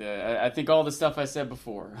think all the stuff I said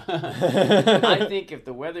before. I think if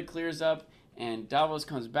the weather clears up and Davos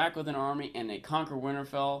comes back with an army and they conquer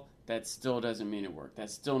Winterfell, that still doesn't mean it worked.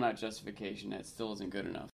 That's still not justification. That still isn't good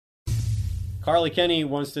enough. Carly Kenny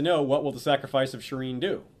wants to know, what will the sacrifice of Shireen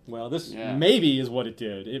do? Well, this maybe is what it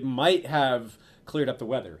did. It might have cleared up the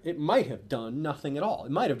weather. It might have done nothing at all.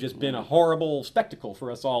 It might have just been a horrible spectacle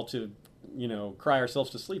for us all to, cry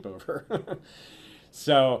ourselves to sleep over.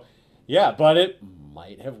 So, but it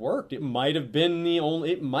might have worked. It might have been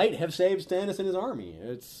it might have saved Stannis and his army.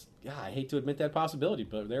 I hate to admit that possibility,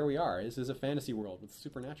 but there we are. This is a fantasy world with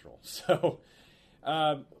supernatural. So...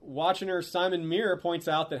 Watchiner Simon Muir points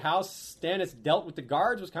out that how Stannis dealt with the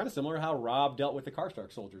guards was kind of similar to how Robb dealt with the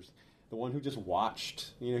Karstark soldiers. The one who just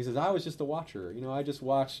watched. He says, I was just a watcher. I just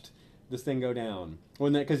watched this thing go down.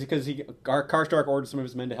 Because Karstark ordered some of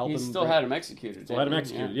his men to help him. He still had him executed.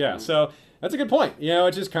 Yeah. So that's a good point.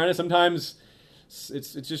 It just kind of sometimes it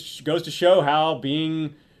just goes to show how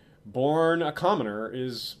being born a commoner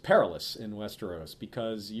is perilous in Westeros,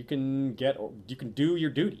 because you can do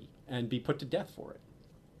your duty and be put to death for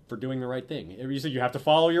doing the right thing. You said you have to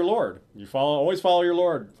follow your lord. Always follow your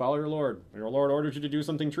lord. Follow your lord. Your lord orders you to do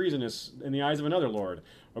something treasonous in the eyes of another lord.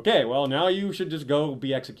 Okay, well, now you should just go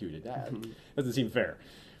be executed. That doesn't seem fair.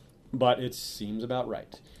 But it seems about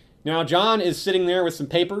right. Now, Jon is sitting there with some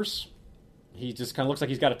papers. He just kind of looks like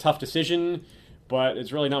he's got a tough decision, but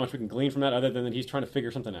it's really not much we can glean from that other than that he's trying to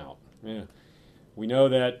figure something out. Yeah. We know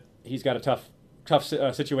that he's got a tough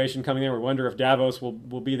situation coming there. We wonder if Davos will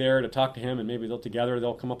be there to talk to him, and maybe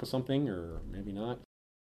they'll come up with something, or maybe not.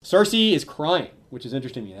 Cersei is crying, which is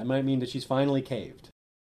interesting to me. That might mean that she's finally caved.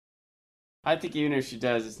 I think even if she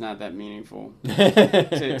does, it's not that meaningful.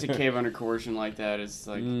 to cave under coercion like that is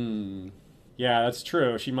like... Yeah, that's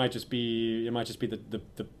true. It might just be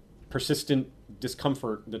the persistent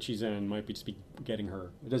discomfort that she's in might just be getting her.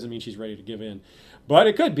 It doesn't mean she's ready to give in, but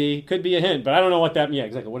it could be a hint. But I don't know what that. Yeah,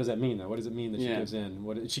 exactly. What does that mean though? What does it mean that she gives in?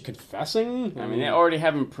 What is she confessing? I mean, they already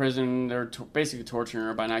have in prison. They're basically torturing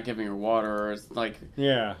her by not giving her water. It's like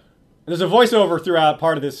there's a voiceover throughout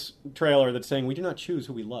part of this trailer that's saying we do not choose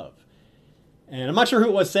who we love. And I'm not sure who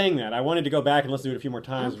it was saying that. I wanted to go back and listen to it a few more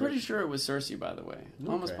times. I'm pretty sure it was Cersei, by the way. I'm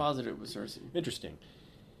almost positive it was Cersei. Interesting.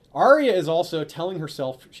 Arya is also telling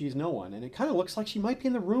herself she's no one, and it kind of looks like she might be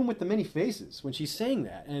in the room with the many faces when she's saying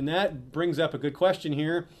that. And that brings up a good question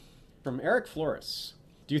here from Eric Flores.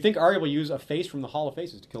 Do you think Arya will use a face from the Hall of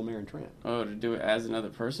Faces to kill Meryn Trant? Oh, to do it as another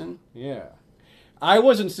person? Yeah. I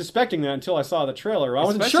wasn't suspecting that until I saw the trailer. I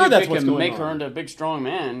wasn't sure that's what's going on. Especially if they can make her into a big, strong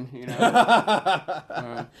man,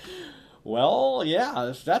 Well, yeah,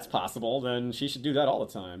 if that's possible, then she should do that all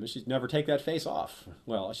the time. She'd never take that face off.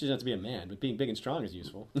 Well, she doesn't have to be a man, but being big and strong is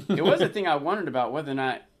useful. It was a thing I wondered about, whether or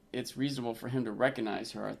not it's reasonable for him to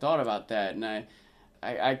recognize her. I thought about that, and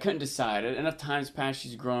I couldn't decide. Enough times passed,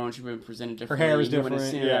 she's grown, she's been presented differently. Her hair is different. You wouldn't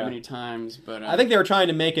have seen her that many times. But I think they were trying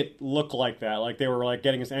to make it look like that. Like they were like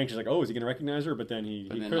getting us anxious, like, oh, is he going to recognize her? But then he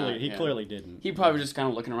clearly didn't. He probably was just kind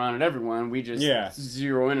of looking around at everyone. We just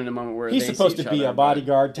zero in a moment where he's supposed to be a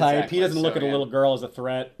bodyguard type. Exactly. He doesn't look at a little girl as a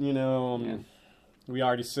threat. We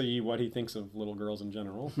already see what he thinks of little girls in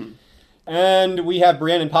general. And we have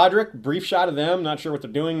Brienne and Podrick. Brief shot of them. Not sure what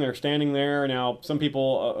they're doing. They're standing there. Now, some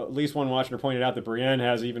people, at least one watcher, pointed out that Brienne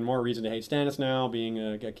has even more reason to hate Stannis now, being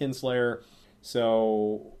a kinslayer.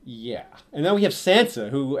 So, yeah. And then we have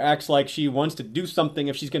Sansa, who acts like she wants to do something.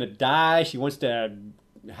 If she's going to die, she wants to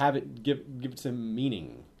have it give it some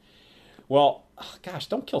meaning. Well, gosh,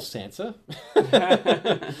 don't kill Sansa.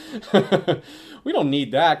 We don't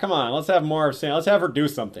need that. Come on, let's have more of Sansa. Let's have her do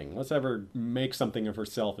something. Let's have her make something of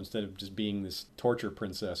herself instead of just being this torture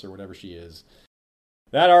princess or whatever she is.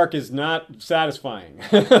 That arc is not satisfying.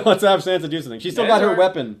 Let's have Sansa do something. She still got her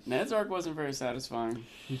weapon. Ned's arc wasn't very satisfying.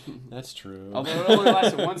 That's true. Although it only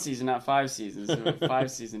lasted 1 season, not 5 seasons. So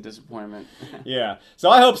 5-season disappointment. Yeah. So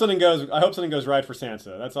I hope something goes right for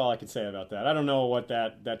Sansa. That's all I can say about that. I don't know what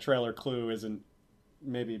that trailer clue isn't.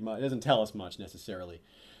 Maybe it doesn't tell us much necessarily.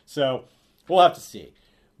 So we'll have to see.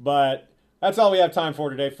 But that's all we have time for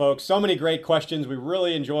today, folks. So many great questions. We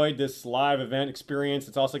really enjoyed this live event experience.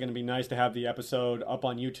 It's also going to be nice to have the episode up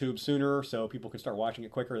on YouTube sooner so people can start watching it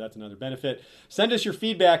quicker. That's another benefit. Send us your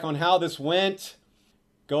feedback on how this went.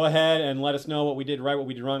 Go ahead and let us know what we did right, what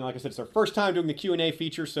we did wrong. Like I said, it's our first time doing the Q&A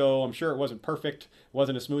feature, so I'm sure it wasn't perfect. It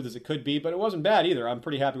wasn't as smooth as it could be, but it wasn't bad either. I'm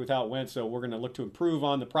pretty happy with how it went, so we're going to look to improve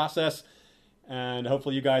on the process. And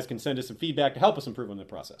hopefully you guys can send us some feedback to help us improve on the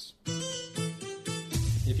process.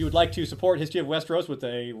 If you would like to support History of Westeros with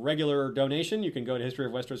a regular donation, you can go to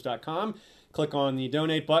historyofwesteros.com, click on the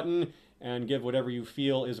donate button, and give whatever you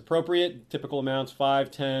feel is appropriate. Typical amounts, 5,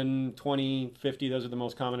 10, 20, 50, those are the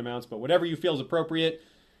most common amounts. But whatever you feel is appropriate,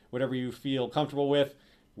 whatever you feel comfortable with,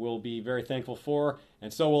 we'll be very thankful for.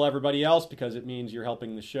 And so will everybody else, because it means you're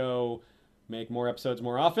helping the show make more episodes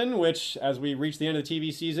more often, which, as we reach the end of the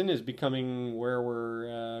TV season, is becoming where we're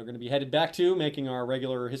going to be headed back to, making our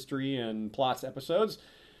regular history and plots episodes.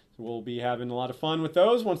 So we'll be having a lot of fun with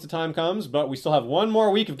those once the time comes, but we still have one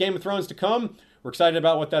more week of Game of Thrones to come. We're excited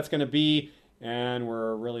about what that's going to be, and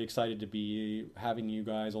we're really excited to be having you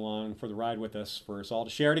guys along for the ride with us, for us all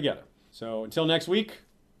to share together. So until next week,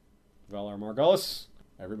 Valar Morghulis,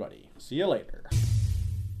 everybody. See you later.